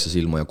 9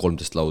 silma ja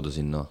 13 lauda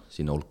sinna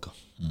hulka.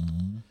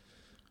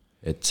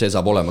 Et see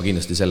saab olema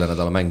kindlasti selle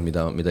nädala mäng,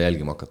 mida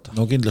jälgima hakata.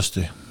 No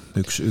kindlasti,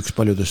 üks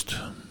paljudest.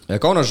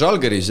 Kaunas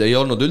Žalgiris ei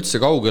olnud üldse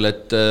kaugel,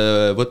 et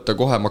võtta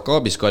kohe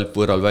Maccabi skalp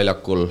võõral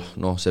väljakul.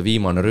 No see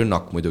viimane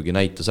rünnak muidugi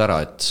näitas ära,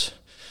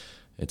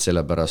 et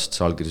sellepärast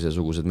Žalgirise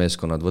sugused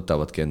meeskonnad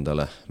võtavadki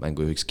endale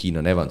mängujuhiks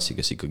Keenan Evansi,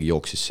 kes ikkagi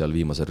jooksis seal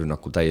viimasel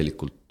rünnakul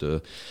täielikult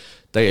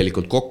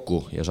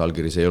kokku ja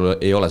Žalgiris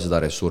ei ole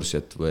seda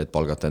ressurssi, et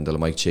palgata endale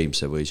Mike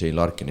Jamese või Shane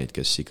Larkinit,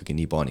 kes ikkagi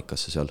nii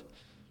paanikasse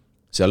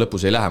seal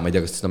lõpus ei lähe, ma ei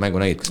tea, kas seda mängu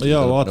nägid?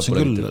 Jaa, vaatasin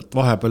küll, et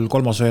vahepeal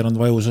kolmas veerand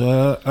vajus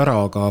ära,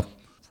 aga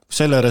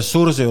selle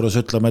ressursi juures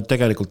ütleme, et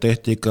tegelikult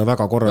tehti ikka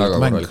väga korralik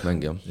mäng.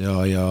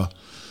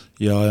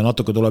 Ja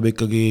natuke tuleb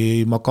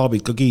ikkagi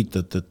Maccabit ka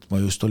kiita, et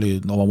ma just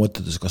oli oma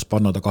mõtetes, kas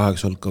panna ta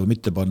 8 hulka või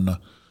mitte panna,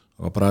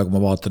 aga praegu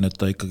ma vaatan, et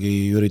ta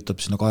ikkagi üritab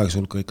sinna 8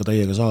 hulka ikka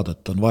täiega saada,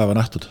 et on vaeva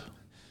nähtud.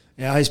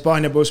 Ja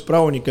Hispaania pluss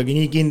Brown ikkagi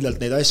nii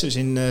kindlalt neid asju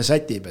siin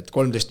sätib, et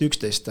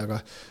 13-11,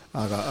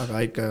 aga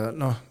ikka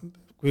noh,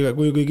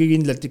 kui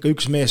kindlalt ikka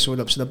üks mees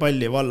suudab seda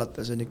palli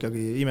vallata, see on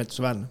ikkagi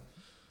imetlusväärne.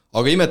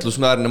 Aga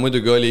imetlusväärne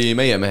muidugi oli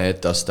meie mehe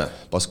etteaste.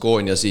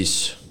 Baskonia siis,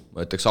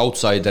 ma ütleks,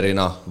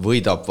 outsiderina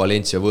võidab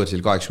Valencia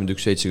võõrsil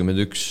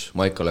 81-71,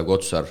 Maikale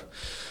Kotsar.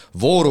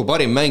 Vooru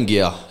parim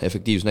mängija,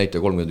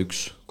 efektiivsnäitaja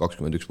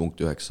 21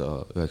 punkti,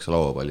 9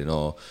 lauapalli. No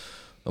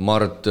ma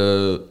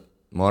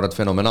arvan, et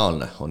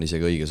fenomenaalne on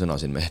isegi õige sõna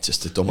siin mehed,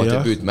 sest et oma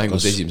debüüt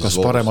mängus esimeses voorus.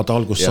 Kas paremat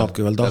algust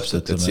saabki veel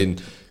tahta?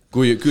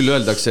 Kui küll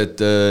öeldakse,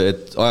 et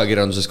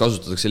ajakirjanduses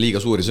kasutatakse liiga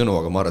suuri sõnu,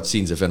 aga ma arvan, et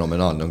siin see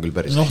fenomenaalne on küll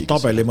päris õigus.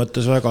 Tabeli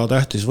mõttes väga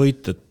tähtis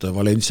võit, et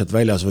Valenciat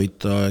väljas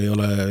võita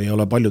ei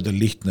ole paljudel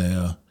lihtne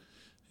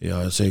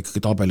ja see ikkagi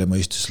tabeli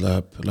mõistes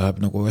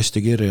läheb nagu hästi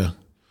kirja.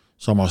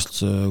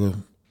 Samast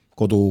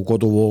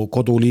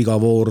koduliiga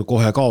voor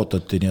kohe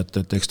kaotati, nii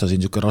et eks ta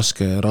siin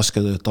raske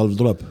talv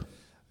tuleb.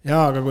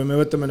 Jaa, aga kui me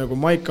võtame nagu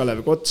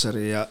Maikalev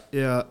Kotsari ja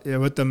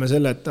võtame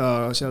selle, et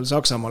ta seal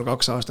Saksamaal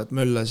 2 aastat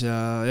möllas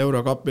ja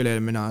Eurokapil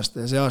eelmine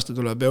aasta ja see aasta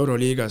tuleb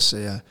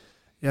Euroliigasse ja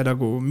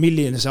nagu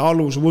milline see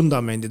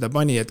alusvundamendi ta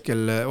pani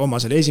hetkel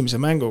oma selle esimese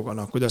mänguga,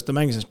 noh, kuidas ta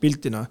mängis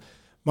piltina.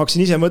 Ma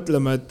hakkasin ise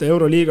mõtlema, et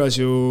Euroliigas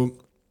ju,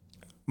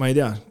 ma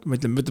ei tea,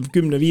 ütleme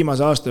 10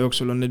 viimase aasta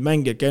jooksul on neid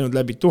mängijaid käinud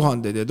läbi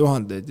tuhandeid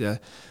ja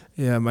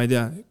ma ei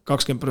tea,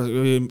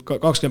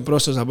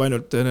 20% saab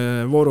ainult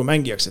vooru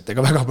mängijaks, et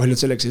ega väga paljud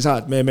selleks ei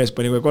saa, et meie mees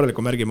pani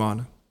korraliku märgi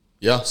maana.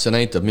 jah, see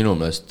näitab minu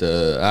meelest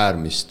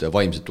äärmist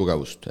vaimset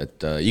tugevust,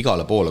 et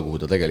igale poole, kuhu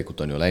ta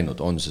tegelikult on ju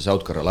läinud, on see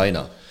South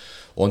Carolina,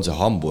 on see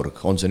Hamburg,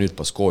 on see nüüd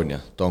Baskonia,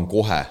 ta on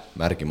kohe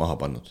märgi maha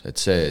pannud, et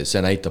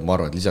see näitab, ma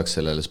arvan, et lisaks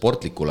sellele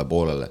sportlikule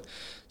poolele,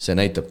 see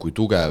näitab, kui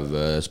tugev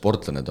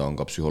sportlane ta on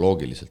ka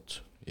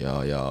psühholoogiliselt ja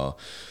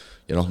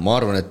ma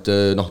arvan, et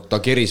ta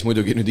keris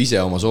muidugi nüüd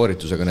ise oma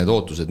sooritusega need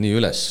ootused nii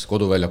üles,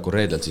 koduväljakul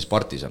reedelt siis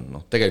Partisan,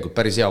 tegelikult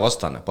päris hea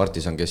vastane,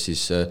 Partisan, kes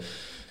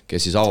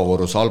siis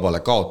avavoorus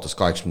Albale kaotas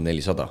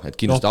 84-100, et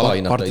kindlasti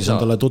alahinnata ei saa. Partisan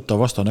talle tuttav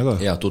vastane ka.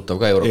 Ja,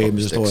 tuttav ka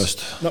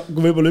Eurokapist. No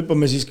kui võib-olla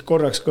hüppame siis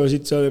korraks ka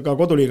siit ka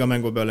koduliiga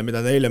mängu peale,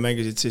 mida te eile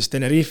mängisid siis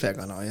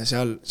Tenerifega, ja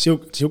seal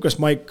siukest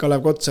Maik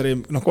Kalev Kotsari,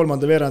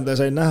 kolmanda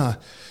veerandaja sain näha,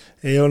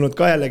 ei olnud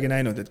ka jällegi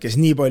näinud, et kes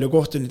nii palju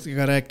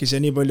kohtunikega rääkis ja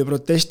nii palju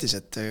protestis,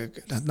 et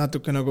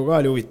natuke nagu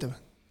ka oli huvitav.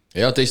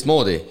 Ja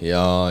teistmoodi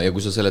ja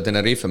kui sa selle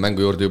Tenerife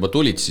mängu juurde juba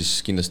tulid, siis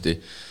kindlasti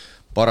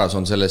paras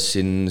on sellest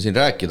siin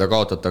rääkida,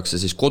 kaotatakse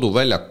siis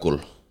koduväljakul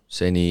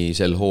seni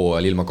sel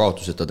hooajal ilma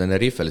kaotuseta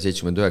Tenerifele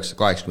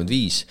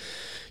 79-85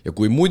 ja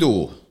kui muidu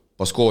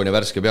Baskonia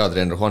värske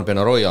peatreener Juan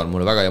Penaroya on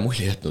mulle väga hea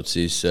mulje jätnud,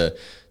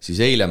 siis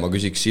eile ma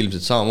küsiks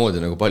ilmselt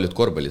samamoodi nagu paljud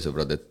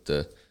korvpallisõbrad, et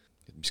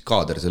mis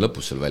kaader see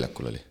lõpus seal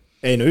väljakul oli?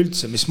 Ei no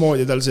üldse,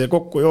 mismoodi tal see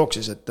kokku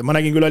jooksis, et ma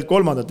nägin küll ainult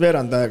kolmandat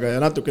veerandajaga ja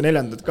natuke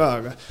neljandat ka,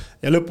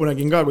 ja lõppu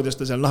nägin ka, kuidas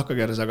ta seal nahka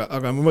keeras,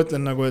 aga ma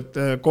mõtlen nagu, et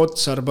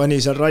Kotsar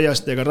pani seal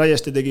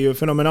Raieste tegi ju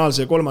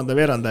fenomenaalse kolmanda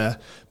veerandaja,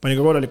 pani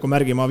ka korraliku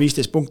märgi,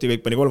 15 punkti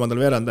kõik pani kolmandal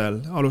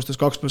veerandajal,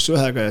 alustas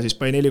 2+1 ja siis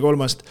pani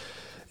 4-3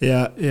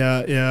 ja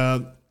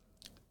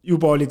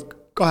juba olid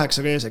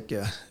 8 eeseki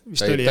ja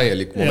vist oli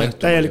täielik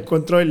momentum. Täielik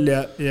kontroll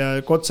ja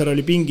Kotsar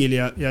oli pingil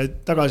ja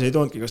tagasi ei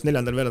toonudki, kas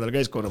neljandal veerandal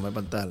käis korra, ma ei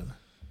pannud tähele.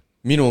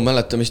 Minu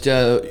mäletamist ja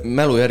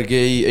mälu järgi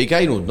ei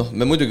käinud,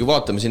 me muidugi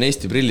vaatame siin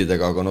Eesti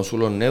prillidega, aga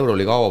sul on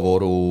Euroliiga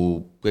avavooru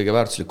kõige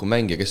väärtuslikum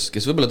mängija,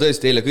 kes võib-olla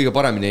tõesti eile kõige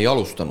paremini ei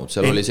alustanud,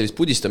 seal oli sellist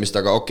pudistamist,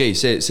 aga okei,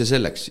 see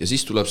selleks. Ja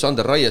siis tuleb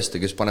Sander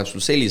Raieste, kes paneb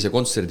sul sellise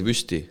kontserdi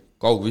püsti,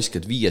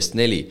 kaugvisked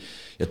 5-4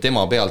 ja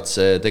tema pealt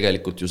see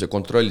tegelikult ju see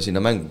kontroll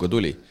sinna mänguga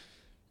tuli.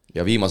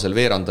 Ja viimasel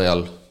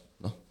veerandajal,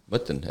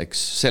 mõtlen, eks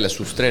selles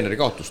suhtes treeneri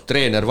kaotus.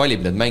 Treener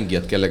valib need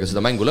mängijad, kellega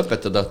seda mängu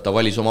lõpetada, ta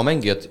valis oma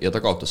mängijad ja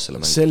ta kaotas selle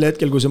mängu. Sel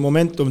hetkel, kui see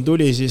momentum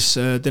tuli, siis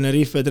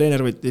Tenerife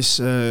treener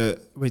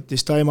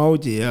võttis time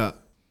out'i ja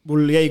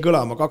mul jäi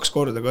kõlama 2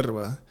 korda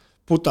kõrva.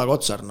 Puta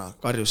Kotsarna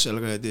karjus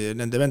seal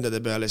nende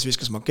vendade peale ja siis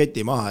viskas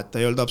maketi maha, et ta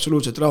ei olnud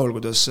absoluutselt rahul,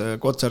 kuidas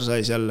Kotsar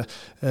sai seal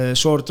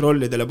short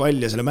rollidele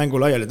palli ja selle mängu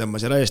laiali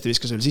tõmbas ja Raiesti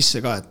viskas veel sisse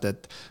ka,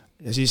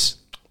 ja siis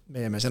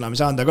meie mees enam ei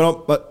saanud,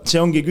 aga see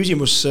ongi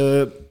küsimus,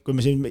 kui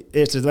me siin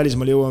eestlased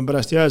välismaal jõuame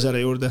pärast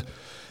Jääsaare juurde,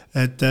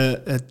 et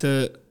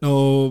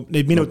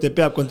neid minuteid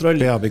peab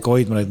kontrolli. Peab ikka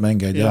hoidma neid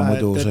mängijaid ja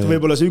muidu see...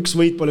 Võib-olla see üks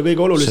võit pole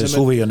kõige olulisem. See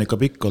suvi on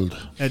ikka pikk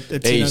olnud.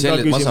 Ei,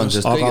 ma saan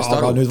sellest kõigest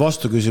aru. Aga nüüd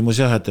vastu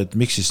küsimus jah, et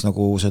miks siis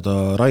nagu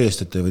seda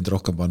Raiestet ei võinud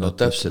rohkem panna. No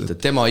täpselt, et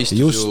tema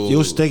istus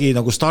just tegi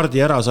nagu stardi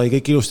ära, sai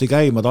kõik ilusti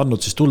käima, ta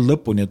andnud siis tuld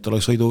lõpuni, et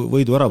oleks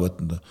võidu ära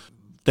võtnud.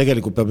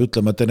 Tegelikult peab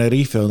ütlema, et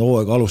Tenerife on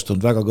hooaega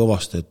alustanud väga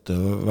kõvasti, et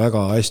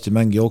väga hästi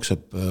mäng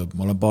jookseb,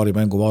 ma olen paari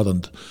mängu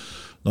vaadanud,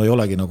 no ei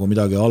olegi nagu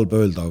midagi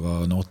halba öelda,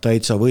 aga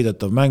täitsa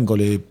võidetav mäng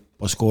oli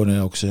Baskonia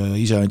jaoks ja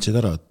ise andsid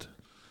ära.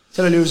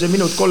 Seal oli ju see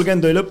minut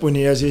 30 oli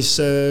lõpuni ja siis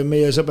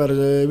meie sõber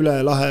üle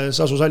lahe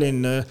Sasu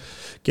Salin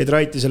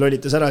Kedraitisel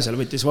olitas ära, seal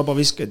võttis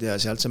vabavisked ja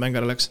sealt see mäng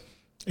ära läks.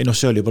 Ei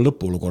see oli juba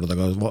lõpuolukord,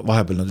 aga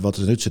vahepeal nad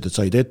vaatasid, ütlesid, et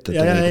said ette,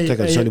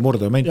 tegelikult see oli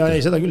murdemoment. Ja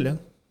ei, seda küll, jah.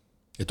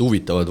 Et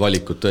huvitavad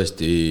valikud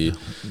tõesti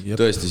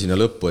sinna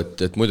lõppu,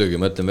 et muidugi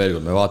ma ütlen veel,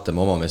 kui me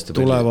vaatame oma meeste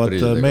tulevad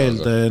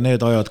meelde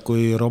need ajad,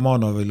 kui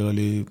Romanovil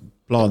oli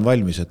plaan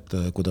valmis, et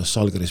kuidas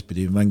Salgeris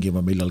pidi mängima,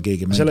 millal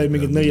keegi mängib. Seal oli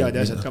mingid nõiad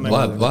ja asjad ka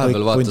mängib.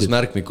 Vahepeal vaatas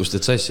märkmikust,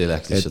 et sassi ei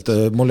läheks lihtsalt.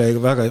 Et mulle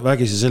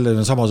vägisi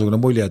selline samasugune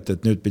mulje,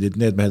 et nüüd pidid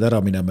need mehed ära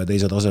minema ja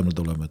teised asemel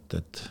tulema,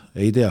 et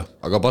ei tea.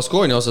 Aga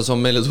Baskonia osas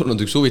on meile tulnud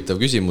üks huvitav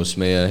küsimus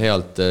meie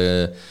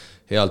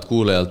healt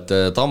kuulajalt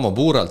Tammo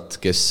Puuralt,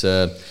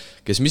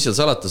 kes mis seal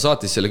salata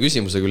saatis selle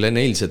küsimuse küll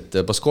enne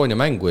eilset Baskonia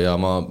mängu ja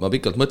ma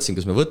pikalt mõtlesin,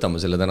 kas me võtame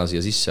selle täna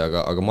siia sisse,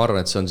 aga ma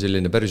arvan, et see on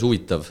selline päris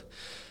huvitav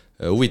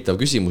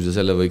küsimus ja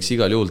selle võiks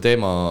igal juhul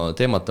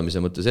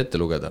teematamise mõttes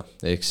ette lugeda.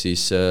 Ehk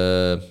siis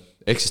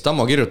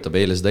Tammo kirjutab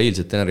eile seda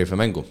eilset Tenerife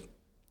mängu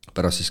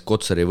pärast siis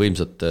Kotsari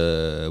võimsat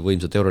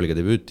Euroliiga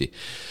debüüti.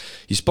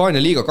 Hispaania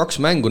liiga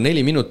 2 mängu,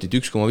 4 minutit,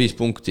 1,5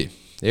 punkti.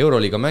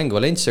 Euroliiga mäng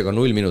Valenciaga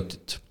 0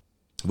 minutit.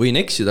 Võin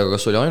eksida,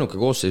 kas oli ainuke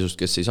koosseisust,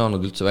 kes ei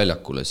saanud üldse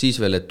väljakule. Siis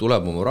veel, et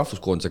tuleb oma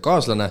rahvuskoondise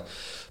kaaslane,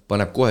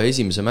 paneb kohe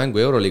esimese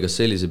mängu Euroliigas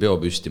sellise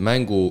peopüsti,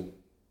 mängu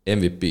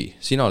MVP.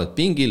 Sina oled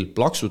pingil,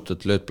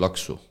 plaksutad, lööd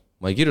plaksu.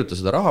 Ma ei kirjuta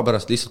seda raha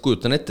pärast, lihtsalt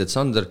kujutan ette, et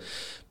Sander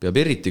peab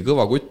eriti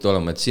kõva kutt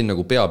olema, et siin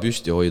nagu pea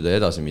püsti hoida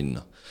ja edasi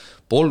minna.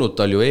 Polnud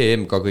tal ju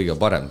EM ka kõige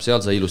parem,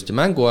 seal sai ilusti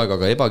mänguaega,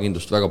 aga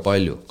ebakindlust väga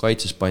palju.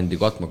 Kaitses pandi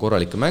katma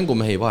korralikke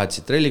mängumehi,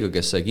 vahetasid trelliga,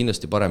 kes sai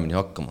kindlasti paremini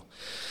hakkama.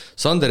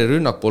 Sanderi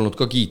rünnak polnud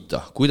ka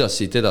kiita. Kuidas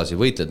siit edasi?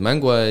 Võitled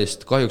mängu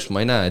eest? Kahjuks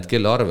ma ei näe, et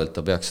kelle arvelt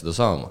ta peaks seda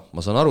saama.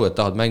 Ma saan aru, et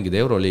tahad mängida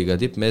Euroliiga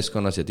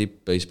tippmeeskonnas ja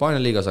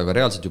Hispaania liigas, aga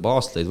reaalselt juba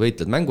aastaid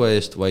võitled mängu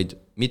eest,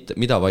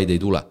 mida vaid ei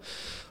tule.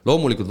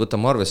 Loomulikult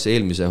võtame arvesse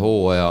eelmise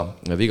hooaja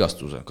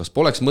vigastuse. Kas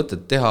poleks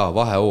mõtet teha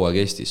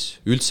vahehooaeg Eestis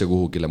üldse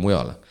kuhugile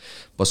mujale?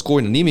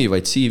 Baskonia nimi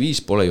vaid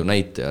C5 pole ju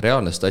näite ja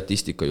reaalne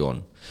statistika ju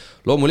on.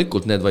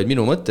 Loomulikult need vaid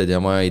minu mõtted ja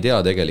ma ei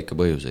tea tegelikke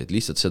põhjuseid.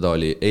 Lihtsalt seda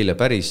oli eile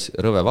päris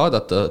rõve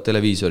vaadata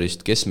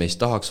televiisorist, kes meist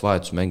tahaks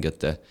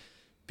vahetusmängijate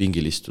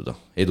pingil istuda.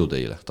 Edu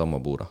teile,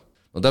 Tammo Puura.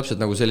 No täpselt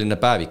nagu selline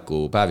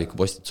päeviku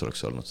postitus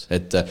oleks olnud.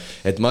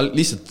 Et ma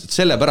lihtsalt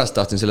sellepärast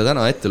tahtsin selle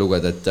täna ette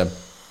lugeda,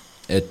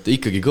 et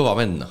ikkagi kõva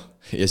venna.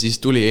 Ja siis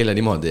tuli eile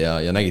niimoodi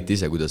ja nägite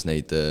ise, kuidas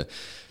neid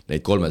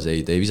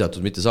kolmeseid ei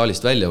visatud mitte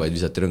saalist välja, vaid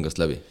visati rõngast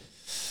läbi.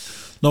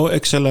 No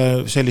eks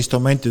selliste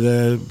momentide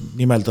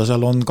nimel ta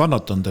seal on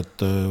kannatanud,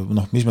 et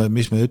mis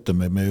me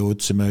ütleme, me ju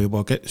ütlesime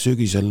juba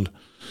sügisel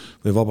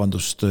või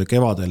vabandust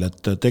kevadel,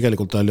 et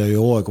tegelikult tal jäi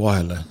hooaeg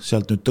vahele,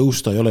 sealt nüüd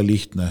tõusta ei ole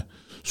lihtne.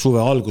 Suve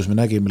algus me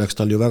nägime, läks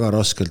tal ju väga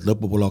raskelt,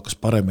 lõpupoole hakkas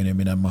paremini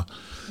minema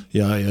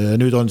ja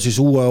nüüd on siis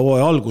uue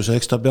hooaja algus,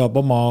 eks ta peab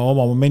oma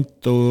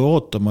momentu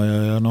ootama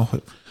ja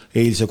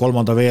eilse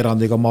 3.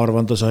 veerandiga ma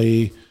arvan, ta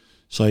sai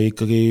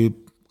ikkagi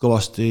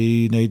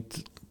kõvasti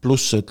neid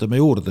plusse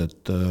ütleme juurde,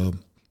 et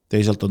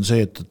teisalt on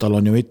see, et tal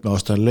on ju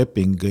mitmeaastane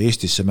leping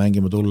Eestisse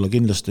mängima tulla,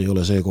 kindlasti ei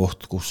ole see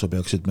koht, kus sa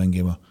peaksid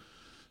mängima.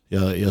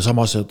 Ja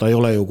samas ta ei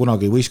ole ju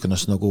kunagi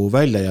võistkonnast nagu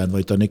välja jäänud,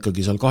 vaid ta on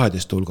ikkagi seal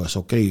 12 hulgas,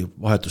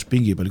 vahetus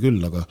pingi peal küll,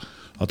 aga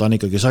ta on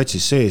ikkagi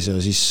satsis sees ja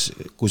siis,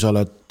 kui sa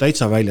oled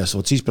täitsa väljas,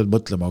 siis pead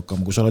mõtlema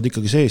hakkama, kui sa oled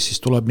ikkagi sees, siis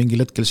tuleb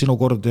mingil hetkel sinu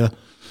kord ja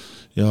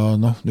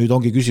nüüd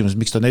ongi küsimus,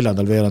 miks ta 4.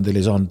 veerandil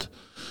ei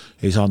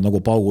saanud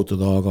nagu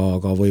paugutada,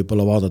 aga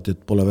võib-olla vaadati,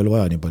 et pole veel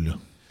vaja nii palju.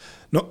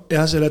 No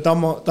jah, selle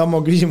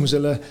Tammo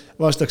küsimusele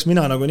vastaks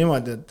mina nagu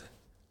niimoodi, et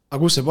aga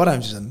kus see parem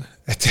siis on?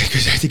 Et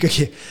kui sa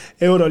ikkagi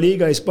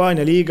Euroliiga,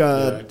 Hispaania liiga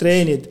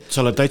treenid.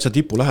 Sa oled täitsa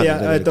tipu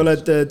lähedal. Ja et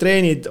oled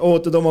treenid,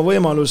 ootad oma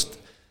võimalust,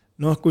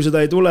 kui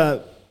seda ei tule,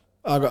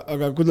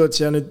 aga kui tuled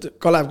siia nüüd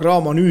Kalev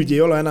Cramo nüüd ei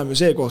ole enam ju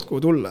see koht,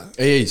 kuhu tulla.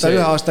 Ta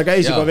ühe aasta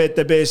käis juba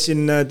VTB-s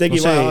siin, tegi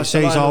vaheaasta.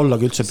 See ei saa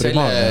ollagi üldse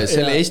primaarne.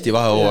 Selle Eesti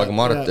vahehooaega,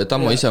 ma arvan, et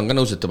Tammo ise on ka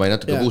nõus, et ta pani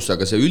natuke kuusse,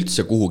 aga see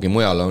üldse kuhugi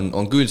mujal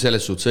on küll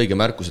selles suhtes õige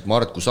märkus, et ma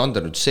arvan, et kui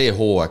Sander nüüd see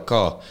hooaeg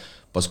ka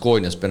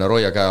Baskonias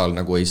Benaroya käe all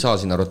nagu ei saa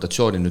sinna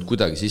rotatsiooni nüüd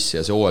kuidagi sisse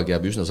ja see hooaeg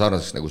jääb üsna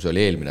sarnaseks, nagu see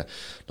oli eelmine.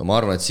 No ma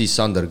arvan, et siis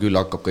Sander küll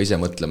hakkab ka ise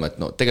mõtlema, et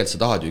tegelikult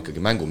sa tahad ju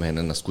ikkagi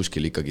mängumehena ennast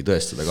kuskil ikkagi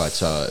tõestada ka, et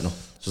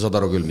sa saad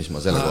aru küll, mis ma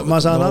selle koha.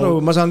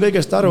 Ma saan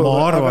kõigest aru,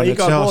 aga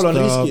igal pool on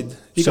riskid.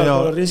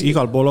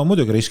 Igal pool on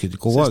muidugi riskid,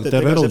 kogu aeg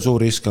terve elu suur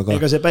risk, aga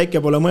ega see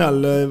päike pole mujal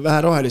vähe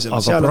rohelisem.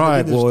 Aga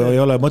praegu ei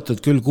ole mõtet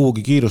küll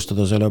kuhugi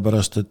kiirustada,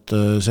 sellepärast, et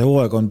see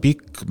hooaeg on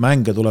pikk,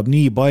 mänge tuleb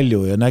nii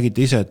palju ja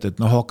nägite ise,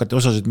 et hakati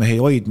osasid mehi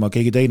hoidma,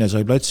 keegi teine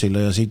sai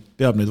platsile ja siit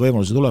peab neid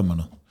võimalusi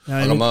tulema.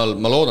 Aga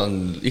ma loodan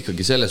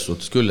ikkagi selles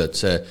suhtes küll, et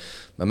see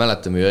me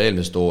mäletame ju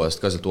eelmisest hooajast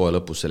ka sealt hooaja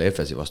lõpus selle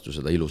FS-i vastu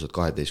seda ilusat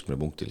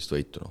 12-punktilist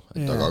võitu.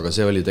 Aga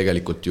see oli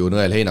tegelikult ju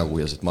nõel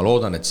heinakuhjas, et ma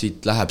loodan, et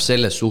siit läheb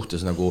selles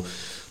suhtes nagu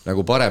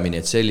paremini,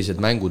 et sellised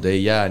mängud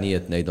ei jää nii,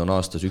 et neid on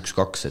aastas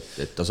 1-2,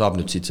 et ta saab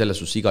nüüd siit selles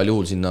suhtes igal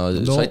juhul sinna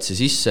satsi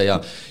sisse ja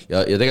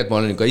tegelikult ma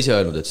olen ka ise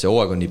öelnud, et see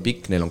hooaeg on nii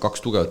pikk, neil on 2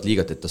 tugevat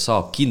liigat, et ta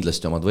saab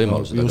kindlasti omad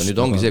võimalused, aga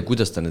nüüd ongi see,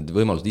 kuidas ta need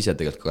võimalused ise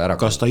tegelikult ka ära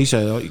kas ta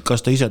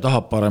ise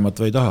tahab paremat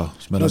või ei taha?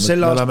 Me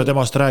oleme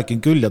temast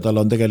rääkinud küll ja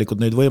tal on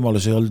tegelikult neid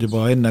võimalusi olnud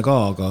juba enne ka,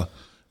 aga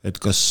et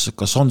kas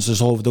on see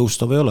soov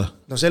tõusta või ole?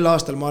 No sel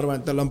aastal ma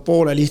arvan, et tal on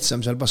poole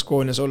lihtsam seal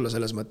Baskonias olla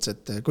selles mõttes,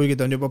 et kuigi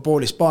ta on juba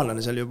pool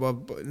hispaanlane, seal juba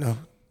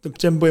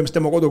see on põhimõtteliselt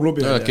tema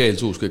koduklubi. Keel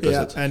suus, kõik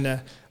asjad.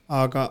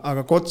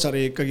 Aga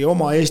Kotsari ikkagi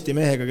oma Eesti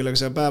mehega, kellega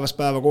sa päevast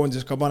päeva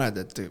koondises ka paned,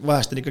 et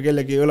vahest on ikka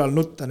kellegi õlal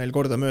nutta neil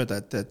korda mööda,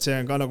 et see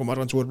on ka nagu ma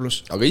arvan suur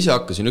pluss. Aga ise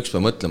hakkasin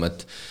ükspäev mõtlema,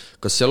 et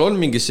kas seal on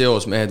mingi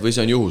seos mehed või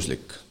see on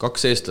juhuslik?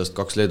 2 eestlast,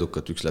 2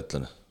 leedukat, 1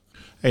 lätlane.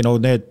 Ei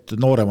need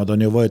nooremad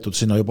on ju võetud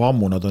sinna juba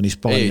ammu, nad on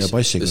Hispaania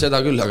passiga. Seda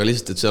küll, aga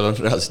lihtsalt, et seal on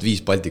reaalselt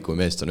 5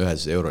 Baltikumi meest on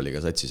ühes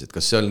Euroliiga satsis, et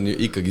kas see on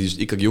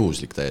ikkagi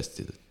juhuslik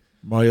täiesti?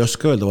 Ma ei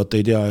oska öelda,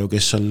 ei tea ju,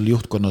 kes seal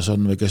juhtkonnas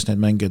on või kes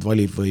neid mängijad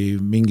valib või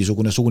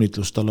mingisugune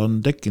suunitlus tal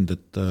on tekkinud,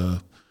 et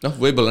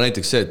võib-olla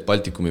näiteks see, et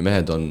Baltikumi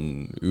mehed on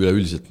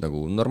üleüldiselt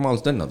nagu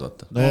normaalsed vennad,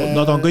 vaata.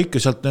 Nad on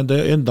kõik sealt nende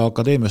enda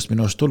akadeemiast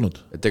minu arust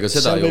tulnud.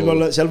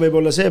 Seal võib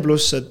olla see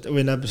pluss,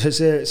 või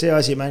see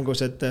asi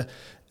mängus,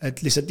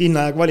 et lihtsalt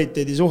hinna ja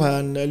kvaliteedi suhe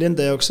on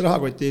nende jaoks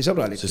rahakoti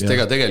sõbralik. Sest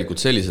tegelikult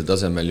sellisel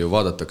tasemel ju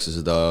vaadatakse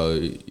seda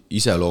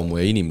iseloomu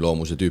ja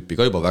inimloomuse tüüpi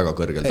ka juba väga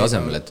kõrgel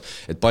tasemel,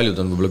 et paljud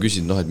on võib-olla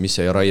küsinud, et mis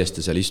see Raieste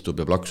seal istub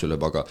ja plaksu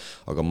lööb, aga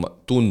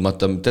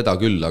tundmata teda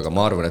küll, aga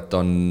ma arvan, et ta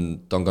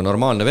on ka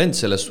normaalne vend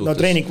selles suhtes.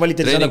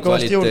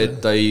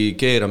 Treeningkvaliteet, ta ei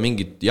keera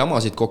mingit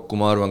jamasid kokku,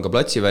 ma arvan, ka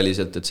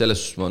platsiväliselt, et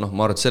selles ma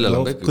arvan, et sellel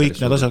on kõik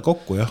need asjad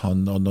kokku, jah,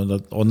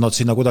 on nad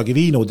sinna kuidagi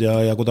viinud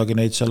ja kuidagi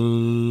neid seal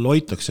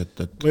hoitakse,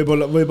 et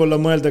võib-olla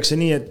mõeldakse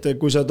nii, et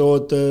kui sa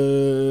tood,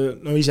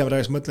 ise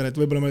praegu mõtlen, et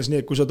võib-olla mõeldakse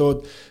nii, et kui sa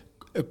tood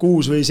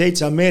 6 või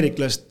 7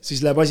 ameeriklast,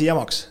 siis läheb asi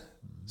jamaks.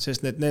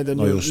 Sest need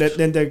on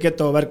nende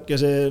getovärk ja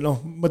see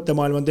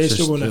mõttemaailm on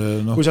teistsugune.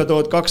 Kui sa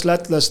tood 2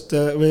 lätlast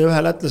või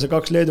 1 lätlase,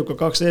 2 leeduka,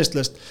 2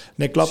 eestlast,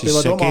 need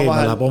klapivad oma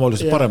vahel. Läheb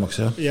omaliselt paremaks,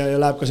 ja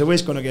läheb ka see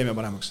võistkonna keemia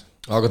paremaks.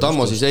 Aga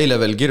Tammo siis eile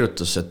veel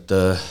kirjutas,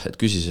 et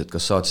küsis, et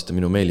kas saatsite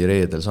minu meili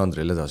reedel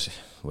Sandril edasi.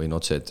 Võin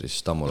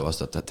otse-eetris Tammole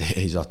vastata, et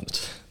ei saatnud.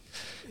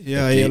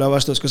 Ja ei ole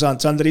vastus ka saanud.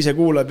 Sandr ise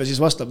kuulab ja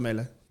siis vastab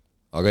meile.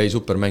 Aga ei,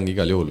 supermäng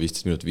igal juhul,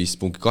 15 minutit, 15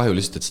 punkti kahju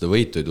lihtsalt, et seda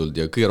võitu ei tulnud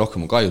ja kõige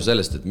rohkem on kahju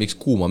sellest, et miks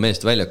kuuma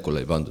meest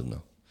väljakule ei pandud.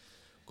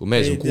 Kui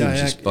mees on kuum,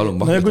 siis palun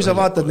no ja kui sa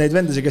vaatad neid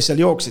vendasi, kes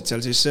seal jooksid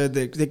seal, siis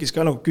tekkis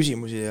ka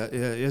küsimusi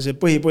ja see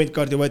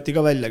põhipointkaardi võeti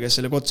ka välja, kes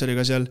selle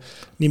Kotsariga seal,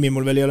 nimi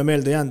mul veel ei ole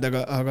meelde jäänud,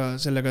 aga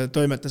sellega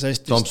toimetas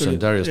hästi. Thompson,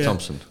 Darius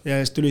Thompson.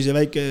 Ja siis tuli see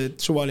väike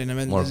suvaline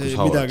vend,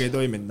 midagi ei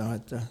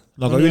toiminud.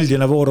 Aga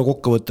üldine vooru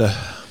kokkuvõte?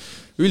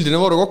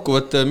 Üldine vooru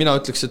kokkuvõte, mina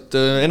ütleks, et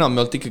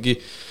enamjaolt ikkagi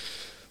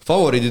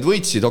favoriidid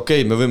võitsid,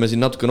 okei, me võime siin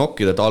natuke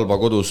nokkida, et Alba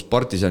kodus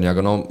Partisani,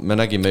 aga me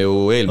nägime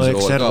ju eelmisel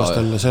hooajal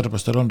ka.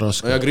 Serbastel on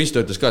raske. Ja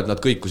Kristo ütles ka, et nad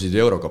kõikusid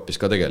Eurokapis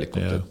ka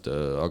tegelikult.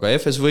 Aga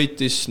FS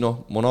võitis,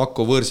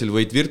 Monaco võõrsil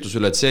võit Virtus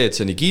üle, et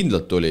see nii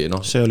kindlalt oli.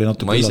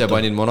 Ma ise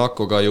panin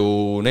Monacoga ju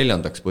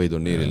 4.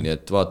 põhiturniiril, nii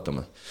et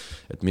vaatame.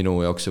 Et minu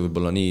jaoks see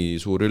võib-olla nii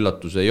suur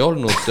üllatus ei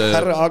olnud.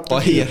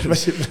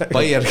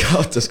 Bayer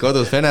kaotas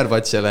kodus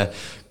Fenerbahcele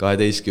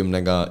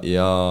 12-ga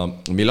ja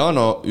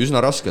Milano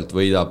üsna raskelt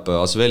võidab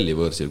Asvelli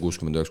võõrsil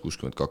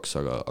 69-62,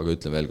 aga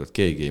ütlen veel kord,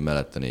 keegi ei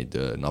mäleta neid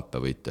nappe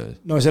võite.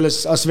 No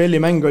selles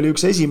Asvelli mäng oli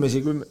üks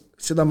esimesi, kui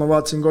seda ma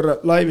vaatasin korra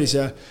laivis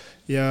ja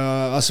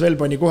Asvel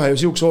pani kohe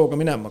ju siuks hooga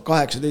minema,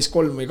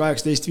 18-3 või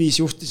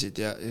 18-5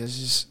 juhtisid ja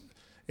siis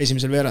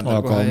esimesel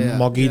veerandal kohe. Aga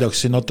ma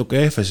kiidaksin natuke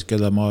FS-it,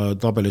 keda ma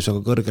tabelis väga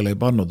kõrgele ei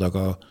pannud,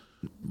 aga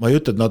ma ei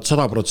ütle, et nad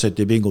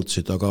 100%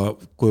 pingutasid, aga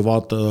kui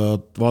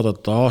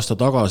vaadata aasta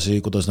tagasi,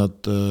 kuidas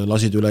nad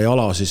lasid üle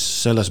jala, siis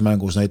selles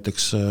mängus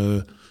näiteks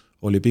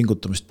oli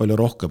pingutamist palju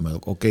rohkem.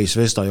 Okei,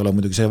 Svesta ei ole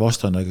muidugi see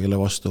vastane, kelle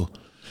vastu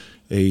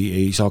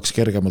ei saaks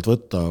kergemalt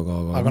võtta,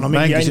 aga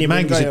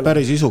mängisid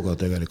päris isuga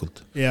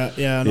tegelikult. Ja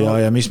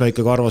mis me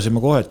ikkagi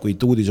arvasime kohe, et kui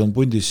Tuudis on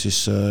pundis,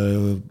 siis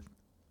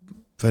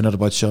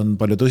Fenerbahce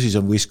on palju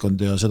tõsisem võistkond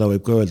ja seda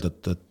võib ka öelda,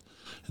 et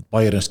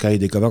Bayernist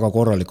käidi ikka väga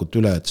korralikult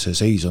üle, et see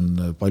seis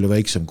on palju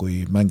väiksem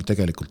kui mäng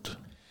tegelikult.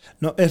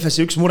 No FS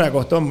üks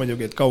murekoht on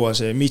muidugi, et kaua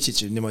see Mitsic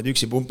niimoodi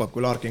üksi pumpab,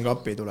 kui Larkin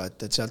kappi ei tule,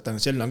 et sealt on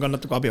ka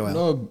natuke abi vaja.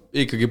 No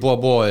ikkagi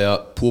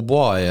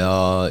Puaboa ja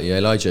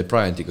Elijah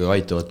Bryant ikka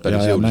aitavad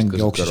päris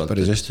jõuliselt.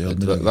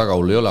 Väga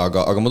hull ei ole,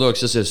 aga ma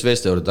tuleks sellest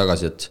Svesta juurde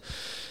tagasi,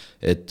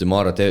 et ma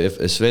arvan,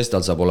 et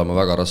Svestal saab olema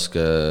väga raske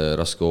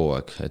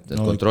hooaeg, et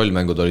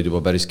kontrollmängud olid juba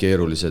päris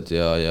keerulised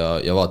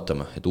ja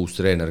vaatame, et uus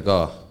treener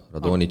ka,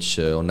 Radonic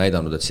on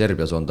näidanud, et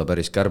Serbias on ta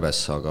päris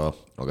kärbes, aga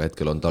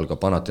hetkel on tal ka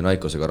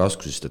Panathinaikosega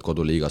raskusest, et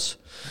koduliigas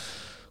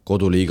ju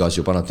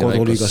Panathinaikos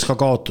koduliigas ka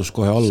kaotus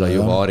kohe alla. Sai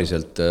juba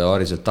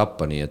aariselt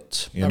tappa, nii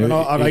et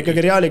aga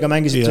ikkagi Realiga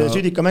mängisid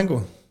südika mängu.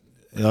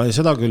 Ja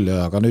seda küll,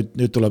 aga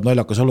nüüd tuleb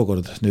naljakas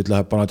olukord. Nüüd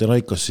läheb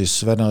Panathinaikos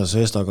siis Svenna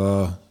Zvezda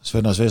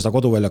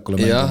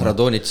koduväljakule mängima. Jah,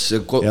 Radonic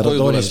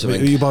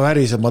juba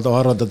väriseb, ma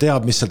arvan, ta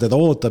teab, mis seal teda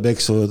ootab,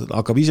 eks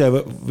hakkab ise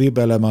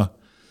viibelema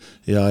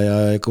ja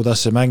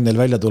kuidas see mäng neil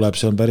välja tuleb,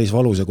 see on päris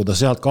valus ja kui ta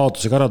sealt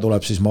kaotusega ära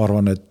tuleb, siis ma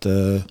arvan, et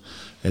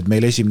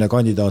meil esimene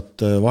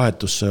kandidaat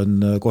vahetusse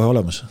on kohe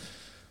olemas.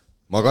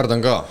 Ma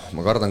kardan ka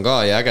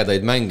ja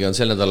ägedaid mänge on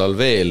sel nädalal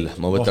veel.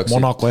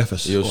 Monaco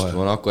FS. Just,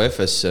 Monaco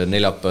FS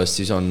neljapäevast,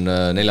 siis on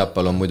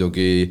neljapäeval on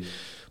muidugi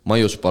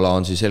Maiuspala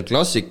on siis El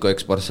Clasico,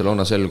 eks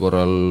Barcelona sel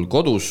korral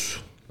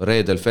kodus,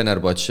 reedel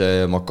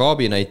Fenerbahce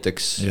Maccabi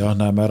näiteks. Ja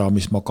näeme ära,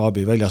 mis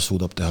Maccabi väljas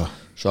suudab teha.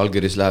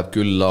 Žalgiris läheb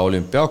külla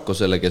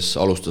Olümpiakosele, kes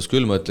alustas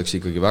küll, ma ütleks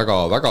ikkagi väga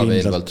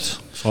veenvalt.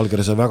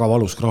 Žalgiris on väga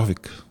valus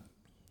graafik.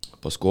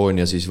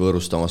 Baskonia siis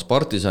võõrustamas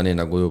Partisani,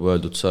 nagu juba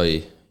öeldud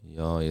sai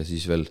ja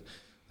siis veel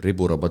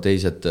riburaba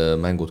teised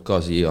mängud ka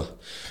siia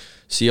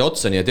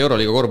otsa, nii et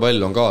Euroliiga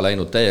korvpall on ka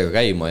läinud täiega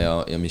käima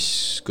ja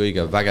mis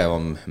kõige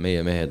vägevam,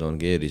 meie mehed on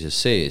keerises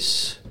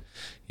sees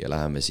ja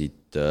läheme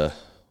siit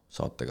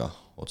saatega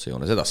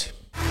otsejoones edasi.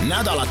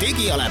 Nädala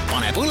tegijale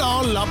paneb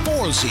õla alla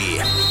Poolsi.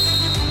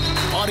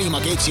 Parima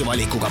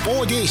keksivalikuga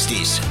pood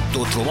Eestis.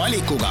 Tutvu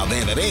valikuga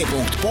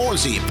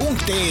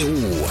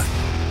www.poolsi.eu.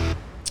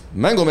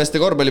 Mängumeeste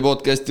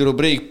korvpallipodcasti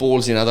rubriik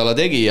Poolsi nädala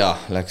tegija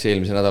läks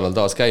eelmise nädalal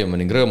taas käima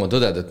ning rõõm on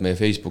tõdeda, et meie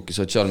Facebooki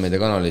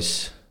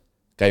sotsiaalmeediakanalis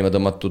käima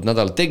tõmmatud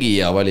nädal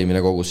tegija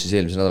valimine kogus siis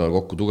eelmise nädalal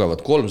kokku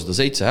tugevad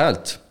 307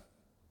 häält.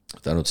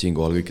 Tänud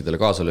siinkohal kõikidele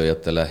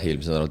kaasalööjatele,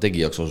 eelmise nädalal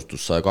tegijaks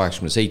osutus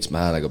 187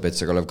 häälega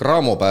Petse Kalev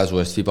Cramo pääsu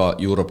eest FIBA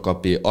Europe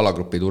Cupi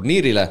alagrupi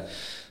turniirile.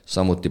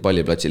 Samuti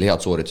palliplatsil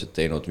head sooritused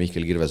teinud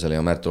Mihkel Kirvesele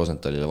ja Märt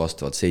Rosenthalile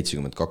vastavalt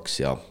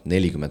 72 ja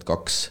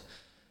 42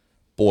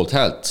 poolt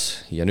häält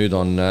ja nüüd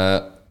on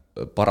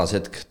paras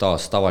hetk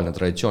taas tavaline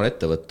traditsioon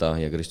ette võtta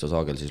ja Kristo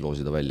Saagel siis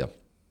loosida välja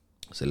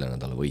selle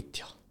nädala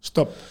võitja.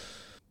 Stop.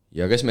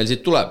 Ja kes meil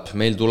siit tuleb?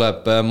 Meil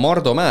tuleb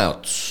Mardo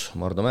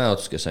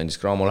Mäeots, kes andis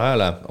Cramole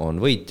hääle,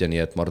 on võitja,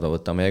 nii et Mardo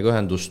võta meiega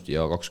ühendust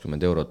ja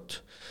 20 eurot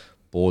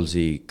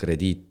Ballsi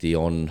krediiti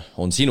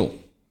on sinu.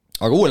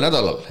 Aga uuel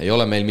nädalal ei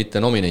ole meil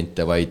mitte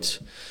nominente, vaid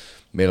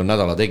meil on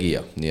nädala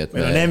tegija. Nii et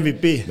meil on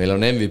MVP. Meil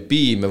on MVP,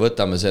 me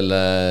võtame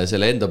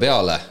selle enda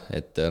peale,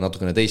 et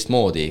natukene teist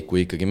moodi,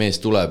 kui ikkagi mees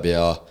tuleb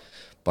ja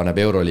paneb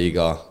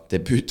Euroliiga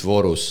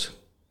debüütvoorus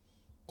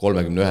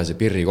 31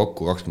 pirri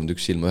kokku,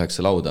 21 silma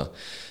 9 lauda,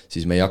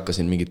 siis me ei hakka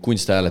siin mingit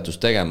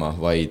kunsthääletust tegema,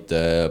 vaid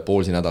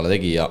Ballsi nädala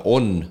tegija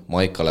on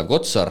Maik-Kalev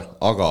Kotsar,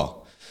 aga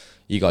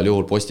igal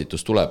juhul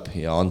postitus tuleb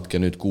ja andke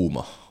nüüd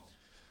kuuma.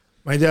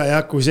 Ma ei tea,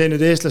 jah, kui see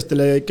nüüd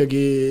eestlastele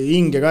ikkagi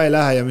hinge ka ei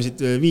lähe ja me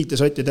siit 5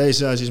 sotti täis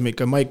saa, siis me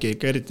ikka Maiki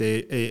ikka eriti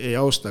ei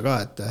austa ka,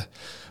 et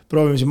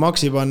proovime siin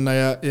maksi panna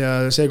ja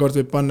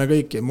seekord võib panna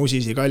kõiki,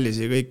 musisi,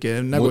 kallisi, kõiki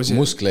nägusi.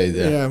 Muskleid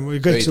ja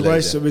kõiksugu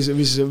asju,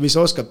 mis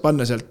oskad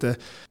panna sealt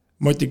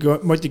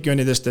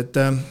motikonidest, et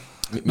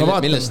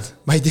millest?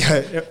 Ma ei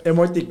tea,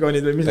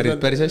 emotikonid või mis need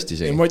on. Päris hästi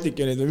see.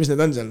 Emotikonid või mis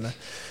need on seal.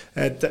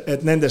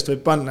 Et nendest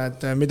võib panna,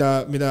 et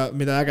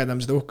mida ägedam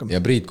seda uhkam. Ja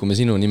Priit, kui me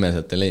sinu nime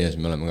sealt ei leia, siis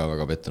me oleme ka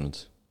väga pettunud.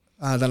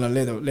 Tal on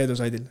Leedu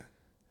saidil.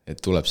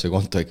 Et tuleb see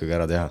konto ikkagi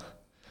ära teha.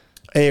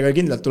 Ei, aga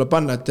kindlalt tuleb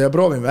panna, et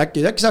proovime.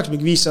 Äkki saaks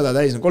mingi 500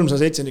 täis.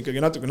 307 on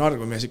ikkagi natuke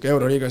nargu mees ikka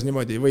Euroliigas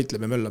niimoodi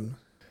võitleb ja möllab.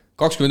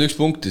 21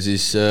 punkti,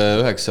 siis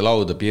 9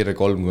 lauda, piir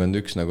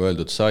 31, nagu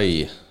öeldud,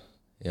 sai.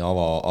 Ja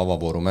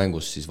avavooru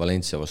mängus siis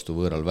Valencia vastu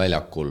võõral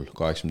väljakul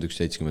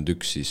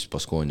 81-71 siis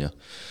Baskonia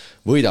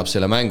võidab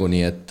selle mängu,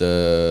 nii et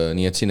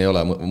siin ei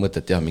ole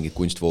mõtet teha mingit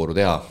kunstvooru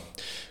teha.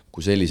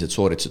 Kui sellised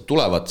sooritused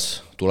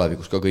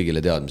tulevikus ka kõigile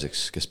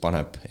teadmiseks, kes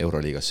paneb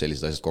Euroliigas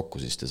sellised asjad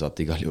kokku, siis te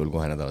saate igal juhul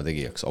kohe nädala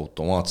tegijaks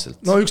automaatselt.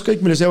 No ükskõik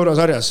milles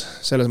eurosarjas,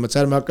 selles mõttes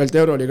ärme hakkalt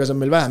Euroliigas on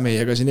meil vähem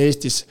meiega siin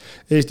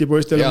Eesti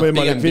poistel on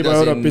võimalik FIBA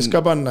Europis ka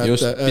panna.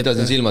 Just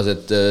pidasin silmas,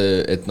 et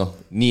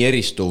nii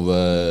eristuv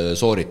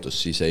sooritus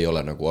siis ei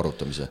ole nagu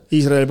arutamise.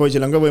 Iisraeli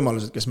poisil on ka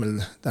võimalused, kes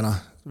meil täna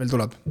veel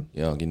tuleb.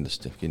 Ja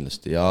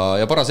kindlasti.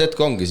 Ja paras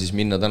hetk ongi siis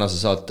minna tänase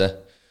saate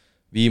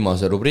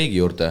viimase rubriigi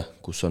juurde,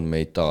 kus on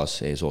meid taas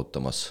ees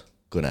ootamas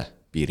kõne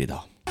piiri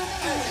taha.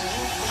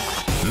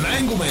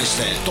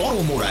 Mängumeeste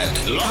torumured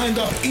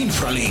lahendab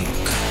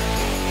Infralink.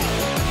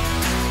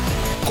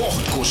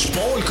 Koht, kus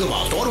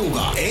poolkõva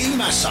toruga ei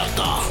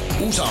mässata.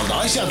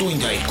 Usalda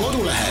asjatundjaid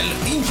kodulehel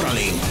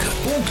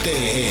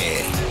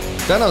infralink.ee.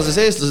 Tänases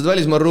eestlased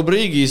välismaal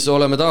rubriigis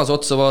oleme taas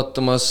otsa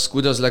vaatamas,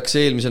 kuidas läks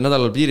eelmisel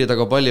nädalal piiri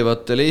taga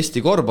pallivatel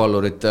Eesti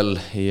korvpalluritel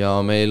ja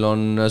meil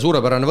on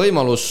suurepärane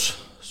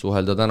võimalus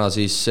suhelda täna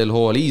siis sel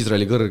hooajal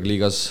Iisraeli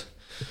kõrgliigas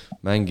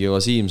mängiva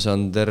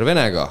Siim-Sander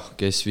Venega,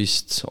 kes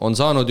vist on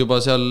saanud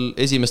juba seal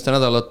esimeste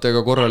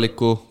nädalatega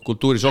korraliku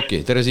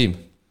kultuurišoki. Tere Siim!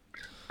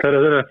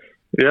 Tere!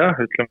 Jah,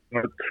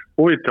 ütleme, et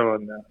huvitav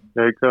on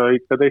ja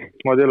ikka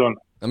teistmoodi elu on.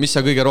 No, mis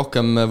sa kõige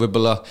rohkem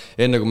võib-olla,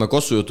 enne kui me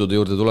kossujutude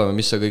juurde tuleme,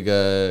 mis sa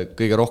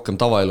kõige rohkem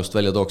tavaelust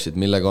välja tooksid,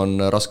 millega on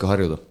raske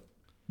harjuda?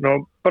 No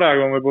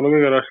praegu on võib-olla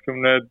kõige raskem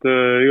need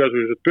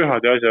igasugused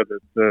pühad ja asjad,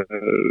 et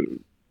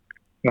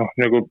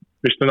nagu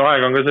vist nüüd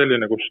aeg on ka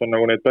selline, kus on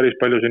nagu neid päris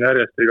palju siin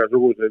järjest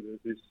igasuguseid ja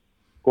siis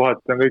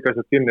kohati on kõik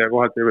asjad kinni ja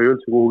kohati ei või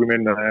üldse kuhugi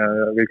minna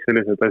ja kõik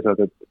sellised asjad,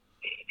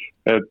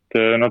 et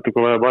natuke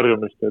vajab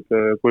harjumist, et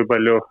kui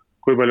palju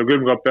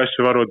külmkappi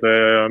asju varuda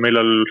ja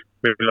millal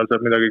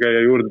saab midagi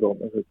käia juurde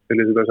toomas, et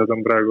sellised asjad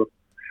on praegu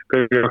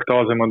kõige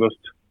aktuaalsemad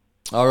vast.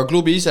 Aga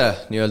klubi ise,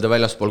 nii-öelda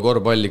väljaspool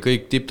korvpalli,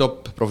 kõik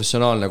tipp-top,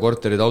 professionaalne,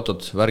 korterid,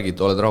 autod, värgid,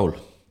 oled rahul?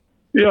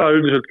 Ja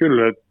üldiselt küll,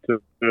 et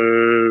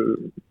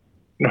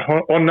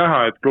on näha,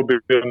 et klubi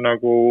on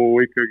nagu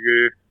ikkagi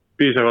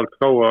piisavalt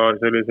kaua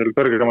sellisel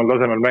kõrgemal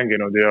tasemel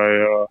mänginud ja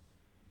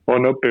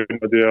on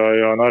õppinud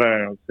ja on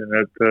arenenud siin,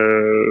 et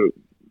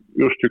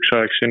just üks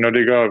aeg siin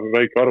oli ka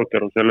väike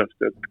arutelu sellest,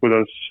 et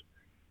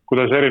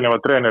kuidas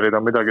erinevad treenerid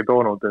on midagi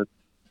toonud,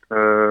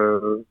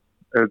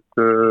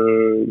 et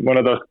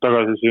mõned aastad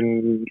tagasi siin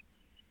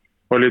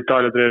oli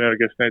Itaalia treener,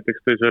 kes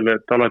näiteks tõi selle,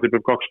 et alati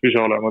peab 2 pisa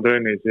olema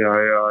trennis ja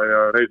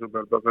reisu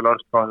peal peab veel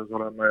arst kaasas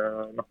olema ja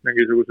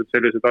mingisugused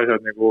sellised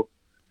asjad nagu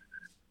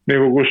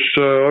kus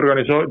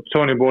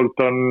organisatsiooni poolt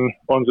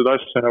on seda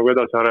asja nagu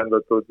edasi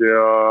arendatud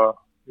ja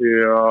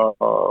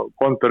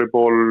kontori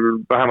pool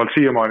vähemalt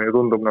siiamaani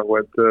tundub nagu,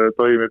 et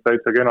toimib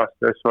täitsa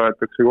kenasti, asju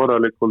aetakse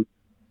korralikult.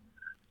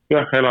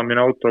 Jah, elamine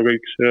auto,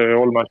 kõik see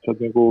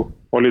olmeasjad nagu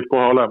olid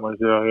koha olemas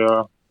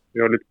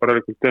ja olid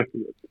korralikult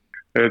tehtud.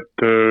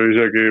 Et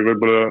isegi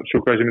võib-olla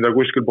siuke asi, mida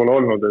kuskil pole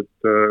olnud, et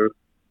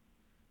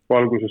kui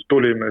alguses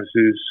tulime,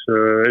 siis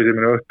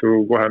esimene õhtu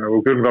kohe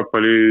nagu külmkapp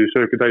oli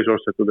sööki täis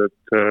ostetud,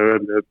 et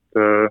öeldi,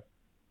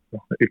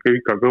 et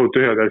ikka kõhud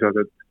tühjad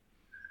asjad,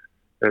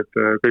 et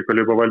kõik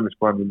oli juba valmis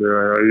pandud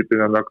ja ei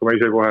pidanud hakkama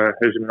ise kohe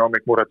esimene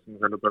hommik muretsema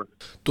selle pärast.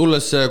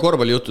 Tulles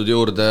korvpallijuttude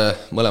juurde,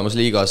 mõlemas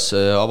liigas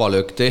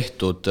avalöök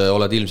tehtud,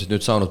 oled ilmselt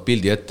nüüd saanud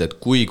pildi ette, et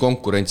kui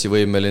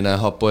konkurentsivõimeline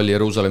Hapoel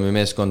Jeruusalemmi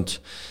meeskond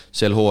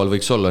sel hooajal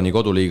võiks olla nii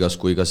koduliigas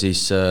kui ka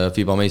siis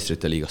FIBA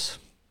meistrite liigas?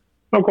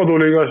 No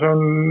koduliigas on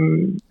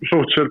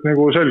suhteliselt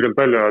nagu selgelt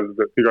välja öeldud,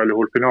 et igal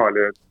juhul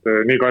finaali,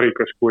 et nii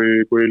karikas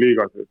kui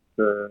liigas,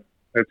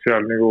 et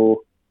seal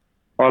nagu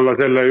alla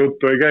selle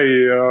juttu ei käi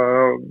ja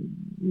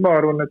ma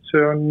arvan, et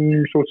see on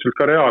suhteliselt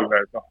ka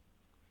reaalne, et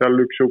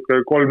seal üks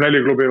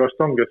 3-4 klubi vast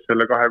on, kes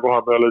selle 2 koha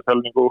peale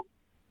seal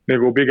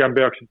nagu pigem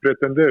peaksid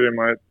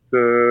pretendeerima, et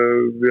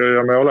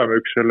ja me oleme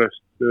üks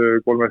sellest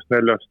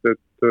 3-4,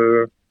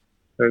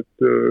 et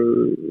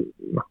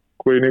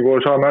kui nagu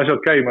saame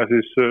asjad käima,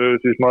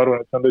 siis ma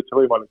arvan, et see on täitsa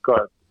võimalik ka,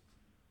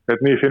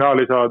 et nii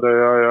finaali saada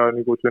ja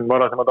nagu siin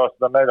varasemad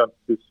aastad on näidanud,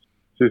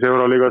 siis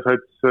Euroliiga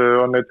sats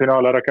on neid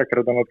finaale ära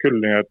käkerdanud küll,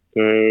 nii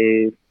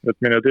et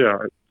mine tea,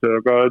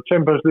 aga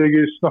Champions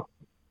League'is,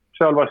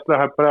 seal vast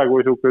läheb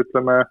praegu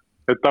ütleme,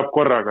 etapp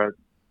korraga,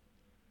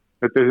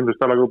 et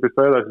esimesest alagrupist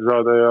edasi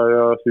saada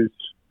ja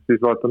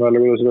siis vaatame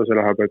jälle, kuidas edasi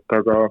läheb, et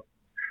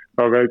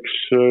aga eks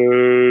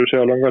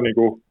seal on ka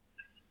nagu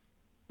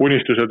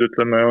unistused,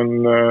 ütleme,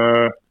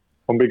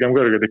 on pigem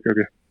kõrged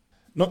ikkagi.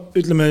 No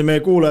ütleme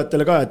meie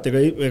kuulajatele ka, et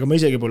ega ma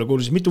isegi pole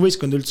kuulnud, mitu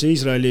võistkond üldse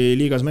Iisraeli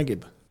liigas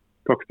mängib?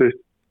 12.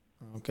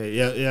 Okei,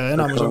 ja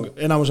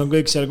enamus on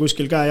kõik seal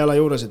kuskil käe-jala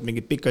juures, et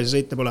mingit pikkaisi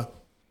sõite pole?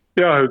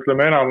 Jah,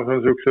 ütleme, enamus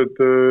on sellised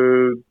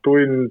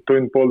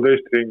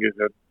tund-poolteist ringis,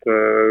 et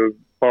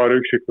paar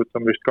üksikut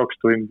on vist 2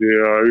 tundi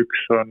ja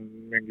üks on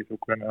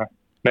mingisugune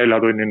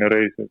 4-tunnine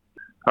reis.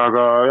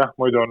 Aga jah,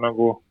 muidu on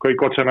nagu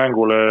kõik otse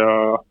mängule ja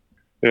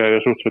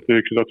suhteliselt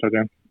lühikesed otsad,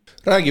 jah.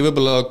 Räägi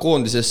võib-olla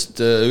koondisest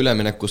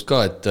üleminekust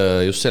ka, et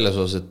just selles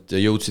osas, et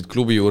jõudsid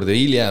klubi juurde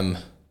hiljem,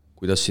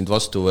 kuidas sind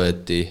vastu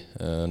võeti,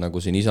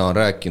 nagu siin isa on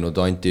rääkinud,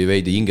 anti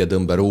veidi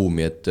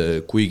hingetõmberuumi, et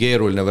kui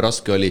keeruline või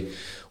raske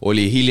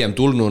oli hiljem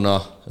tulnuna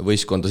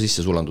võistkonda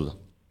sisse sulanduda?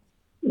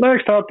 No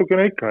eks ta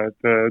natukene ikka, et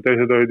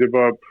teised olid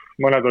juba,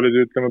 mõned olid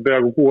ütleme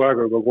peaaegu 6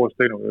 aega juba koos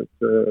teinud,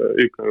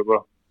 et ikka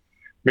juba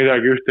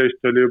midagi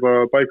üht-teist oli juba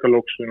paika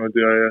loksunud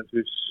ja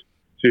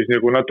siis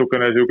nagu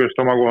natukene niisugust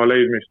oma koha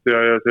leidmist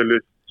ja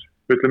sellist,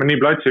 ütleme nii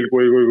platsil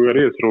kui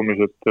riietusruumis,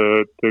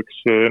 et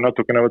üks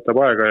natukene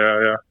võtab aega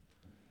ja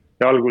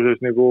alguses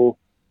nagu,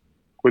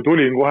 kui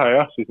tulin kohe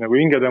jah, siis nagu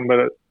hingetõmbe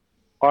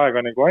aega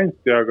nagu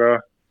anti, aga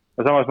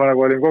samas ma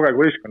nagu olin kogu aeg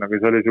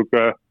võistkonnaga, see oli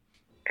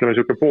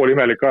niisugune pool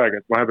imelik aeg,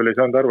 et vahepeal ei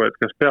saanud aru, et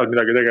kas pead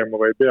midagi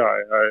tegema või ei pea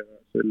ja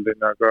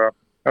selline,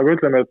 aga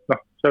ütleme, et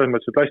selles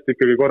mõttes, et lasti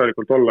ikkagi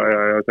korralikult olla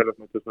ja selles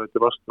mõttes võeti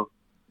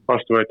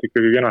vastu võeti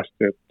ikkagi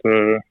kenasti,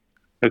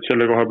 et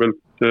selle koha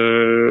pealt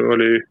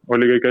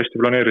oli kõik hästi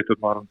planeeritud,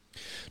 ma arvan.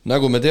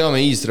 Nagu me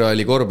teame,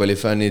 Iisraeli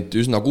korvpallifännid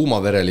üsna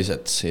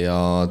kuumaverelised ja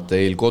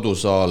teil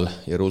kodusaal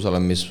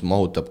Jeruusalemmis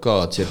mahutab ka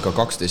circa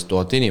 12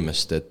 000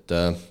 inimest,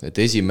 et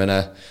esimene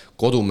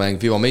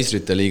kodumäng FIBA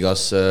meistrite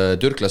liigas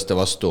türklaste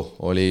vastu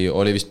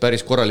oli vist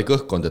päris korralik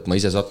õhkkond, et ma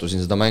ise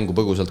sattusin seda mängu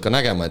põgusalt ka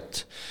nägema,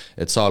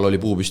 et saal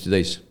oli puupüsti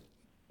täis.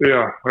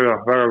 Ja,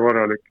 väga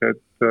korralik,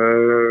 et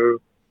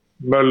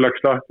möll läks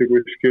lahti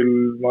kuskil,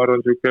 ma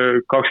arvan,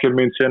 20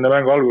 mintsi enne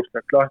mängu algust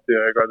läks lahti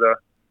ja ega ta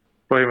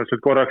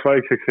põhimõtteliselt korraks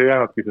vaikseks ei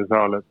jäänudki see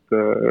saal, et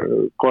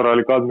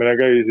korralik andmine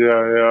käis ja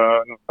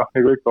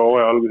nagu ikka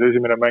hooaja alguse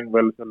esimene mäng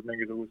veel seal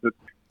mingisugused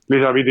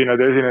lisavidinad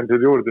ja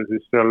esinemised juurde,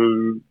 siis seal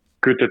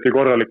küteti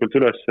korralikult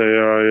üles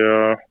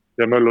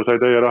ja möllu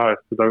sai teie raha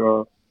eest,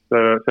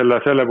 seda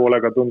selle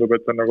poolega tundub,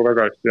 et on nagu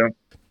väga hästi, jah.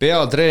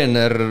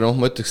 Peatreener,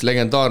 ma ütleks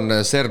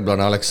legendaarne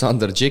serblane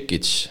Aleksandr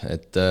Džikic,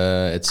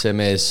 et see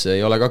mees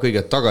ei ole ka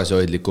kõige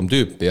tagasihoidlikum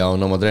tüüp ja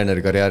on oma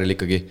treenerikarjääril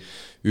ikkagi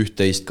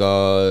üht-teist ka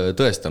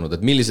tõestanud,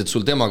 et millised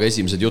sul temaga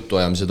esimesed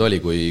jutuajamised oli,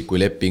 kui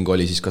leping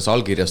oli siis kas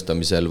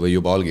allkirjastamisel või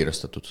juba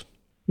allkirjastatud?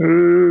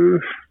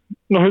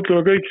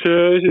 Ütleme kõik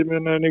see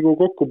esimene nagu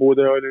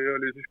kokkupuude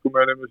oli siis, kui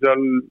me olime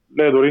seal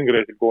Leedu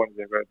ringreisil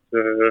koondisega,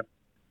 et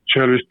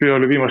seal vist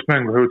peale viimast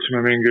mängu jõudsime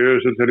mingi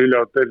öösel seal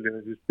Ilja hotelli ja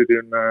siis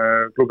pidime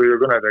klubiga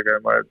kõne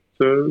tegema, et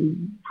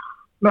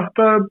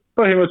ta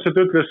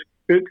põhimõtteliselt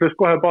ütles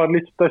kohe paar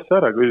lihtsat asja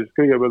ära, küsis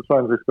kõigepealt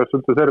Saanseks, kas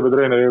üldse Serbia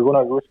treeneriga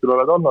kunagi kuskil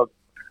oled olnud,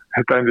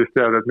 et andis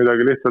teada, et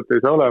midagi lihtsalt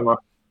ei saa olema.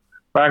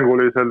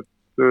 Mänguliselt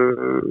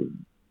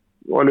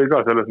oli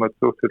ka selles mõttes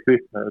suhteliselt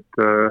lihtne,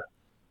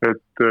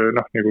 et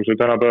nagu see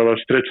tänapäeva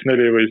stretch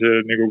 4 või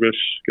see nagu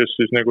kes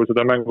siis nagu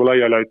seda mängu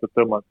laiali aitab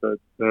tõmmata,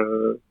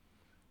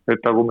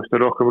 et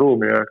tagumistel rohkem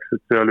ruumi jääks,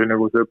 et see oli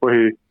nagu see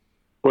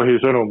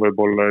põhisõnum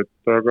võib-olla,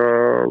 et aga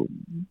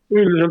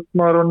üldiselt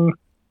ma arvan,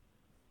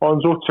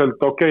 on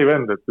suhteliselt okei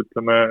vend, et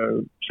ütleme,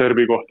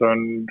 Serbi kohta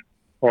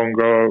on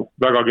ka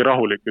vägagi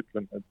rahulik,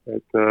 ütleme,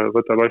 et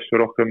võtab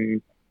asju rohkem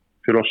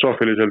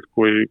filosoofiliselt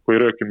kui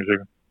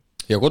röökimisega.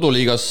 Ja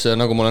koduliigas,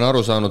 nagu ma olen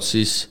aru saanud,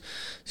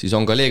 siis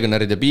on ka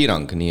legionäride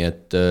piirang, nii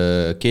et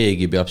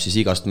keegi peab siis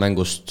igast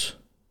mängust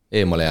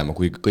eemale jääma,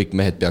 kui kõik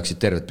mehed peaksid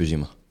terved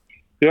püsima.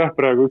 Jah,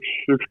 praegu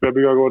üks peab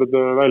iga kord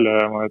välja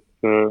jääma,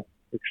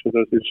 et eks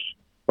seda siis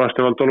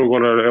vastavalt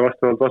olukorrale ja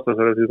vastavalt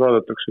vastasele siis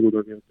vaadatakse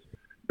kuidagi.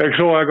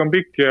 Eks hooaeg on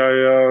pikk ja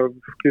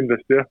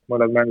kindlasti jah,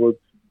 mõned mängud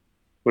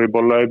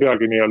võib-olla ei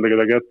peagi nii-öelda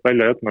kedagi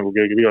välja jätma, kui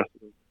keegi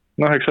vigastada.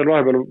 Eks seal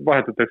vahepeal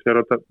vahetatakse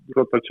ja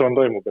rotatsioon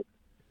toimub, et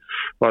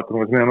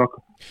vaatame, kuidas minema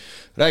hakkab.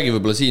 Räägi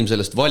võib-olla Siim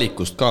sellest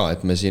valikust ka,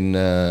 et me siin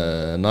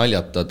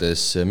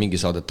naljatades mingi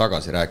saadet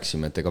tagasi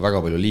rääkisime, et ega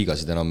väga palju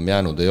liigasid enam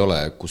jäänud ei ole,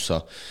 kus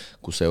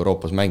sa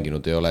Euroopas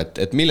mänginud ei ole,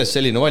 et milles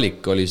selline valik,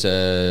 oli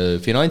see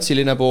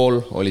finantsiline pool,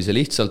 oli see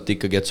lihtsalt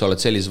ikkagi, et sa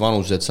oled sellises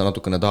vanuses, et sa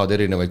natukene tahad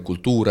erinevaid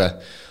kultuure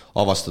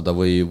avastada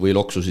või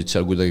loksusid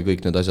seal kuidagi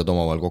kõik need asjad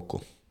omavahel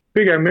kokku?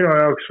 Pigem minu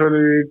jaoks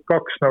oli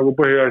 2 nagu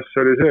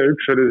põhiasja oli see,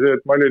 üks oli see,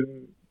 et ma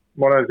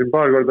olen siin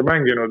paar korda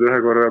mänginud, ühe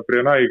korra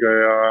Brianaiga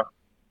ja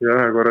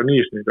ühe korra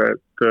Niisniga,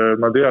 et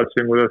ma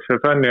teadsin, kuidas see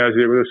fänni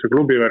asi ja kuidas see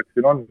klubivärk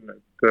siin on,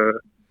 et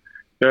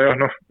ja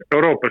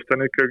Euroopast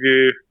on ikkagi,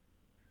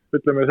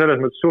 ütleme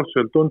selles mõttes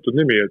suhteliselt tuntud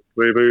nimi, et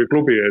või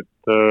klubi,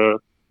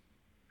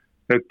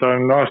 et ta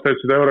on aastaid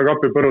seda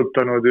Eurokapi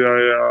põrutanud ja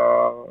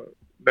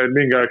neil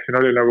mingi aeg siin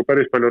oli nagu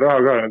päris palju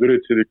raha ka, nad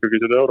üritasid ikkagi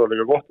seda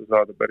Euroliiga kohta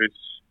saada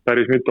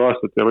päris mitu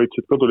aastat ja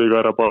võitsid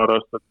koduliiga ära paar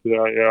aastat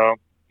ja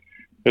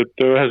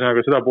et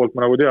ühesõnaga seda poolt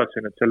ma nagu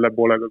teadsin, et selle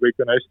poolega kõik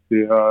on hästi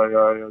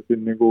ja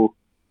siin nagu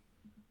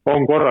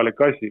on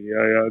korralik asi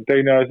ja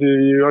teine asi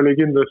oli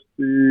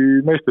kindlasti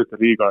meistrite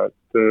liiga,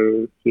 et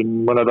siin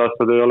mõned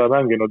aastad ei ole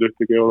mänginud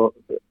ühtegi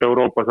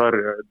Euroopa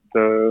sarja,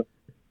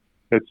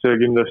 et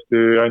see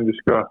kindlasti andis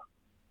ka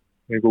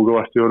nagu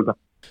kõvasti juurde.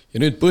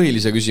 Ja nüüd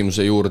põhilise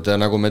küsimuse juurde,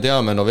 nagu me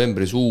teame,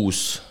 novembris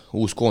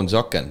uus koondise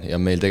aken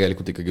ja meil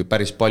tegelikult ikkagi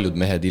päris paljud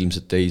mehed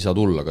ilmselt ei saa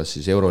tulla, kas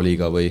siis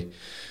Euroliiga või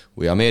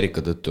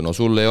Ameerika tõttu. No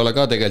sul ei ole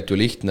ka tegelikult ju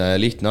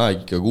lihtne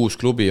aeg, ikka 6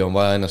 klubi on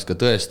vaja ennast ka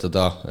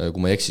tõestada,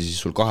 kui ma ei eksi, siis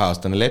sul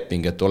 2-aastane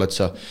leping, et oled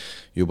sa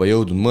juba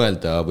jõudnud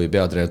mõelda või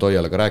peatreener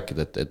Toiale ka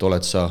rääkida, et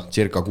oled sa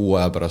circa 6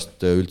 aja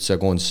pärast üldse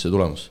koondisesse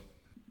tulemas?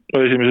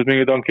 Esimesed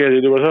mingid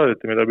ankeedid juba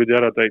saadeti, mida pidi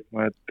ära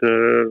täitma, et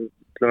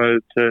ütleme,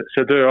 et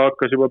see töö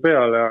hakkas juba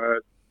peale,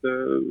 et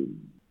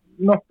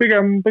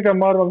pigem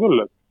ma arvan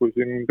küll, et kui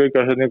siin kõik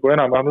asjad nagu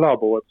enam-vähem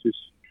laabuvad,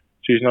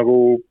 siis nagu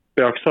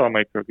peaks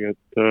saama ikkagi,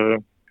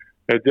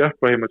 et jah,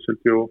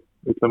 põhimõtteliselt ju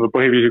ütleme,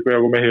 põhiviisiku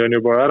jagu mehi on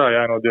juba ära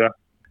jäänud ja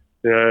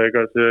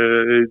ega see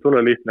ei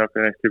tule lihtne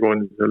hakka Eesti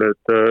koondisele,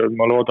 et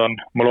ma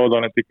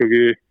loodan, et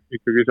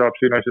ikkagi saab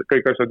siin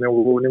kõik asjad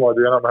nagu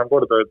niimoodi enam-vähem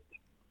korda,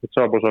 et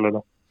saab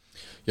osaleda.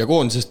 Ja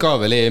koondisest ka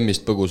veel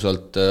EM-ist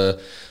põgusalt,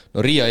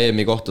 no Riia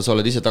EM-i kohta sa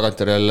oled ise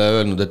tagantjärjele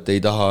öelnud, et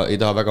ei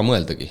taha väga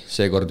mõeldagi,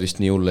 seekord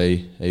vist nii hull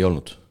ei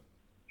olnud.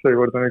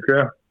 Seekord on ikka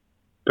jah,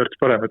 terks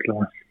parem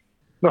ütlema.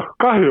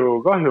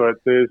 Kahju,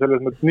 et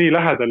selles mõttes nii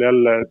lähedal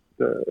jälle, et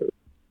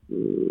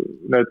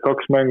need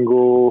 2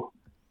 mängu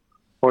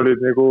olid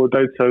nagu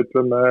täitsa,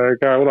 ütleme,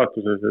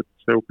 käeulatuses, et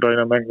see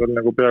Ukraina mäng on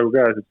nagu peaaegu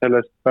käes, et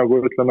sellest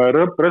nagu, ütleme,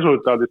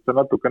 resultaadist on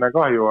natukene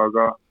kahju,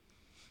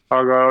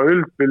 aga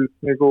üldpilt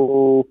nagu,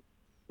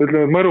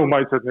 ütleme,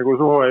 mõrumaitsed nagu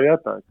suhu ei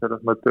jäta, et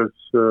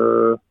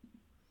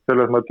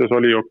selles mõttes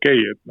oli okei,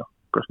 et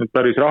kas nüüd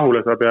päris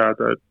rahule saab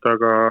jääda, et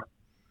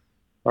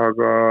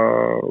aga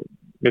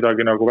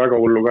midagi nagu väga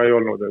hullu ka ei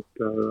olnud,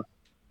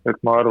 et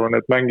ma arvan,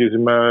 et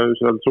mängisime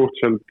seal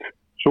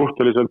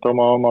suhteliselt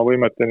oma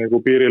võimete nagu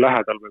piiri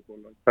lähedal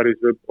võib-olla, et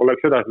päris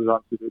oleks edasi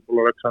saanud, siis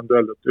võib-olla oleks saanud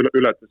öelda, et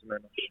ületasime.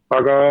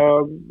 Aga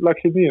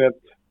läksid nii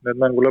need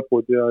mängu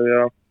lõpud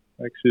ja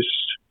eks siis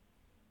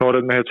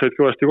noored mehed said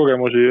kõvasti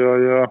kogemusi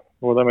ja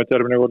loodame, et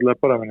järgmine kord läheb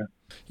paremini.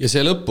 Ja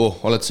see lõppu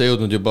oled sa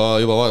jõudnud juba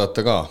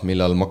vaadata ka,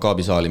 millal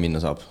Maccabi saali minna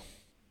saab?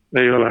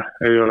 Ei ole.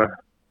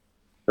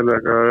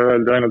 Sellega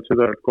öeldi ainult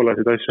seda, et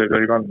kollasid asja ei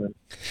tohi kanda.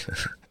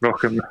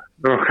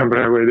 Rohkem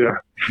praegu ei tea.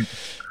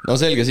 No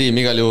selge, Siim,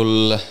 igal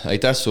juhul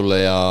aitäh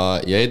sulle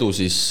ja edu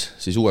siis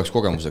uueks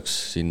kogemuseks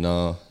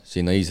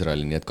sinna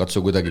Iisraeli, nii et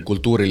katsu kuidagi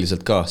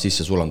kultuuriliselt ka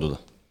sisse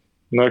sulanduda.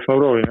 No eks ma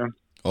proovin, jah.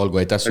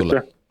 Olgu, aitäh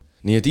sulle.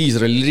 Nii et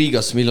Iisraeli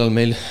liigas, millal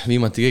meil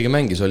viimati keegi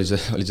mängis, oli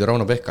see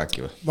Rauno Pehka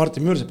äkki või?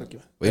 Martin Müürsepp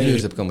äkki või? Või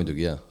Müürsepp ka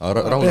muidugi, jah.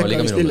 Rauno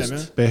oli ka minu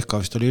meelest. Pehka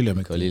vist oli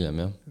hiljem. Oli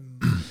hiljem, jah.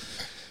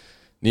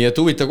 Nii et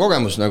huvitav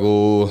kogemus,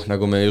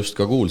 nagu me just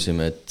ka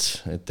kuulsime,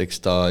 et eks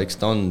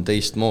ta on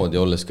teistmoodi,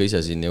 olles ka ise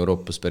siin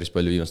Euroopas päris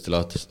palju viimastel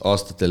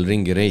aastatel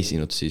ringi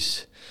reisinud,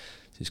 siis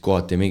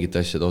kohati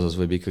mingite asjade osas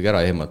võib ikkagi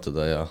ära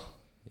ehmatada ja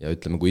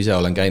ütleme, kui ise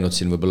olen käinud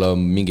siin võib-olla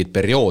mingid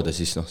perioode,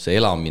 siis see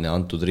elamine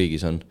antud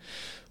riigis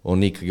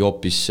on ikkagi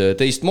hoopis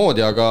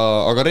teistmoodi,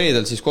 aga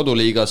reedel siis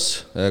koduliigas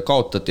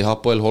kaotati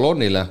Hapoel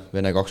Holonile,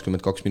 Vene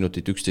 22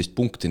 minutit 11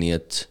 punkti, nii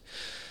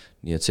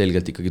et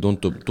selgelt ikkagi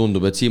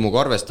tundub, et Siimuga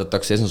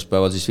arvestatakse,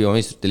 esmaspäeval siis Viva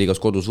meistrite liigas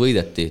kodus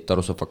võideti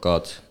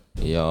Tarussafakaad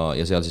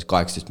ja seal siis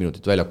 18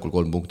 minutit väljakul,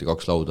 3 punkti,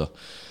 2 lauda,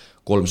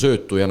 3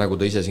 söötu ja nagu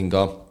ta ise siin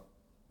ka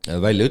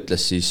välja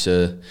ütles, siis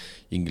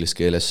inglise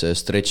keeles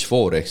stretch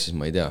 4, ehk siis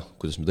ma ei tea,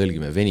 kuidas me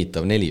tõlgime,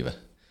 venitav 4 või?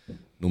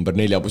 Number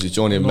 4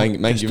 positsiooni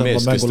mängiv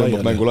mees, kes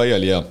tõmbab mängu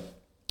laiali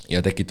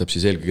ja tekitab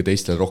siis eelkõige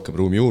teistele rohkem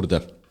ruumi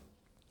juurde.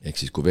 Ehk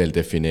siis kui veel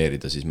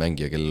defineerida, siis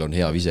mängija, kellel on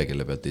hea vise,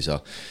 kelle pealt ei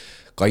saa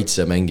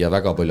kaitsemängija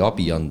väga palju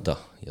abi anda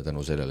ja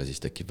tänu sellele siis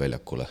tekib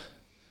väljakule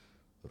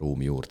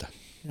ruumi juurde.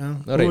 Ja,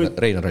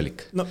 Reinar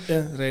Allik. No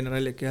jah, Reinar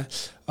Allik, jah.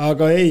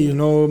 Aga ei,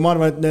 no ma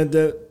arvan, et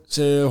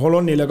see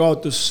Holonile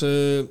kaotus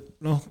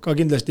ka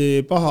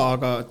kindlasti paha,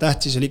 aga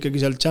tähtis oli ikkagi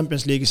seal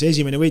Champions League'is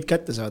esimene võit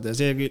kätte saada ja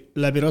see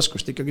läbi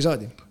raskust ikkagi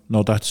saadi.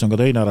 No tähtis on ka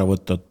teine ära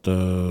võtta, et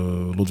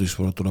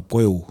Ludwigsburg tuleb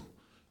koju,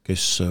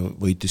 kes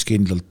võitis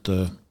kindlalt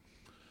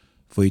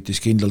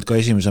ka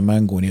esimese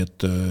mängu, nii et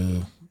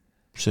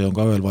see on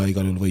ka veel vaja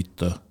igal juhul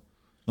võita.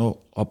 No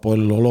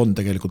Apoel Holon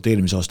tegelikult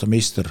eelmise aasta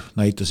meister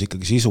näitas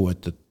ikkagi sisu,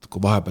 et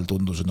kui vahepeal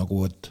tundus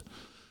nagu,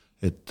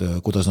 et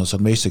kuidas nad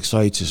seal meistriks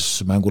said,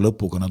 siis mängu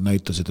lõpuga nad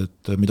näitasid,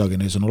 et midagi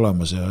neis on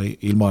olemas ja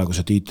ilmaaegu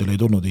see tiitel ei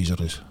tulnud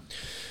Iisraelis.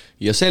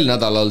 Ja sel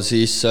nädalal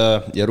siis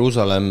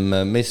Jeruusalemm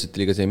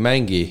meistrite liigas ei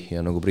mängi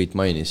ja nagu Priit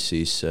mainis,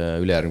 siis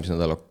ülejärgmise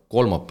nädala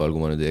kolmapäeval,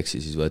 kui ma nüüd ei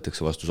eksi, siis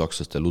võetakse vastu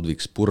sakslaste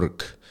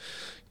Ludwigsburg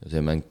ja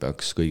see mäng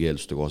peaks kõigi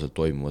eelduste kohaselt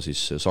toimuma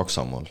siis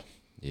Saksamaal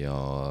ja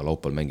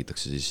laupäeval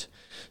mängitakse siis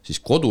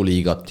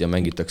koduliigat ja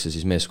mängitakse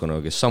siis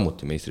meeskonnaga, kes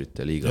samuti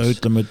meistrite liigas ja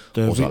ütleme, et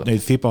osaleb.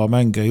 Neid FIBA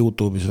mänge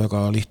YouTube'is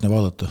väga lihtne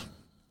vaadata.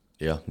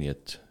 Jah, nii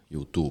et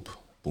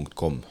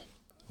youtube.com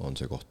on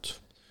see koht,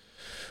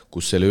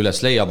 kus selle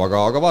üles leiab,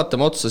 aga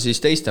vaatame otsa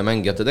siis teiste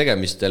mängijate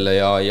tegemistele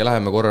ja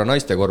läheme korra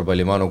naiste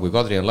korvpalli, kui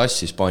Kadri on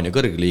Lass Hispaania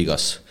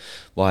kõrgliigas,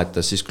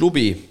 vahetas siis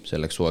klubi,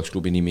 selleks hooajaks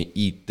klubi nimi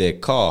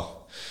ITK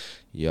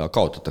ja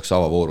kaotatakse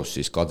avavoorus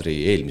siis Kadri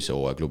eelmise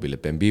hooaja klubile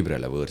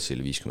Bembibrele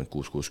võõrsil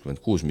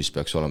 56-66, mis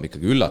peaks olema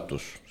ikkagi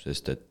üllatus,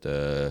 sest et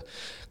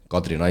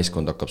Kadri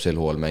naiskond hakkab sel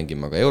hooajal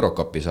mängima ka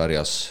Eurocupi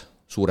sarjas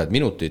suured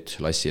minutid,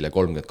 Lassile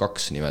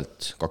 32,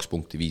 nimelt 2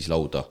 punkti, 5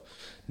 lauda,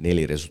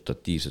 4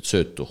 resultatiivset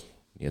söötu,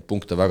 nii et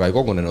punkte väga ei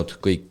kogunenud,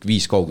 kõik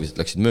 5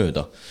 kaugviset läksid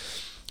mööda,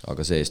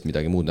 aga see-eest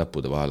midagi muud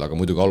näppude vahel, aga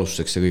muidugi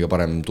alustuseks see kõige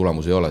parem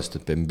tulemus ei ole, sest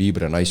et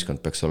Bembibre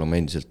naiskond peaks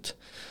olema endiselt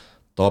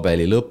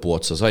tabeli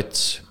lõpuotsa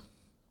sats.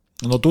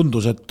 No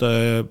tundus, et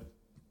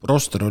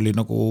roster oli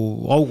nagu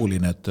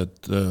auguline,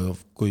 et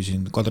kui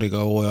siin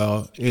Kadriga hooaja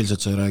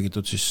eelselt sai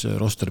räägitud, siis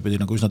roster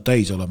pidi nagu üsna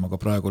täis olema, aga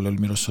praegu oli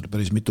Mirossal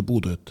päris mitu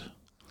puudujat.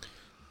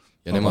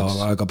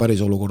 Aga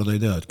päris olukorda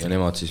ei tea. Ja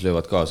nemad siis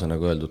löövad kaasa,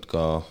 nagu öeldud,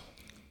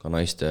 ka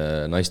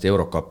naiste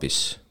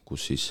Eurocupis,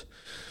 kus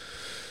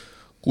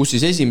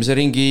siis esimese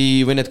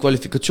ringi või need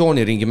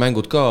kvalifikatsiooniringi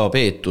mängud ka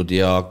peetud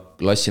ja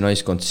Lassi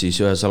naiskond siis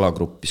ühes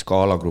alagrupis, ka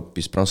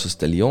alagrupis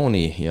Prantslaste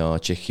Lyoni ja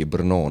Tšehhi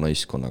Brno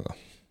naiskonnaga.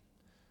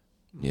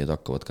 Nii et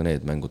hakkavad ka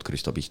need mängud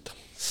Kristo pihta.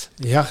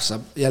 Jah,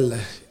 saab jälle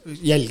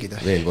jälgida.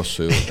 Veel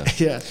kossu juurde.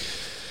 Yeah.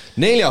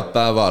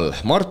 Neljapäeval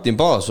Martin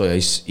Paasoja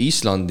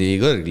Islandi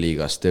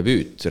kõrgliigas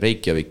debüüt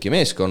Reykjaviki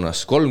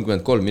meeskonnas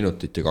 33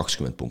 minutit ja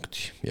 20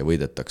 punkti ja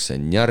võidetakse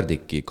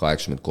Njardiki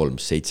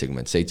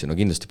 83-77. No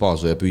kindlasti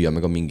Paasoja püüame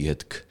ka mingi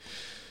hetk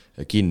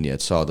kinni,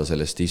 et saada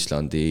sellest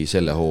Islandi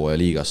selle hooaja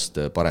liigast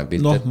parem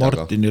pilt ette.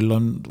 Martinil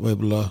on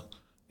võib-olla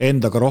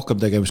endaga rohkem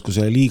tegemist kui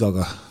selle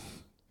liigaga.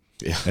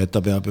 Ja. Et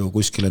ta peab ju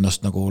kuskil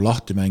ennast nagu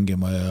lahti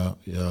mängima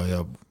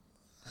ja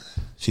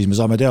siis me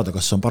saame teada,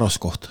 kas see on paras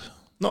koht.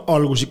 No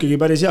algus ikkagi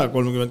päris hea,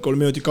 33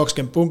 minutit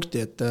 20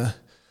 punkti, et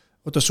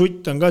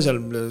Sutt on ka seal,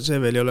 see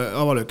veel ei ole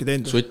avalööki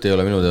teinud. Sutt ei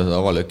ole minu teada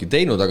avalööki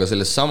teinud, aga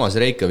selles samas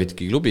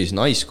Reykjaviki klubis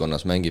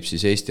naiskonnas mängib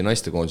siis Eesti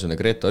naistekoondisena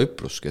Greta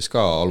Üprus, kes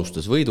ka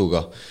alustas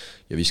võiduga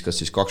ja viskas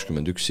siis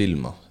 21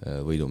 silma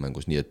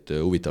võidumängus, nii et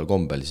huvitaval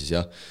kombel siis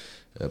jah,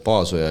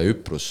 Paasoja ja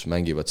Üprus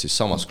mängivad siis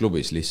samas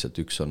klubis, lihtsalt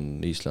üks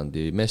on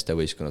Islandi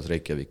meestevõistkonnas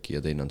Reykjaviki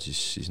ja teine on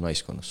siis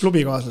naiskonnas.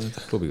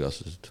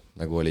 Klubikaaslased,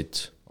 nagu olid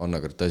Anna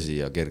Kartasi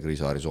ja Gergri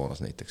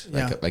Arizoonas näiteks,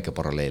 väike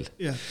paralleel.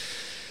 Yeah.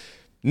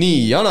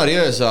 Nii, Janari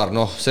Jõesaar,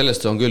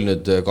 sellest on küll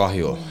nüüd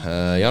kahju.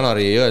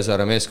 Janari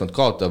Jõesaare meeskond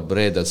kaotab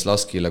reedel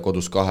Slaskile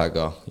kodus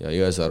 2 ja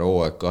Jõesaare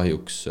hooaeg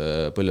kahjuks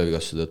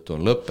põlvevigastuse tõttu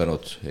on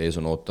lõppenud.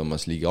 Ees on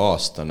ootamas ligi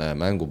aastane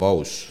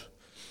mängupaus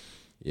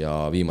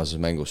ja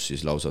viimases mängus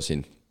siis lausa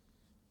siin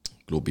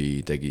klubi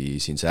tegi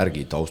siin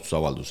särgi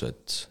taustusavaldus,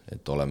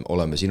 et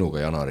oleme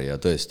sinuga, Janari, ja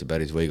tõesti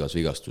päris võigas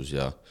vigastus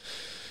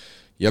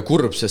ja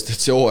kurb, sest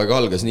et see hooaeg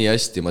algas nii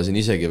hästi, ma siin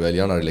isegi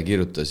veel Janarile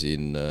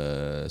kirjutasin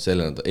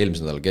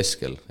eelmise nädala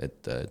keskel,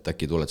 et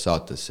äkki tuled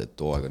saatesse,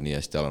 et hooaeg on nii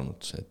hästi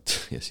alanud,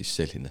 ja siis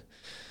selline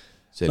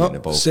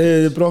pauk.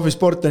 See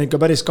profisport on ikka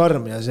päris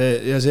karm ja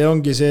see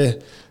ongi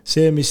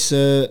see, mis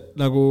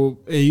nagu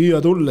ei hüüa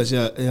tulles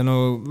ja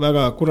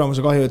väga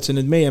kuramuse kahju, et see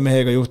nüüd meie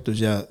mehega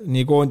juhtus ja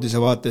nii koondise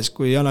vaates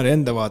kui Janari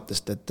enda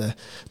vaatest, et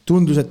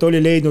tundus, et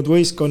oli leidnud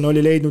võistkonna,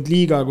 oli leidnud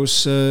liiga,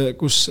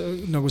 kus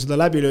nagu seda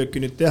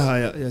läbilööki nüüd teha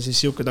ja siis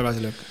siuke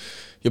tagasilöök.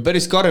 Ja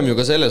päris karm ju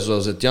ka selles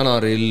osas, et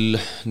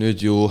Janaril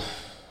nüüd ju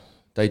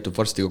täitub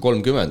varsti ka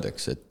 30,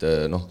 et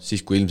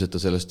siis kui ilmselt ta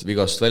sellest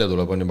vigast välja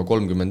tuleb, on juba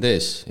 30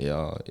 ees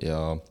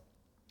ja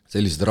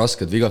sellised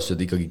rasked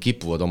vigastused ikkagi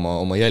kipuvad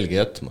oma jälgi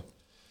jätma.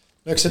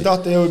 Eks see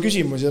tahtejõu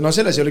küsimus ja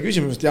selles ei ole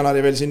küsimus, et Janari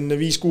veel siin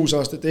 5-6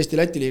 aastat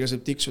Eesti-Läti liigas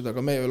võib tiksuda,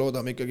 aga me ju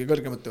loodame ikkagi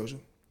kõrgemat tõusu.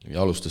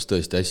 Ja alustas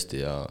tõesti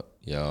hästi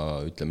ja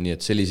ütleme nii,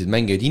 et selliseid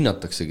mängeid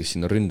hinnatakse, kes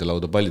sinna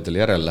ründelauda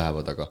pallidele järel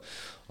lähevad, aga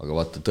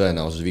vaata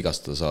tõenäosus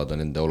vigastada saada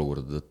nende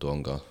olukorda tõttu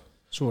on ka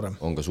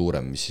on ka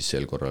suurem, mis siis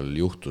sel korral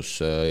juhtus.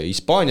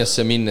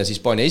 Hispaaniasse minnes,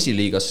 Hispaania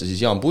esiliigasse, siis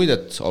Jaan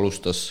Puidet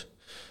alustas,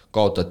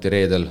 kaotati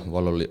reedel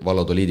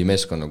Valladoliidi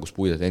meeskonna, kus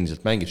Puidet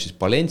endiselt mängib, siis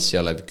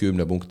Valenciale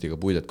 10 punktiga,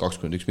 Puidet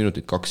 21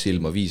 minutit, 2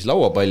 silma, 5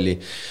 lauapalli.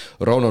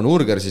 Rauno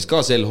Nurger siis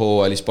ka sel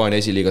hooajal Hispaania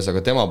esiliigas,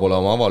 aga tema pole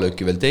oma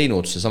avalööki veel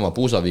teinud, see sama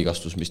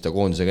puusavigastus, mis ta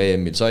koondisega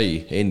EM-il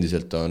sai,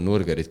 endiselt on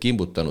Nurgerit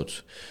kimbutanud,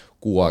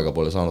 6 aega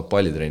pole saanud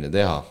pallitreene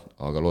teha,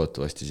 aga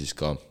loodetavasti siis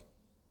ka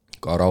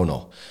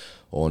Rauno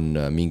on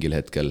mingil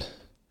hetkel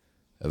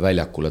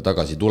väljakule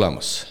tagasi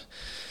tulemas.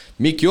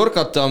 Mikk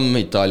Jorkatam,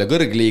 Itaalia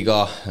kõrgliiga,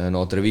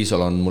 no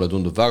Trevisol on, mulle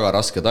tundub, väga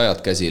rasked ajad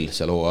käsil,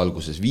 seal hooaja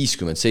alguses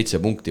 57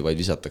 punkti vaid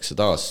visatakse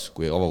taas,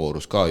 kui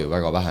avavoorus ka ju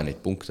väga vähe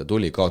neid punkte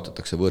tuli,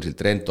 kaotatakse võõrsilt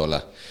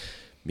Trentole,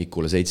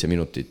 Mikule 7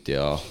 minutit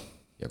ja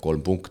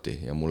 3 punkti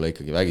ja mulle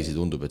ikkagi vägisi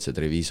tundub, et see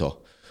Treviso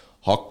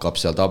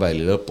hakkab seal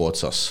tabeli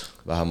lõpuotsas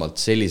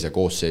vähemalt sellise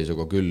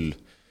koosseisuga küll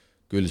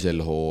sel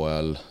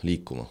hooajal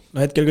liikuma.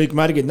 No hetkel kõik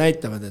märgid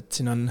näitavad, et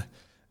siin on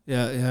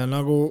ja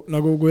nagu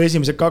kui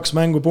esimesed 2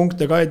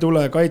 mängupunkte ka ei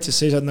tule, kaitses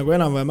seisad nagu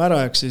enam-vähem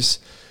ära, eks siis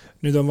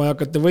nüüd on vaja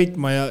hakata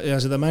võitma ja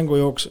seda mängu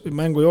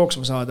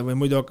jooksma saada või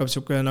muidu hakkab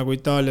siuke nagu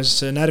Itaalias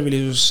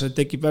närvilisus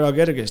tekib väga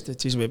kergesti,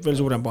 et siis võib veel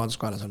suurem pahandus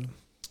kaelas olla.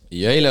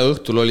 Ja eile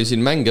õhtul oli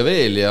siin mänge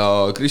veel ja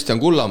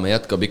Kristjan Kullamäe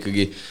jätkab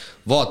ikkagi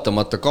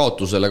vaatamata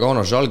kaotusele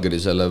Kaunas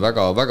Žalgirisele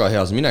väga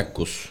heas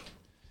minekus.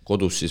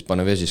 Kodus siis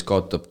Panevežis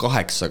kaotab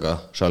 8-ga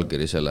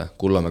Žalgirisele,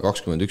 Kullamäe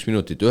 21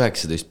 minutit,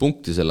 19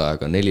 punkti selle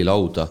aega, 4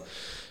 lauda,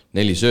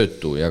 4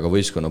 söötu ja ka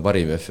võistkonna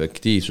parim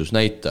efektiivsus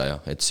näitaja,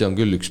 et see on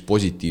küll üks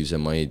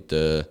positiivsemaid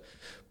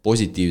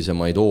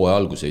hooaja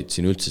alguseid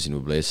siin üldse siin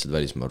võib-olla eestlased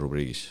välismaa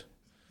rubriigis.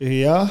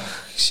 Jah,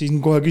 siin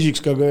kohe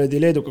küsiks ka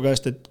Leeduka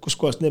käest, et kus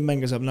kohast need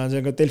mänge saab,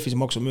 see on ka Delfis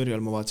maksumüüri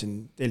all, ma vaatasin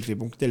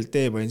delfi.lt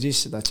panin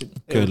sisse, tahtsid.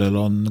 Kellel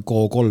on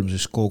Go3,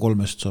 siis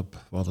Go3-st saab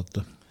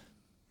vaadata.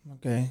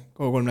 Okei,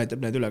 Go3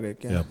 näitab need üle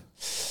kõik, jah.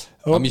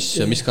 Aga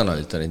mis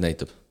kanalit ta neid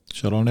näitab?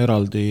 Seal on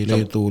eraldi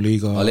Leedu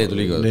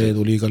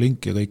liiga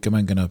link ja kõike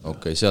mänge näeb.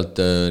 Okei, sealt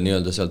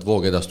nii-öelda sealt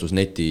voogedastus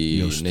neti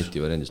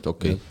variandist,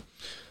 okei.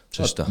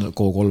 Sest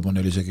Go3 on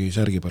neil isegi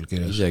särgi peal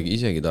kirjas.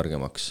 Isegi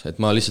targemaks, et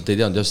ma lihtsalt ei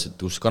teadnud just,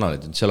 et kus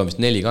kanalit, seal on vist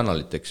 4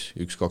 kanalit, eks,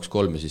 1, 2,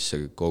 3 ja siis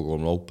see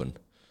Go3 Open.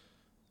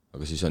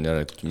 Aga siis on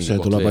järelikult mingi see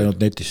tuleb ainult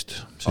netist.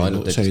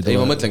 Ei,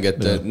 ma mõtlengi,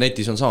 et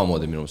netis on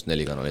samamoodi minu meelest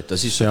 4 kanalit.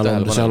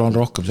 Seal on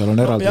rohkem, seal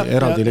on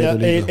eraldi Leedu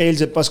liiga.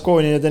 Eilset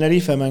Baskooni ja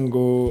Tenerife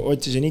mängu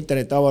otsisin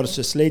interneti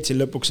avarustest leidsin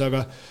lõpuks,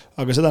 aga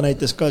seda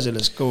näitas ka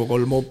selles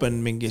Go3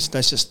 Open mingist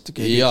asjast.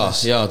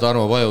 Ja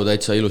Tarmo Paju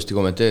täitsa ilusti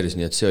kommenteeris,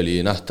 nii et see oli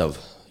nähtav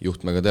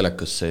juhtmega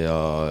telekasse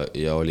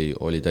ja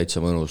oli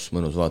täitsa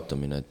mõnus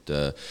vaatamine,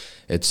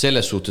 et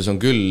selles suhtes on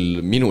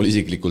küll minul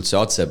isiklikult see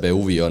ACB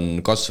huvi on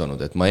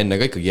kasvanud, et ma enne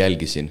ka ikkagi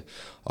jälgisin,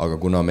 aga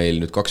kuna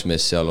meil nüüd 2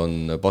 mees seal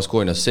on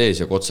Baskoonias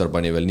sees ja Kotsar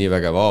pani veel nii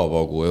vägeva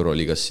avapaugu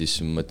Euroliigas, siis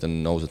ma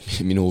ütlen ausalt,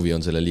 minu huvi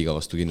on selle liiga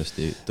vastu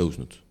kindlasti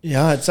tõusnud.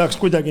 Jah, et saaks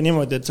kuidagi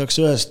niimoodi, et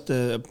saaks ühest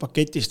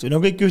paketist või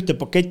kõik ühte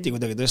paketti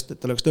kuidagi tõsta,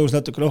 et oleks tõus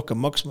natuke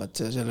rohkem maksma,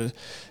 et seal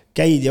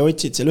käid ja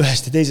otsid seal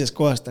ühest ja teisest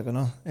kohast,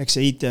 aga eks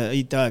see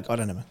IT-aeg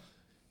areneme.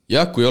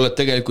 Jah, kui oled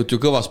tegelikult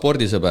ju kõva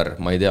spordisõber,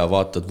 ma ei tea,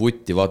 vaatad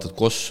vutti, vaatad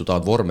kossu,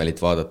 tahad vormelit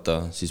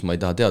vaadata, siis ma ei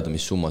taha teada,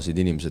 mis summasid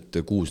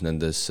inimesed kuus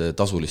nendes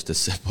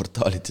tasulistesse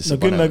portaalitesse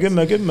panevad.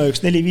 10,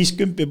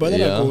 4-5 juba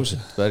täna kuus.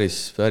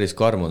 Päris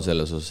karm on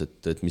selles osas,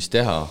 et mis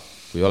teha,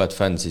 kui oled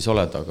fänn, siis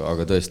oled,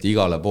 aga tõesti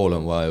igale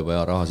poole on vaja juba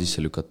raha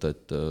sisse lükata,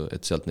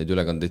 et sealt neid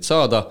ülekandeid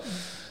saada,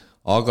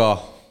 aga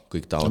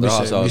kõik tahavad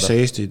raha saada. Mis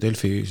see Eesti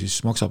Delfi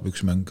siis maksab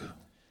üks mäng?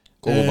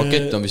 Kogu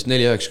pakett on vist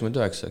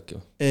 4,99 äkki?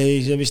 Ei,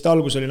 see vist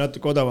algus oli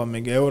natuke odavam,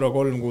 mingi euro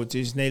 3 kuud,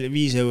 siis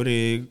 5 euri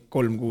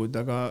 3 kuud,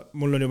 aga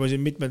mul on juba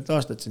siin mitmed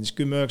aastad, see on siis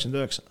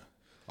 10,99.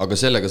 Aga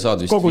sellega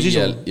saad vist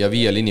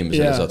 5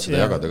 inimesele saad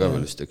seda jagada ka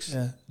veel vist, eks?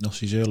 No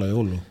siis ei ole ju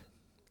hullu.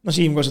 No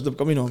Siim kasutab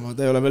ka minu oma,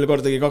 ta ei ole veel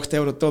kordagi 2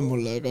 eurot on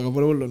mulle, aga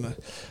pole hullune.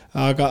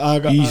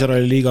 Aga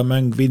Iisraeli liiga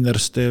mäng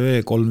Winners TV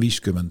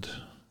 3.50.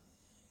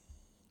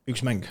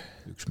 Üks mäng.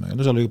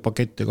 No seal oli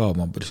pakette ka,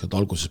 ma päriselt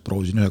alguses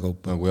proovisin ühe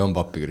kaupa. Kui on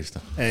pappi,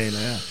 Krista. Ei, no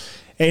jah.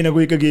 Ei, no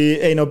kui ikkagi,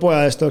 poja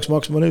eest oleks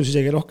maksma nõus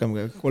isegi rohkem,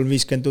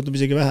 3.50 tundub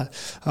isegi vähe.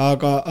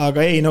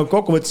 Aga ei, no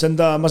kokkuvõttes on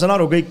ta, ma saan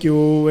aru, kõik ju,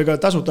 ega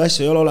tasuta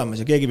asju ei ole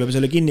olemas ja keegi peab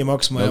selle kinni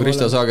maksma. No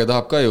Krista Saage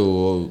tahab ka ju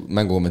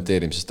mängu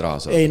kommenteerimisest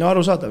raha saada. Ei, no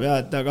arusaadav,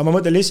 jah, aga ma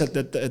mõtlen lihtsalt,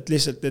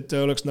 et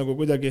oleks nagu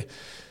kuidagi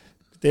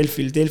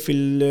Delfil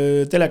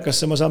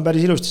telekasse ma saan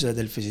päris ilusti seda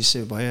Delfi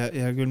sisse juba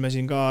ja küll me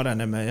siin ka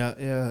areneme ja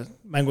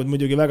mängud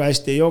muidugi väga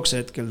hästi ei jookse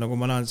hetkel, nagu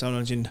ma näen,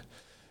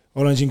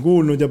 olen siin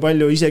kuulnud ja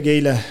palju isegi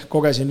eile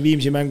kogesin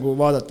Viimsi mängu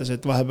vaadates,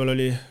 et vahepeal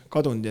oli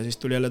kadunud ja siis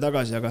tuli jälle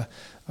tagasi, aga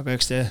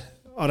eks te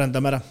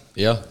arendame ära.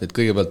 Jah, et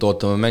kõigepealt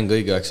ootame mäng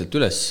õigeaegselt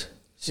üles,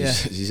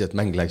 siis et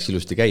mäng läheks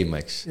ilusti käima,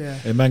 eks?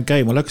 Mäng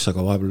käima läks,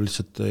 aga vahepeal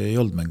lihtsalt ei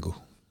olnud mängu.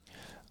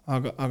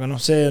 Aga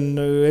see on,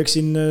 eks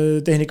siin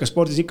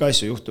tehnikaspordis ikka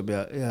asju juhtub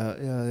ja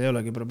ei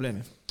olegi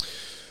probleemi.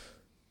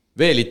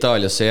 Veel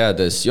Itaaliasse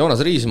jäädes Joonas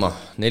Riisma,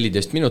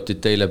 14 minutit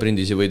teile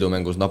Brindisi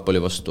võidumängus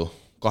Napoli vastu,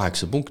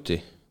 8 punkti,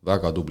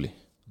 väga tubli.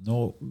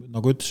 no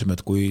nagu ütlesime,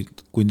 et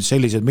kui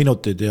sellised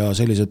minutid ja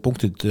sellised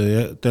punktid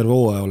terve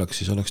hooaja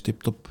oleks, siis oleks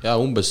tipp-topp. Ja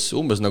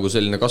umbes nagu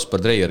selline Kaspar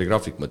Treieri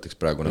graafik, ma ütleks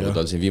praegu, nagu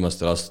tal siin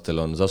viimastel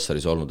aastatel on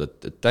Sassaris olnud,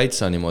 et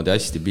täitsa niimoodi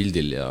hästi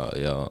pildil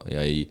ja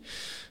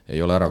ei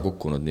ole ära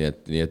kukkunud,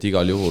 nii et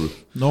igal juhul.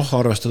 Noh,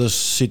 arvestades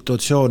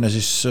situatsioone,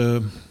 siis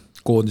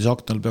koondise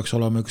aknal peaks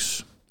olema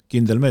üks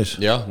kindel mees.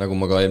 Jah, nagu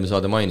ma ka eelmine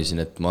saade mainisin,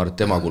 et ma arvan, et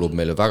tema kulub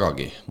meile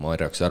vägagi. Ma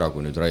arjaks ära,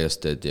 kui nüüd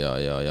Raiesteed ja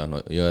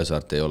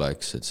Jõesaart ei ole,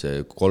 eks, et see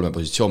 3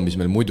 positsioon, mis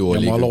meil muidu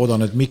oli. Ja ma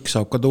loodan, et Mikk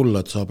saab ka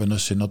tulla, et saab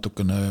ennast siin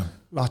natukene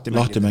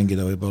lahti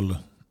mängida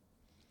võib-olla.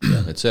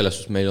 Et selles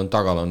suhtes meil on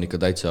tagal on ikka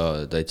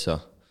täitsa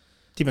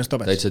Tibens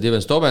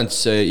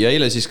Tobens ja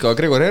eile siis ka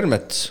Gregor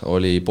Hermet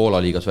oli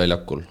Poola liigas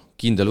väljakul.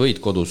 Kindel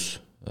võit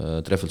kodus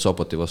Treffel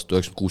Sopoti vastu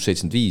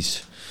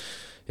 96-75.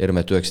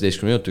 Hermet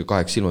 19 minutiga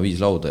 8 silma 5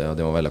 lauda ja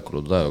tema väljakul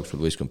loodud aja jooksul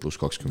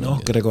 50+20.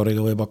 Noh,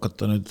 Gregoriga võib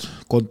hakata nüüd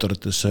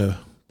kontoritesse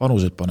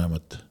panused panema,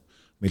 et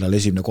millal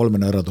esimene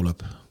 3 ära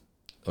tuleb.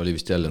 Oli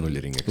vist jälle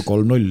 0 ring, eks?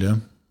 3-0, jah.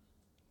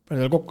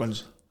 Palju tal kokku on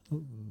siis?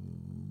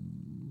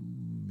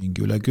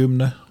 Mingi üle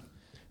 10.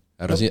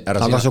 Aga see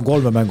on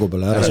 3 mängu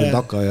peale, ära siin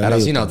taka ja ära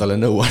sina talle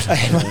nõua.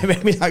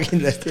 Mina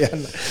kindlasti ei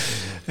anna.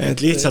 Et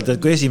lihtsalt, et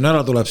kui esimene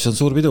ära tuleb, siis on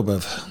suur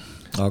pidupäev.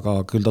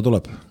 Aga küll ta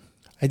tuleb.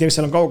 Ei tea, kas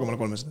seal on kaugemal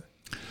 300?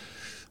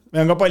 Me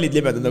on ka pallid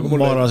libedad, nagu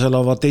mulle. Maara seal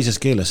on teises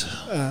keeles.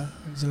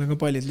 Seal on ka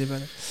pallid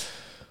libedad.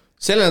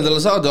 Selle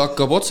nädala saade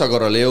hakkab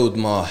otsakorrale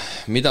jõudma,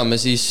 mida me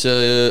siis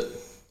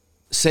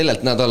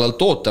sellelt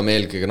nädalalt ootame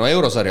eelkõige. No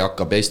Eurosari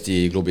hakkab Eesti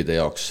klubide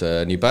jaoks.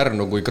 Nii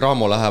Pärnu kui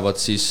Cramo lähevad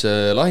siis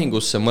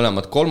lahingusse,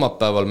 mõlemad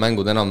kolmapäeval,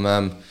 mängud enam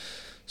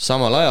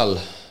samal ajal,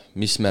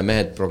 mis me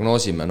mehed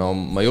prognoosime. No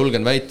ma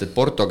julgen väita, et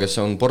Porto, kes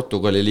on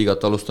Portugali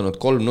liigat alustanud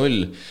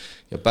 3-0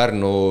 ja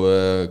Pärnu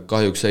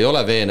kahjuks ei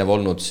ole veenev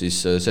olnud, siis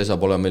see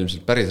saab olema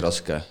ilmselt päris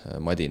raske,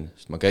 Madin.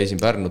 Sest ma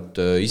käisin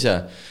Pärnut ise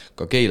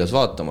ka Keilas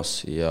vaatamas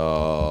ja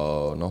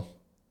noh,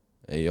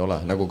 ei ole,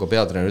 nagu ka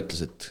peatreener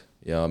ütles, et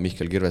ja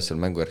Mihkel Kirves seal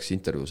mängujärgses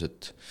intervjuus,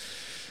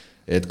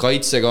 et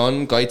kaitsega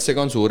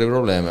on suuri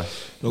probleeme.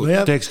 No,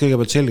 teeks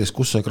kõigepealt selgeks,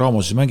 kus see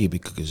Cramo siis mängib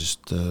ikkagi,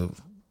 sest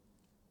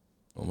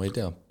no ma ei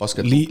tea,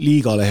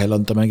 liigalehel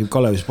on ta mängib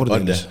Kalevi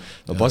spordialis.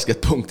 No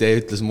basket.ee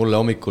ütles mulle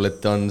hommikul, et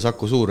ta on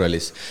Saku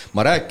Suurhallis.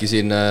 Ma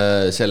rääkisin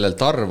sellel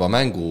Tarva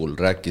mängul,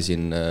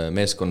 rääkisin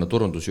meeskonna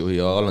turundusjuhi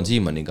Allan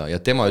Siimaniga ja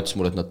tema ütles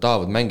mulle, et nad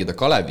tahavad mängida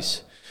Kalevis,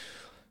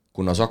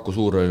 kuna Saku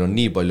Suurhall on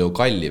nii palju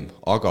kallim,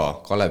 aga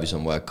Kalevis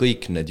on vaja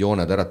kõik need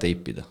jooned ära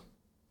teipida.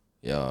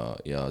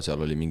 Ja seal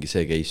oli mingi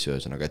see case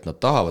ühesõnaga, et nad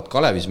tahavad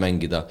Kalevis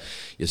mängida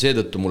ja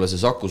seetõttu mulle see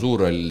Saku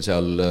Suurhall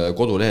seal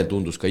kodulehel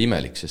tundus ka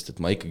imelik, sest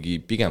et ma ikkagi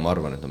pigem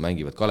arvan, et nad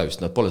mängivad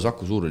Kalevist, nad pole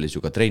Saku Suurhallis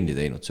ju ka trenni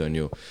teinud, see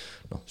on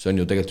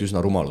ju tegelikult üsna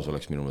rumalus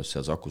oleks minu meelest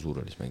seal Saku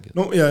Suurhallis mängida.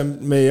 No ja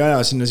me ei aja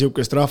sinna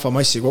siukest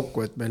rahvamassi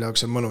kokku, et meil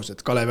jaoks on mõnus,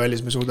 et Kalevi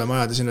hallis me suudame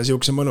ajada sinna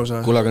siukse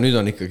mõnusa. Kuule, aga nüüd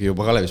on ikkagi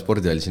juba Kalevi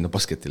spordihalli sinna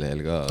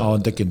basketilehel ka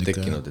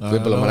tekkinud.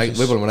 Võib-olla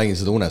ma nägin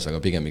seda unes,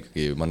 aga pigem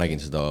ikkagi ma nägin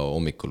seda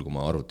hommikul, kui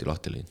ma arvuti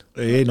lahti lõin.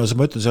 Ei, no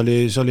ma ütlen,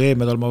 see oli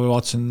eelmedal, ma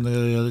vaatasin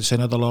see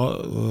nädala,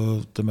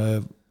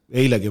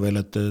 eilegi veel,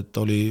 et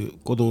oli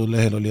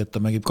kodulehel oli, et ta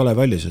mängib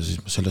Kalevi hallis ja siis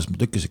selles ma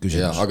tükkisin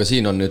küsimus. Aga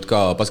siin on nüüd ka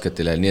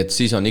basketilehel, nii et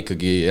siis on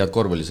ikkagi head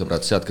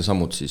korvpallisõbrad, seadke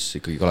sammud siis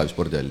ikkagi Kalevi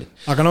spordihalli.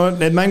 Aga no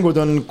need mängud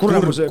on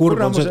kurramuse...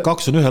 Kurb on see, et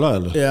 2 on ühel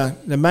ajal. Ja,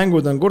 need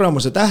mängud on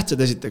kurramuse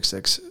tähtsad esiteks,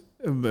 eks,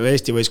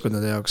 Eesti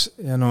võistkondade jaoks.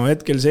 Ja no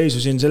hetkel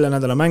seisu siin selle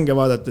nädala mänge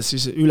vaadates,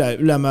 siis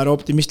ülemäära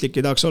optimistlik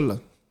ei tahaks olla.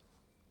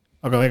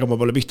 Aga ega ma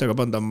pole pihta ka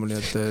pandammu, nii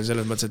et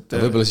selles mõttes, et...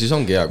 Võib-olla siis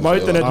ongi hea. Ma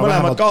ütlen, et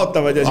mõlemad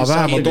kaotavad ja siis...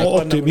 Vähemalt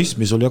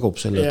optimismi sul jagub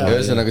selle.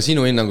 Ühesõnaga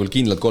sinu hinnangul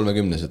kindlad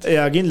 30-sed.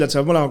 Ja kindlalt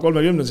saab mõlemad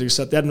 30-sed, kes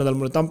saad järgmine nädal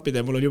mulle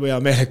tampida ja mul on juba hea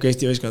meel, kui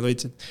Eesti võistkonnad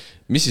võitsid.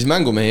 Mis siis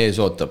mängumehi ees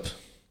ootab?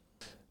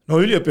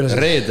 No üliõpilased.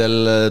 Reedel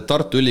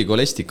Tartu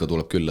Ülikool Estika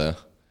tuleb külla,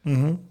 jah?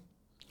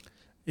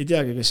 Ei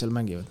teagi, kes seal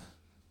mängivad.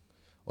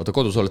 Oota,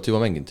 kodus olete juba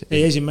mänginud?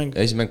 Ei,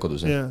 esimmäng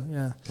kodus, jah?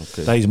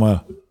 Okay. Täismaja?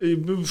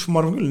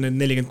 Ma arvan küll, need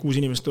 46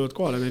 inimest tulevad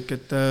kohale kõik,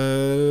 et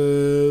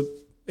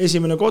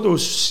esimene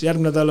kodus,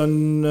 järgmine nädal on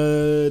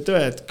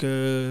Tõetk,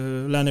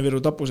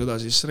 Lääne-Viru Tapuseda,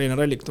 siis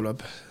Reinar Allik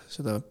tuleb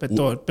seda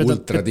betoon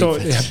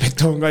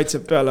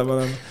kaitseb peale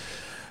panema.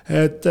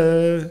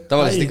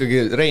 Tavaliselt ikkagi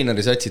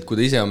Reinari satsid, kui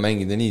ta ise on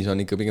mänginud ja nii, see on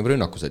ikka pigem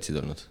rünnakusatsid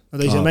olnud. No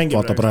ta ise mängib.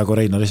 Vaata praegu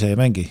Reinar ise ei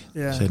mängi.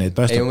 See neid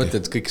päästab. Ei, ma mõtlen,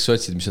 et kõik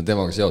satsid, mis on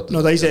temaga seotud.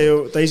 No ta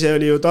ise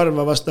oli ju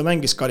Tarva vasta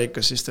mängis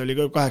karikas, siis ta oli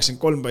ka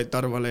 83 vaid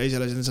Tarvale ja ise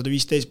lasi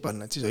 115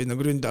 panna, et siis olid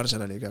nagu ründe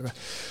Arsenaliga.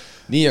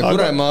 Nii ja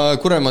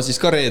Kurema siis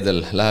ka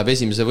reedel läheb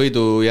esimese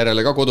võidu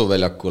järele ka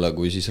koduväljakule,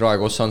 kui siis Rae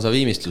Kossansa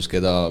viimistlus,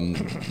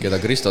 keda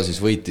Kristo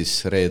siis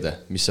võitis reede.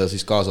 Mis sa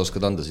siis kaasa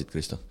oskad anda siit,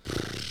 Kristo?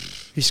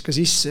 Viska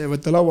sisse ja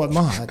võtta lauad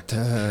maha, et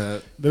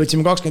me võtsime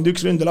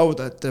 21 ründe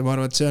lauda, et ma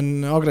arvan, et see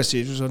on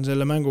agressiivsus on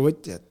selle mängu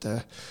võtti,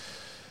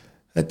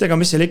 et ega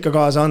mis seal ikka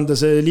kaasa anda,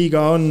 see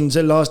liiga on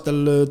sel aastal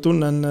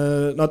tunnen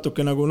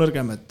natuke nagu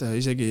nõrgem, et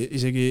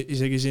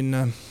isegi siin,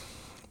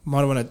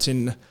 ma arvan, et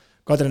siin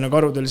Kadrina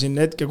Karudel siin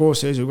hetke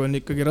koosseisuga on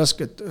ikkagi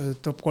raske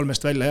top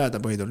 3-st välja jääda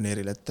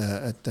põhiturniiril,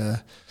 et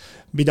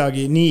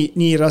midagi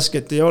nii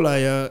rasket ei ole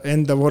ja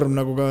enda vorm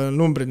nagu ka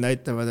numbrid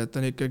näitavad, et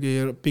on ikkagi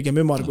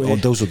pigem ümar kui...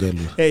 On tõusuteel?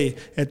 Ei,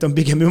 et on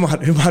pigem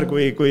ümar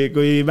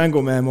kui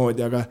mängumehe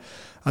moodi, aga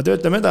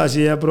töötame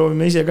edasi ja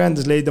proovime ise ka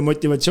endas leida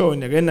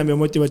motivatsiooni, aga ennem ju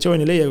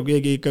motivatsiooni leia, kui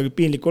keegi ikkagi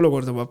piinlik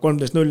olukord vabab.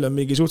 13-0 on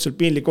mingi suhteliselt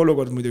piinlik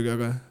olukord muidugi,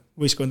 aga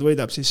võistkond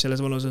võidab, siis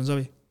selles valus on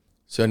savi.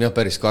 See on jah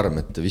päris karm,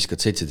 et viskad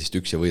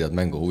 17-1 ja võidad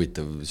mängu,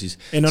 huvitav.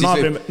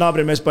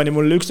 Naabrimees pani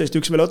mul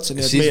 11-1 veel otsa,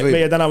 nii et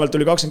meie tänavalt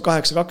tuli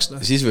 28-2.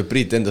 No. Siis võib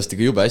Priit endast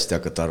ikka jube hästi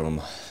hakata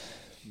arvama.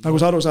 Nagu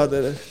sa aru saad.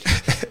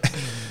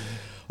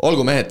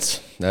 Olgu mehed,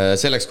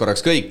 selleks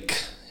korraks kõik.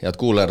 Head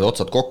kuulajad,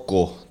 otsad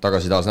kokku,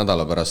 tagasi taas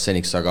nädala pärast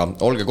seniks, aga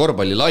olge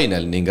korvpalli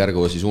lainel ning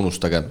ärgu siis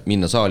unustage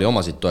minna saali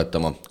omasid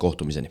toetama.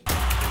 Kohtumiseni.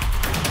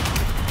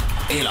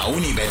 Ela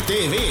Unibet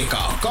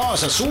TV-ga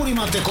kaasa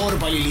suurimate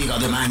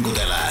korvpalliliigade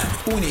mängudele.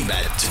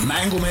 Unibet,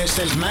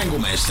 mängumeestelt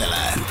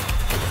mängumeestele.